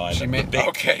I them. don't know, I She know. made. The baked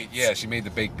Okay, beans. yeah, she made the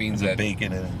baked beans. The That.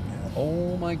 bacon in it.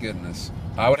 Oh my goodness.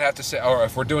 I would have to say, or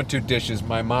if we're doing 2 dishes,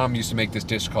 my mom used to make this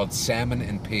dish called salmon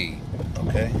and pea.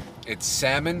 Okay. It's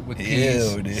salmon with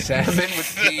peas, Ew, dude. salmon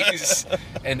with peas,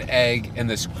 and egg, and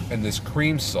this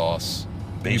cream sauce.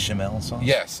 Bechamel sauce?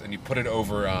 Yes, and you put it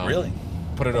over. Really?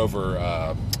 Put it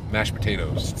over mashed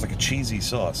potatoes. It's like a cheesy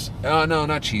sauce. No,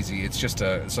 not cheesy. It's just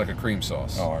it's like a cream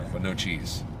sauce, Oh, all right. but no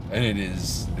cheese. And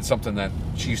it's something that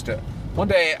she used to. One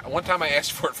time I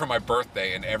asked for it for my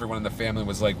birthday, and everyone in the family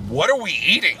was like, "What are we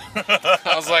eating?"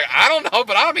 I was like, "I don't know,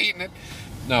 but I'm eating it."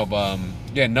 No, but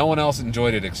yeah, no one else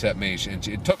enjoyed it except me.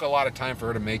 It took a lot of time for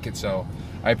her to make it, so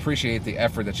I appreciate the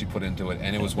effort that she put into it,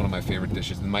 and it was one of my favorite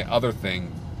dishes. And my other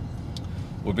thing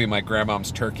would be my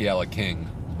grandmom's turkey a la king.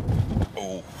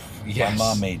 Oh, Yes. My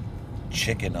mom made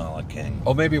chicken a la king.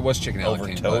 Oh, maybe it was chicken a la Over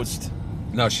king. toast.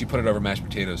 But no, she put it over mashed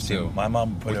potatoes too. My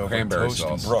mom put With it over cranberry toast.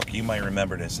 sauce. And Brooke, you might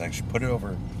remember this. Actually, put it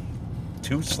over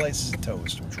 2 slices of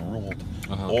toast, which ruled,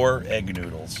 or egg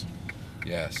noodles.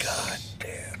 Yes. God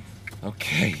damn.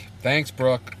 Okay. Thanks,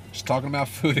 Brooke. Just talking about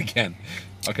food again.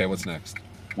 Okay, what's next?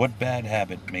 What bad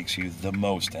habit makes you the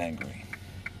most angry?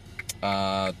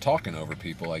 Talking over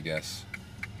people, I guess.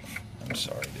 I'm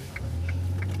sorry,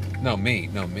 dude. No, me.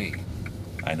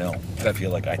 I know. I feel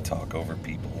like I talk over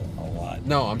people a lot.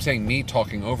 No, I'm saying me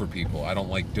talking over people. I don't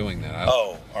like doing that.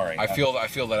 Oh, all right. I feel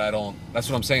that I don't. That's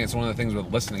what I'm saying. It's one of the things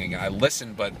with listening again. I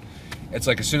listen, but it's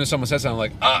like as soon as someone says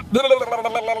something, I'm like,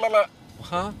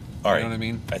 huh? All You right. know what I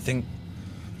mean? I think.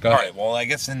 Go All ahead. right. Well, I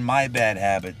guess then my bad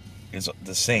habit is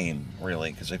the same,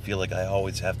 really, because I feel like I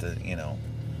always have to,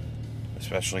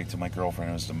 especially to my girlfriend,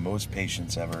 who has the most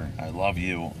patience ever. I love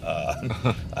you.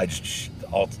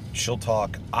 She'll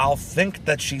talk. I'll think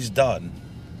that she's done,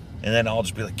 and then I'll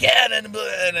just be like, yeah, and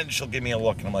then she'll give me a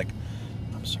look, and I'm like,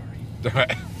 I'm sorry.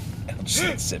 Right. And I'll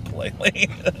just sit politely.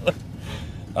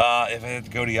 If I had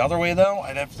to go the other way, though,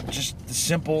 I'd have to just the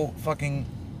simple fucking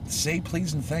say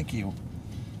please and thank you.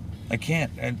 I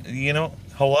can't. And,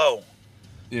 hello.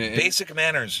 Yeah, Basic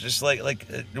manners. Just like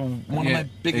one of my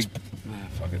biggest...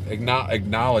 fuck it.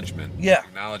 Acknowledgement. Yeah.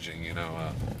 Acknowledging,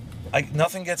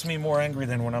 nothing gets me more angry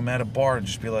than when I'm at a bar and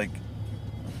just be like,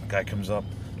 a guy comes up,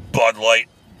 Bud Light,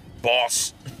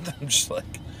 boss. I'm just like...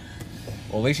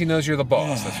 Well, at least he knows you're the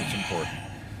boss. That's what's important.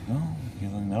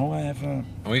 Well, I have a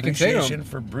Well, you can say to him- appreciation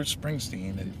for Bruce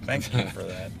Springsteen, and thank you for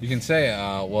that. You can say,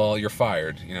 well, you're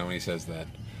fired, when he says that.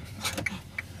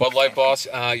 Bud Light boss,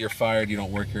 you're fired. You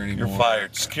don't work here anymore. You're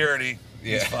fired. Security,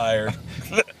 he's Yeah. fired.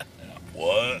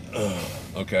 What?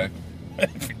 Okay.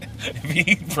 If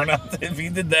he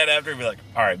did that after, he'd be like,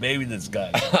 all right, maybe this guy.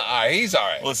 He's all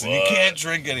right. Listen, you can't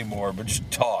drink anymore, but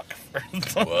just talk.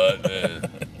 What,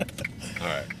 man? All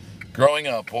right. Growing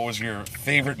up, what was your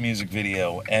favorite music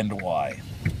video and why?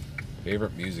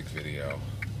 Favorite music video.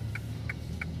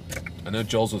 I know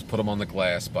Joel's was "Put 'Em on the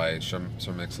Glass" by Sir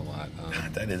Mix-a-Lot.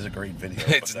 That is a great video.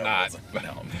 It's but that not. wasn't-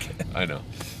 No, I'm kidding. I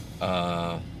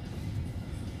know.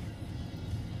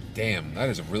 Damn, that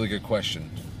is a really good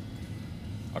question.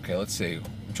 Okay, let's see.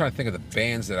 I'm trying to think of the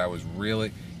bands that I was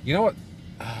really... You know what?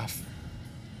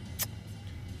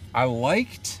 I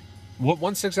liked... What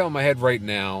one sticks out in my head right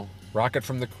now, Rocket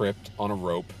from the Crypt on a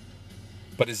Rope.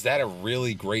 But is that a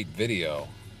really great video?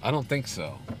 I don't think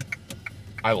so.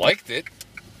 I liked it.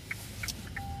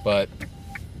 But...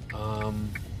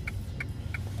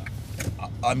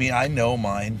 I mean, I know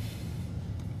mine.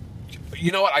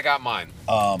 You know what? I got mine.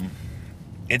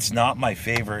 It's not my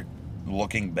favorite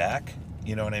looking back.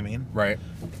 You know what I mean? Right.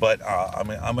 But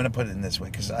I'm going to put it in this way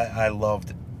because I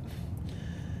loved...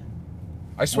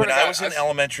 I swear When to God, I was in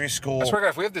elementary school... I swear to God,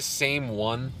 if we have the same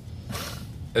one,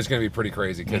 it's gonna be pretty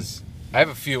crazy. Because I have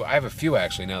a few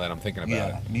actually. Now that I'm thinking about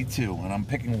Yeah, me too. And I'm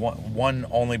picking one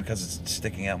only because it's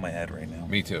sticking out in my head right now. it.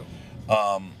 Me too.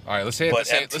 All right, let's say it. But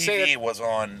Let's say MTV it. was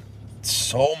on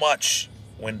so much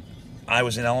when I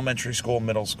was in elementary school,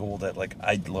 middle school, that like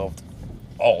I loved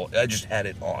I just had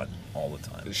it on all the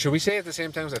time. Should we say it at the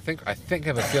same time? 'Cause I think I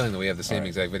have a feeling that we have the same All right.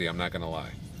 exact video. I'm not gonna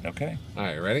lie. Okay. All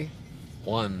right, ready?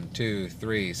 1, 2,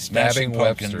 3. Smashing Stabbing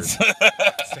Webster. Pumpkins.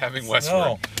 Stabbing Westward.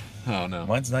 No. Oh no.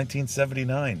 Mine's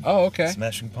 1979. Oh, okay.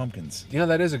 Smashing Pumpkins. You know,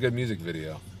 that is a good music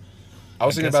video. I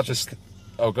was I thinking guess about this.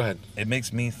 Oh, go ahead. It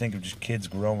makes me think of just kids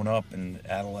growing up and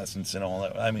adolescence and all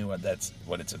that. I mean, that's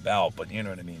what it's about, but you know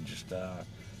what I mean? Just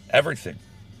everything.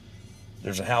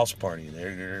 There's a house party.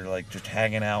 They're like just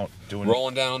hanging out, doing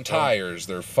Rolling down tires.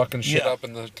 They're fucking shit Yeah. up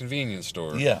in the convenience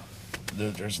store. Yeah,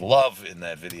 there's love in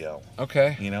that video.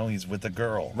 Okay. You know, he's with a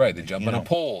girl. Right, they jump You in a know?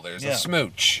 pool. There's Yeah. a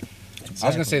smooch. I was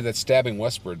Exactly. gonna say that Stabbing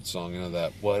Westward song. You know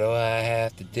that? What do I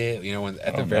have to do? You know, when I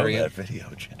at the don't very know end. that video,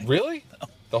 Jack. Really?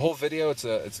 The whole video, it's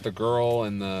the girl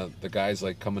and the guy's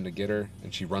like coming to get her,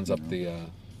 and she runs up the.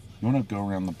 You want to go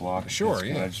around the block? Sure,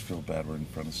 Because yeah. I just feel bad we're in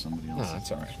front of somebody else. No,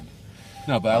 that's all right.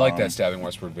 No, but I like that Stabbing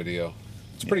Westward video.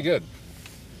 It's pretty good.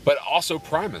 But also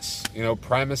Primus. You know,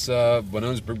 Primus,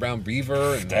 Winona's Big Brown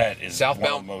Beaver, and That is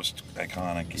Southbound, one of the most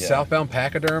iconic. Yeah. Southbound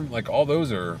Pachyderm. Like all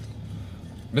those are.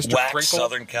 Mr. Wax, Crinkle.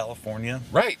 Southern California.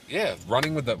 Right, yeah,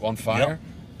 running with the on fire. Yep.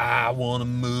 I want to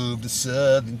move to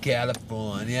Southern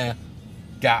California.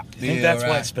 Got You think that's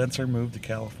why Spencer moved to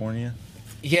California?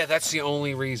 Yeah, that's the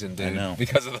only reason, dude. I know.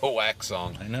 Because of the Wax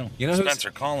song. I know. You know who's-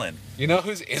 Spencer, call in. You know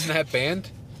who's in that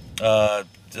band?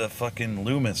 The fucking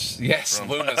Loomis. Yes, from-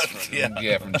 Loomis. From, yeah.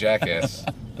 yeah, from Jackass.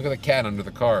 Look at the cat under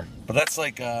the car. But that's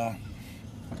like,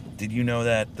 did you know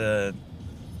that the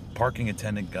parking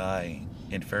attendant guy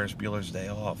in Ferris Bueller's Day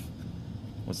Off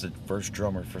was the first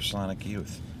drummer for Sonic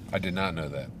Youth? I did not know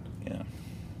that. Yeah.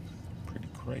 Pretty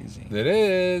crazy. It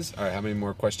is. All right, how many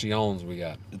more questions we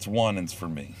got? It's one, and it's for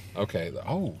me. Okay.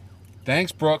 Oh,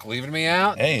 thanks, Brooke, leaving me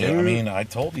out. Hey, Dude. I mean, I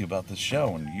told you about this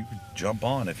show, and you could jump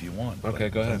on if you want. Okay,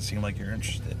 but go ahead. It doesn't seem like you're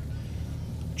interested.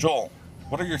 Joel,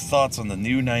 what are your thoughts on the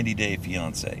new 90 Day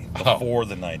Fiancé Oh. before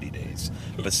the 90 days?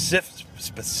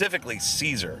 Specifically,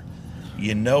 Caesar.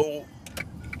 You know,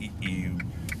 you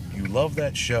love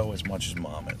that show as much as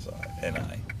Mom and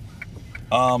I.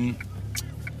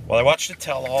 Well, I watched the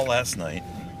tell-all last night.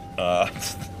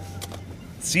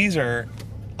 Caesar,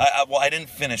 I didn't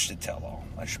finish the tell-all.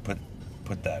 I should put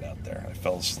that out there. I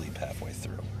fell asleep halfway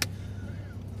through.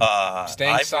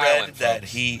 Staying I've silent, read that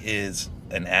folks. he is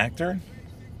an actor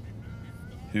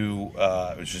who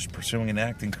was just pursuing an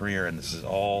acting career, and this is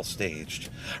all staged.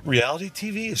 Reality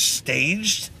TV is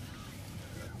staged.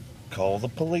 Call the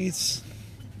police.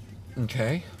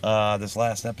 Okay. This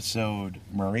last episode,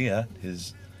 Maria,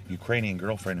 his Ukrainian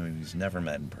girlfriend who he's never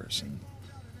met in person,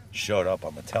 showed up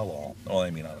on the tell-all. Well, I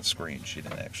mean on the screen. She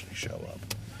didn't actually show up.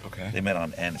 Okay. They met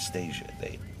on Anastasia.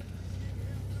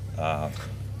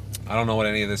 I don't know what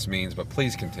any of this means, but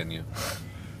please continue.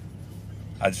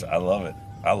 I love it.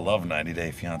 I love 90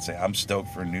 Day Fiancé. I'm stoked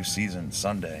for a new season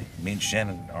Sunday. Me and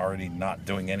Shannon are already not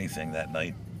doing anything that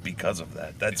night because of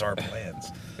that. That's our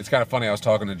plans. It's kind of funny. I was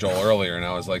talking to Joel earlier, and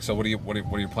I was like, "So what are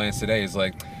your plans today?" He's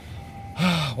like,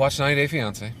 "Watch 90 Day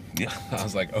Fiancé." Yeah, I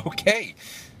was like, "Okay,"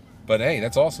 but hey,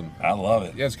 that's awesome. I love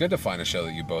it. Yeah, it's good to find a show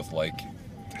that you both like.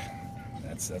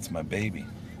 That's my baby.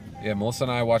 Yeah, Melissa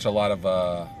and I watch a lot of.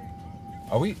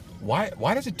 Are we? Why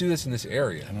does it do this in this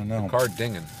area? I don't know. The car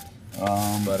dinging.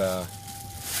 But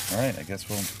All right, I guess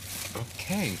we'll.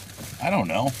 okay. I don't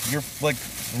know. You're like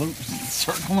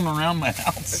circling around my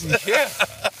house. Yeah.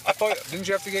 I thought. Didn't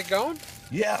you have to get going?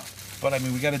 Yeah, but I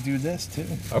mean, we got to do this too.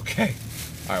 Okay.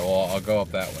 All right. Well, I'll go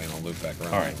up that way and I'll loop back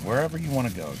around. All right, wherever you want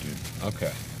to go, dude.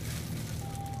 Okay.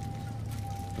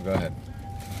 Go ahead.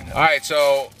 All right.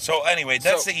 So, So anyway,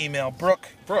 that's So- the email, Brooke.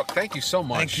 Brooke, thank you so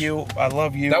much. Thank you. I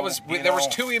love you. That was You there was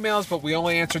know, 2 emails, but we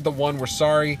only answered the one. We're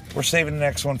sorry. We're saving the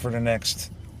next one for the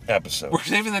next episode, We're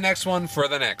saving the next one for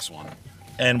the next one.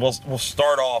 and we'll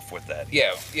start off with that.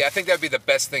 Yeah. I think that'd be the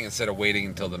best thing instead of waiting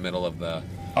until the middle of the.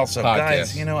 Also, podcast.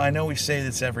 guys, you know, I know we say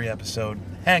this every episode.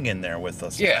 Hang in there with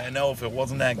us. Yeah. I know if it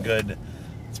wasn't that good,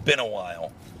 it's been a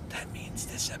while. That means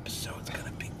this episode's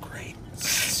gonna be great.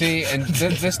 See, and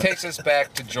this takes us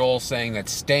back to Joel saying that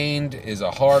Stained is a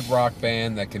hard rock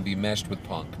band that can be meshed with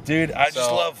punk. Dude, I just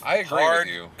So, love I agree with hard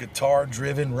you.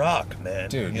 guitar-driven rock, man.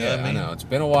 Dude, You yeah, what I know. It's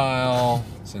been a while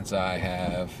since I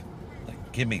have.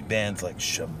 Like, give me bands like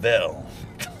Chevelle,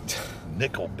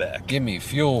 Nickelback. Give me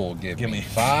fuel, give me Give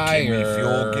fire. me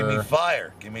fuel, give me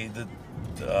fire. Give me the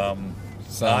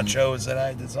Some- nachos that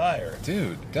I desire.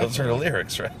 Dude, Those are the definitely.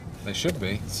 lyrics, right? They should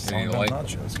be. Song You about like-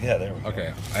 nachos. Yeah, there we go. Okay, I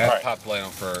All have right. top play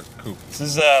on for Coop. This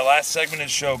is last segment of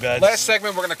the show, guys. Last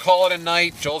segment, we're gonna call it a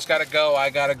night. Joel's got to go. I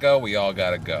gotta go. We all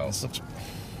gotta go. This looks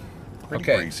pretty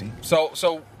Okay. greasy.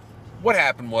 So what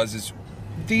happened was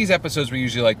these episodes we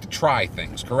usually like to try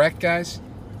things. Correct, guys?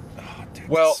 Oh, dude,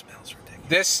 Well, this smells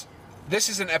ridiculous. this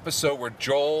is an episode where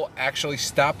Joel actually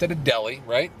stopped at a deli,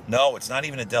 right? No, it's not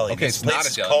even a deli. Okay, This it's not place a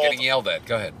is deli. I'm called- getting yelled at.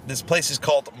 Go ahead. This place is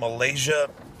called Malaysia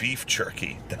Beef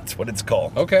Jerky. That's what it's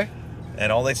called. Okay.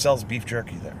 And all they sell is beef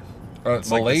jerky there.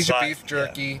 It's like the Malaysia size- beef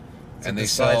jerky, It's and like they the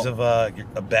size sell. of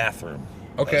a bathroom.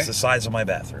 Okay. It's the size of my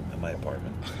bathroom in my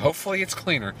apartment. Hopefully, it's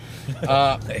cleaner.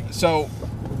 So,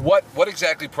 what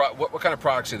exactly? What kind of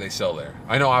products do they sell there?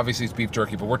 I know obviously it's beef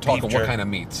jerky, but we're talking what jerky. kind of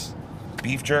meats?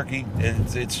 Beef jerky.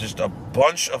 It's just a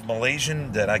bunch of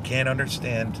Malaysian that I can't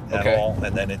understand at Okay. all.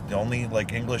 And then the only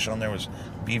like English on there was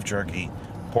beef jerky,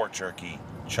 pork jerky,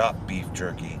 chopped beef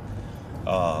jerky,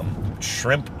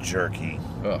 shrimp jerky,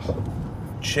 Ugh.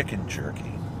 chicken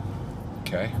jerky,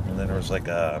 Okay. and then there was like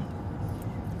a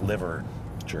liver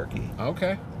jerky.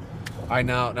 Okay.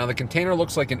 Now the container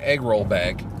looks like an egg roll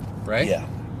bag, right? Yeah.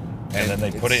 And then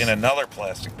they put it in it's- another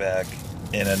plastic bag,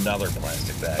 in another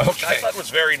plastic bag. Which I Okay. thought was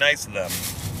very nice of them.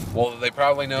 Well, they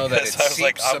probably know that Because it I was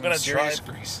like, seeps I'm some gonna serious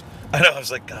try- grease. I know. I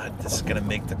was like, God, this is gonna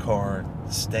make the car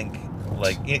stink.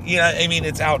 Like, I mean,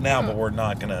 it's out now, but we're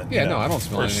not gonna. Yeah, you know, no, I don't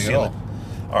smell we're anything at sealing.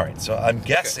 all. All right, so I'm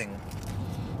guessing.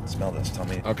 Smell this. Tell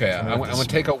me. Okay, tell me I'm what gonna this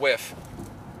take a whiff.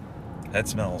 That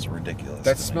smells ridiculous.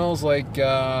 That to me. smells like,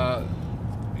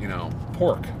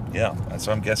 pork. Yeah,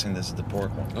 so I'm guessing this is the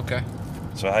pork one. Okay.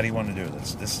 So how do you want to do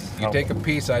this? This is You how- take a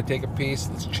piece, I take a piece.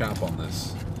 Let's chomp on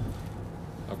this.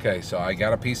 Okay, so I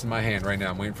got a piece in my hand right now.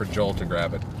 I'm waiting for Joel to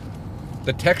grab it.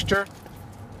 The texture,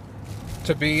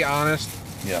 to be honest,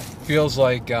 Yeah. feels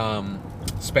like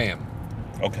spam.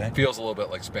 Okay. Feels a little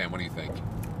bit like spam. What do you think?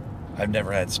 I've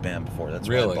never had spam before. That's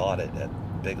Really? why I bought it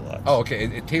at Big Lots. Oh, okay.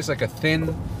 It tastes like a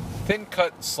thin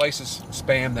cut slices of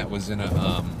spam that was in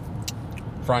a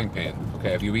frying pan.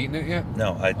 Okay, have you eaten it yet?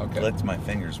 No, I Okay. licked my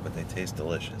fingers, but they taste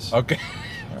delicious. Okay.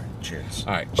 All right, cheers.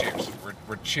 All right, cheers.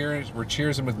 We're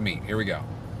cheersing with meat. Here we go.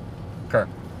 Okay.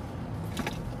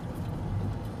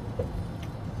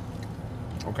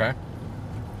 Okay.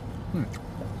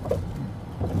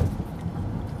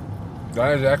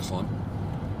 That is excellent.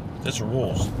 This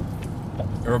rules.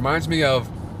 It reminds me of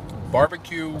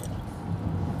barbecue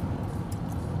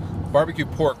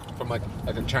pork from like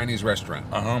a Chinese restaurant.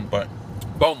 But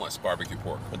Boneless barbecue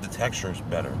pork. the texture is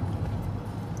better,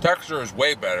 Texture is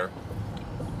way better.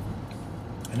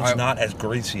 and it's I- not as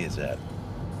greasy as that.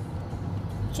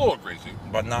 It's a little greasy.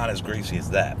 But not as greasy as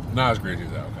that. Not as greasy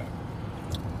as that. Okay.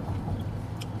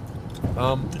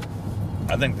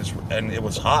 I think this, and it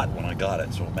was hot when I got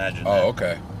it. So imagine. Oh, that.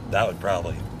 okay. That would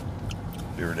probably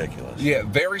be ridiculous. Yeah,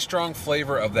 very strong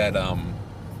flavor of that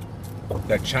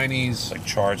that Chinese. Like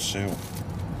char siu.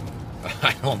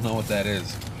 I don't know what that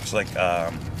is. It's like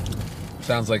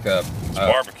Sounds like a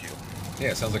barbecue.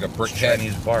 yeah. It sounds like a It's briquette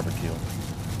Chinese barbecue.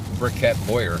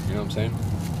 lawyer. You know what I'm saying?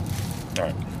 All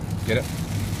right. Get it?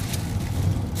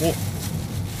 Well,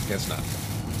 Guess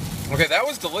not. Okay, that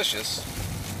was delicious.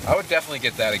 I would definitely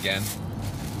get that again.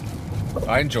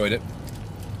 I enjoyed it.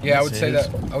 Yeah, I Yes, would it say is.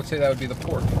 that. I would say that would be the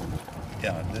pork.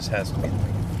 yeah, this has to be.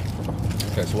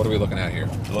 Okay, so what are we looking at here?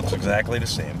 It looks exactly the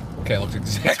same. Okay, it looks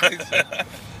exactly the same.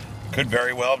 Could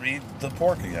very well be the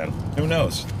pork again. Who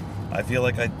knows? I feel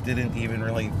like I didn't even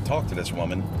really talk to this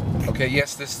woman. Okay,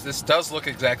 yes, this does look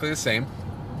exactly the same.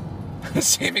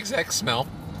 Same exact smell.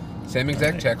 Same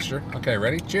exact Alright. texture. Okay,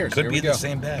 ready? Cheers. Could Here be we the go.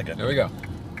 same bag. There we go.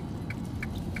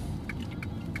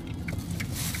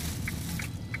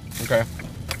 Okay.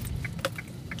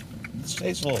 This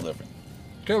tastes a little different.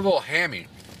 Get a little hammy.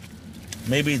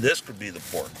 Maybe this could be the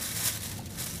pork.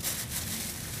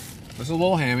 It's a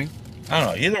little hammy. I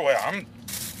don't know. Either way,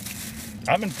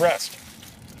 I'm impressed.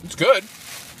 It's good.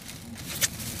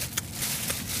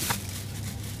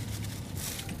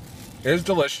 It is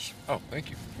delicious. Oh, thank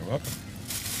you. You're welcome.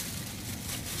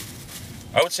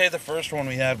 I would say the first one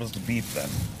we had was the beef then.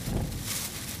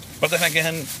 But then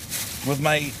again, with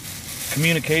my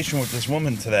communication with this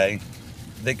woman today,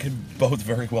 they could both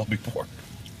very well be pork.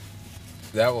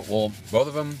 Well, both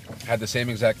of them had the same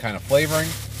exact kind of flavoring.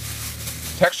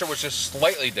 Texture was just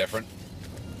slightly different.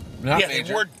 Not yeah, major.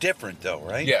 they were different though,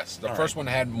 right? Yes, the All first one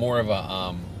had more of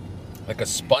a like a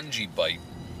spongy bite.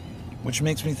 Which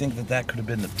makes me think that that could have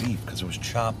been the beef because it was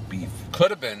chopped beef. Could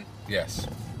have been, yes.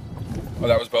 Oh,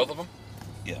 that was both of them?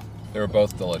 Yeah. They were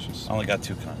both delicious. I only got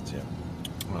two kinds, yeah.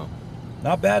 Oh.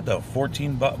 Not bad though.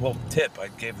 $14. Well, tip. I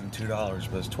gave them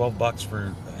 $2, but it's $12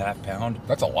 for a half pound,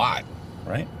 That's a lot.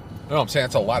 right? No, I'm saying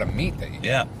that's a lot of meat that you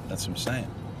Yeah, that's what I'm saying.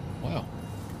 Wow.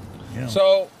 You know.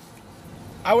 So,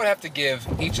 I would have to give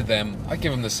each of them, I'd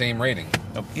give them the same rating.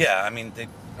 Yeah, I mean they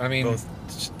I mean, both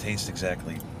taste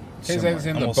exactly Tastes similar. like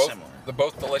they're Almost both, similar. they're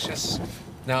both delicious.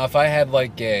 Now, if I had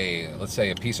like let's say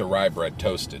a piece of rye bread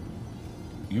toasted.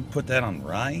 You put that on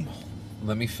rye?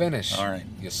 Let me finish. All right.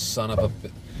 You son of a...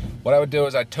 What I would do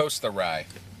is I'd toast the rye.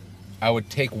 I would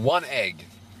take 1 egg,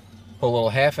 put a little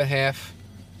half and half,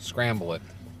 scramble it.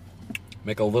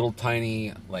 Make a little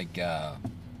tiny, like, not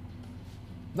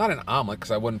an omelet, because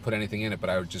I wouldn't put anything in it, but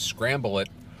I would just scramble it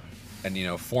and, you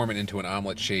know, form it into an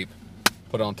omelet shape.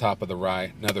 Put it on top of the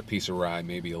rye, another piece of rye,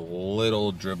 maybe a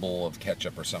little dribble of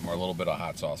ketchup or something, or a little bit of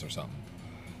hot sauce or something.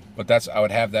 But I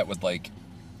would have that with, like,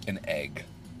 an egg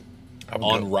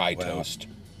on rye toast.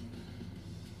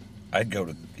 I'd go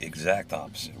to the exact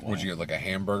opposite way. Would you get, like, a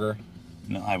hamburger?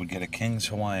 No, I would get a King's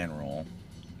Hawaiian roll.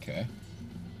 Okay.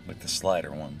 Like the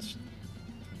slider ones.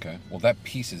 Okay. Well, that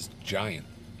piece is giant.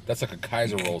 That's like a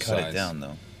Kaiser roll cut size. it down,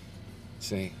 though.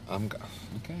 See, okay.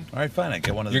 All right, fine. I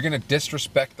get one of the... You're gonna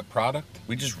disrespect the product?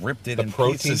 We just ripped it The in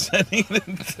protein? pieces.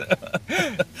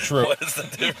 And True. What is the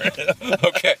difference?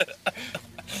 Okay.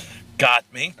 Got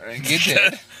me. You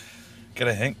did. Get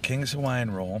a King's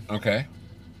Hawaiian roll. Okay.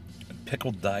 And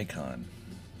pickled daikon.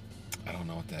 I don't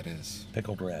know what that is.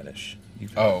 Pickled radish.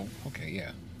 Oh, okay,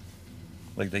 yeah.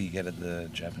 Like that you get at the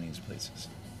Japanese places.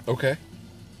 Okay.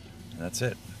 And that's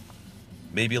it.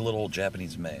 Maybe a little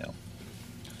Japanese mayo.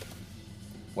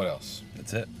 What else?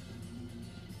 That's it.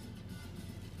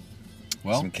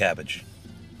 Well, some cabbage.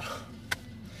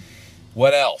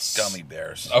 What else? Gummy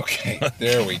bears. Okay,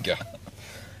 there we go.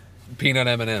 Peanut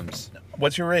M&Ms.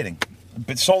 What's your rating?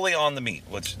 But solely on the meat.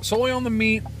 Solely on the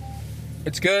meat.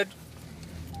 It's good.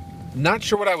 Not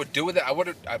sure what I would do with it.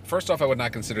 First off, I would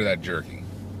not consider that jerky.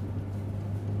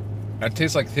 It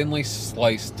tastes like thinly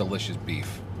sliced, delicious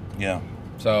beef. Yeah.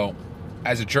 So,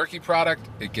 as a jerky product,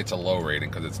 it gets a low rating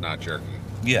because it's not jerky.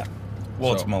 Yeah.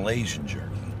 Well, it's So- Malaysian jerky.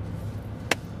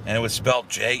 And it was spelled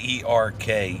Jerkey.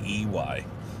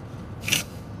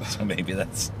 So maybe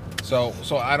that's... So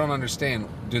I don't understand.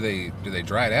 Do they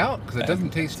dry it out? Because it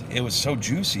doesn't taste. It was so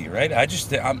juicy, right? I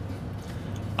just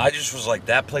was like,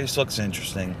 that place looks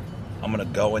interesting. I'm gonna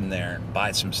go in there and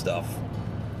buy some stuff,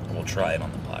 and we'll try it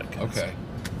on the podcast. Okay.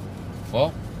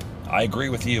 Well, I agree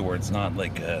with you where it's not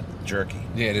like jerky.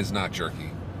 yeah, it is not jerky,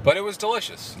 but it was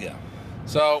delicious. Yeah.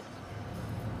 So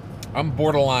I'm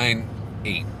borderline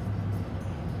 8.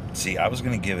 See, I was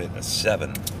gonna give it a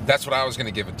 7. That's what I was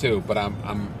gonna give it too, but I'm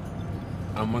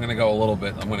gonna go a little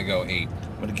bit. I'm gonna go 8.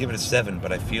 I'm gonna give it a 7,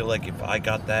 but I feel like if I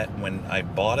got that when I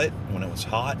bought it, when it was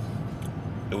hot,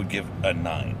 it would give a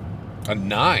 9. A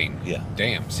 9. Yeah.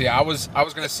 Damn. See, I was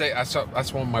gonna say that's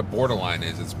what my borderline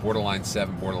is. It's borderline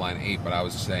 7, borderline 8. But I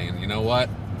was saying, you know what?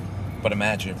 But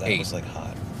imagine if that 8. was like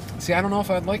hot. See, I don't know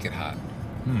if I'd like it hot.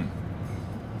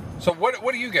 So what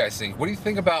do you guys think? What do you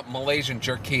think about Malaysian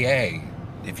jerky?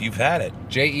 If you've had it,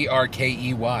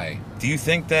 Jerkey. do you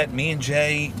think that me and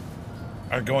Jay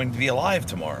are going to be alive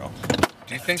tomorrow?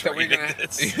 Do you think that we're reading gonna?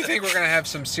 this. Do you think we're gonna have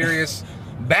some serious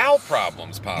bowel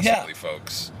problems, possibly, Yeah.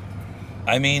 folks?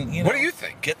 I mean, you know, What do you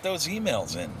think? Get those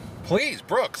emails in. Please,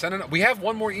 Brooks. We have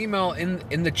one more email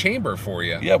in the chamber for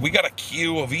you. Yeah, we got a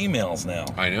queue of emails now.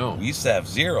 I know. We used to have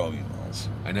 0 emails.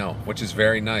 I know, which is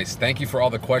very nice. Thank you for all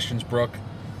the questions, Brooke.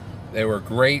 They were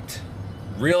great.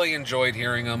 Really enjoyed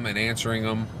hearing them and answering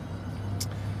them.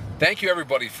 Thank you,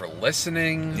 everybody, for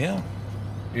listening. Yeah.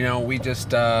 You know, we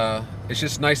just, it's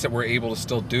just nice that we're able to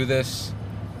still do this.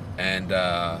 And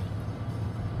I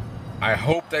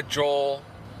hope that Joel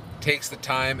takes the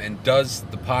time and does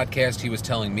the podcast he was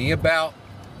telling me about.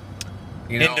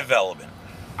 You know, In development.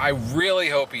 I really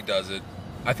hope he does it.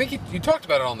 I think you talked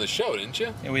about it on the show, didn't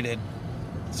you? Yeah, we did.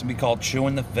 It's going to be called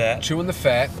Chewing the Fat. Chewing the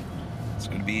Fat. It's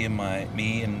going to be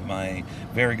me and my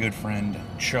very good friend,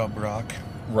 Chub Rock.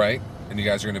 Right. And you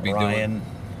guys are going to be Ryan.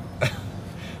 doing...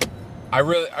 I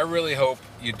really hope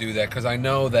you do that, because I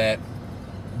know that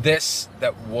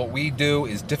what we do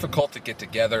is difficult to get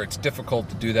together. It's difficult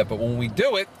to do that, but when we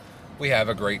do it, we have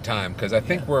a great time, because I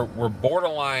think we're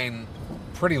borderline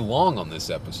pretty long on this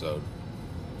episode.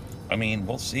 I mean,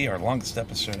 we'll see. Our longest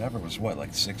episode ever was what,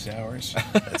 like 6 hours?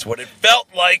 That's what it felt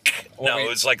like. Well, it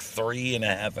was like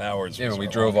 3.5 hours. Yeah, was we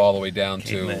our drove longest. all the way down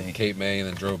Cape to May. Cape May and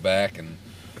then drove back. And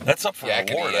That's up for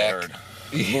Yakety award, I yak. heard.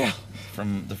 yeah,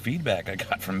 From the feedback I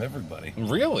got from everybody.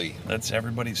 really? That's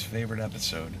everybody's favorite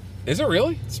episode. Is it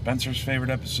really? Spencer's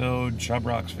favorite episode, Chub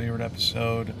Rock's favorite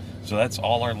episode. So that's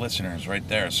all our listeners right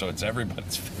there. So it's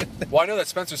everybody's favorite. Well, I know that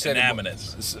Spencer said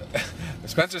Unanimous.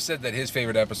 Spencer said that his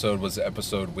favorite episode was the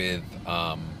episode with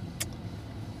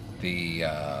the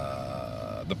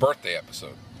birthday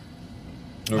episode.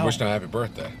 We Oh. wished him a happy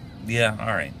birthday. Yeah,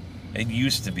 all right. It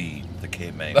used to be the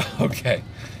Cape May. Okay.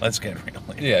 Let's get real.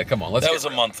 Yeah, come on. Let's. That get was a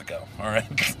real. month ago, all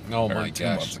right? Oh Or my 2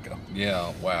 gosh. months ago.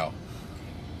 Yeah. Wow.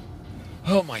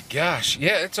 Oh my gosh.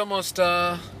 Yeah, it's almost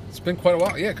It's been quite a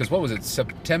while. Yeah, because what was it?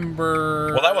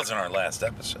 September. Well, that wasn't our last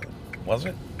episode, was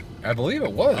it? I believe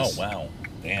it was. Oh wow,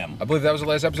 damn. I believe that was the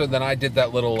last episode. Then I did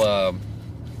that little.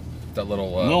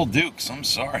 Little Dukes. I'm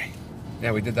sorry.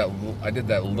 Yeah, we did that. I did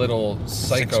that little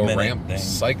 6-minute thing.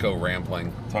 psycho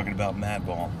rambling. Talking about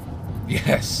Madball.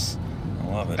 Yes. I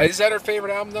love it. Is that her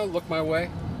favorite album though? Look My Way.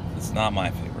 It's not my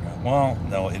favorite album. Well,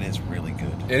 no, it is really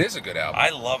good. It is a good album. I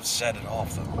love Set It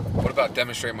Off though. What about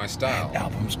Demonstrate My Style? That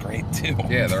album's great too.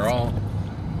 Yeah, they're all.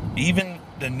 Even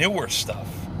the newer stuff,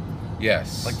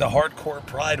 Yes. like the Hardcore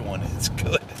Pride one, is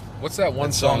good. What's that one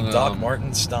That song, song? Doc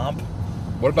Martin Stomp.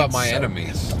 What about It's My so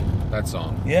Enemies? That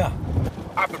song. Yeah.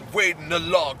 I've been waiting a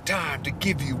long time to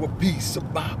give you a piece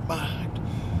of my mind.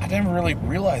 I never really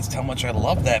realized how much I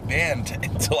loved that band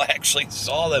until I actually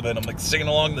saw them, and I'm like singing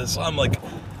along to this song. I'm like,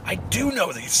 I do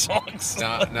know these songs.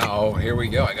 Now, here we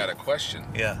go. I got a question.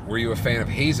 Yeah. Were you a fan of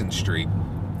Hazen Street?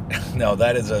 No,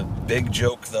 that is a big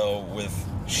joke though with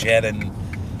Shannon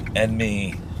and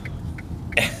me.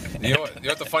 You know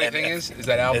what the funny thing is? Is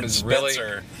that album and is really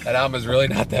Spencer. that album is really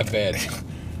not that bad.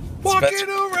 Walking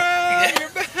around, you're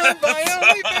bound by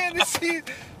only fantasy.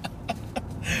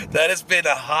 That has been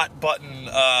a hot button.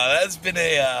 That has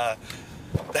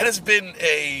been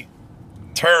a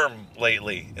term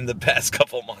lately in the past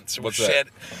couple months. What's that?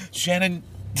 Shannon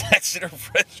texted her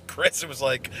friend Chris. It was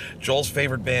like, Joel's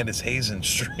favorite band is Hazen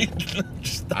Street.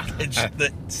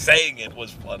 Saying it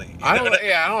was funny. I don't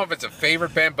know if it's a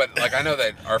favorite band, but like I know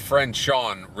that our friend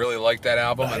Sean really liked that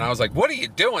album, and I was like, "What are you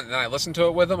doing?" And then I listened to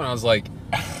it with him, and I was like,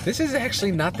 "This is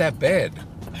actually not that bad."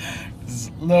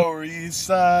 Lower East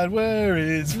Side, where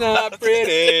it's Not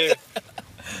pretty.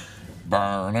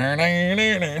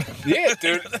 Yeah, Yeah,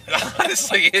 dude.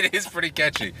 Honestly, it is pretty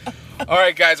catchy. All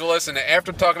right, guys. Well, listen.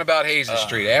 After talking about Hazen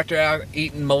Street, after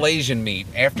eating Malaysian meat,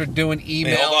 after doing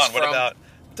emails hold on. from What about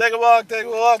take a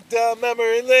walk down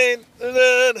memory lane?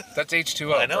 that's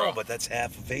H2O. I know, bro. but that's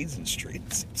half of Hazen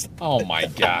Street. Oh my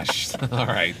gosh. All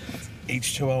right.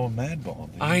 H2O and Madball.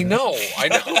 Baby. I know.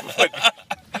 But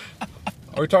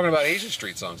are we talking about Asian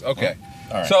Street songs? Okay.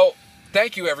 All right. So,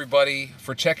 thank you everybody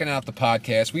for checking out the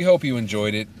podcast. We hope you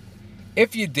enjoyed it.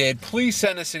 If you did, please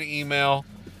send us an email.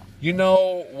 You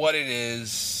know what it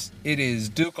is. It is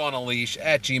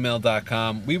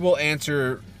dukeonaleash@gmail.com. We will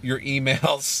answer your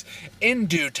emails in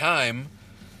due time.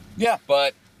 Yeah,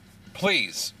 But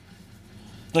please.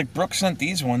 like Brooke sent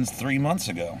these ones 3 months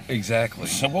ago, Exactly.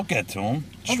 so we'll get to them.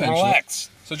 Just Eventually. relax.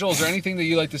 So, Joel, is there anything that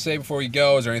you'd like to say before you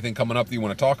go? Is there anything coming up that you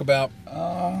want to talk about?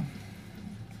 No.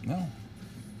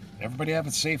 Everybody have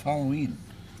a safe Halloween.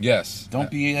 Yes.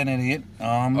 Don't be an idiot.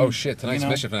 Oh, shit. Tonight's you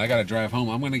know, Bishop, and I got to drive home.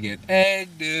 I'm going to get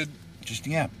egged, dude. Just,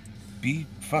 yeah, be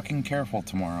fucking careful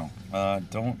tomorrow.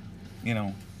 Don't,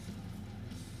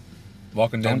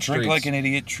 Walking down don't drink streets. like an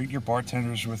idiot. Treat your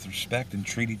bartenders with respect and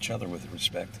treat each other with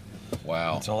respect.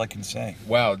 Wow. That's all I can say.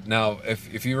 Wow. Now,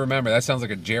 if you remember, that sounds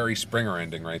like a Jerry Springer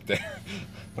ending right there.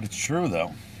 But it's true,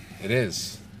 though. It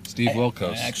is. Steve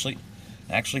Wilkos.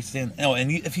 Actually stand. No,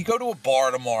 and if you go to a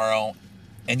bar tomorrow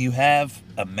and you have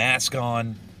a mask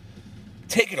on,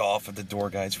 take it off if the door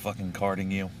guy's fucking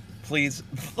carding you. Please.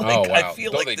 Oh, wow. I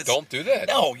feel like don't do that.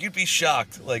 No, you'd be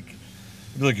shocked. Like,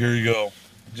 here you go.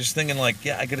 Just thinking, like,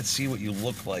 yeah, I gotta see what you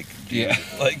look like. Dude. Yeah.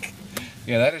 Like,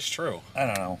 Yeah, that is true. I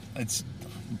don't know. I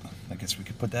guess we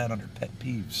could put that under pet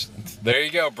peeves. There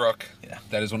you go, Brooke. Yeah.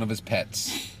 That is one of his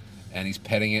pets. And he's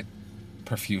petting it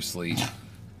profusely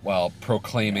while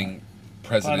proclaiming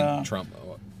President Trump.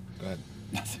 Oh, go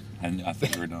ahead. I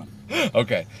think we're done.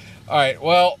 Okay. All right.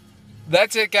 Well,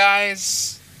 that's it,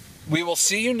 guys. We will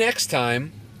see you next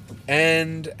time.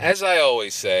 And as I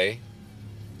always say,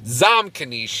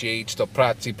 zamknij to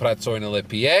pracy pracoj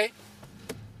najlepiej.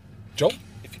 Joel?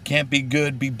 If you can't be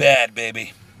good, be bad,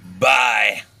 baby.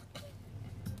 Bye.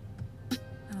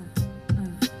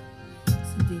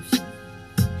 Some deep shit.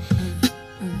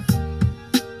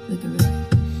 Look at me.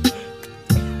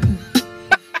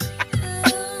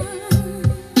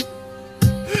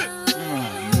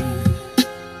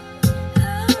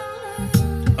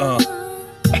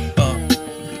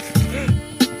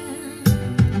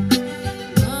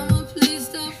 Mama, please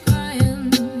stop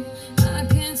crying. I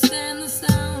can't stand the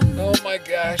sound. Oh my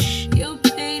gosh.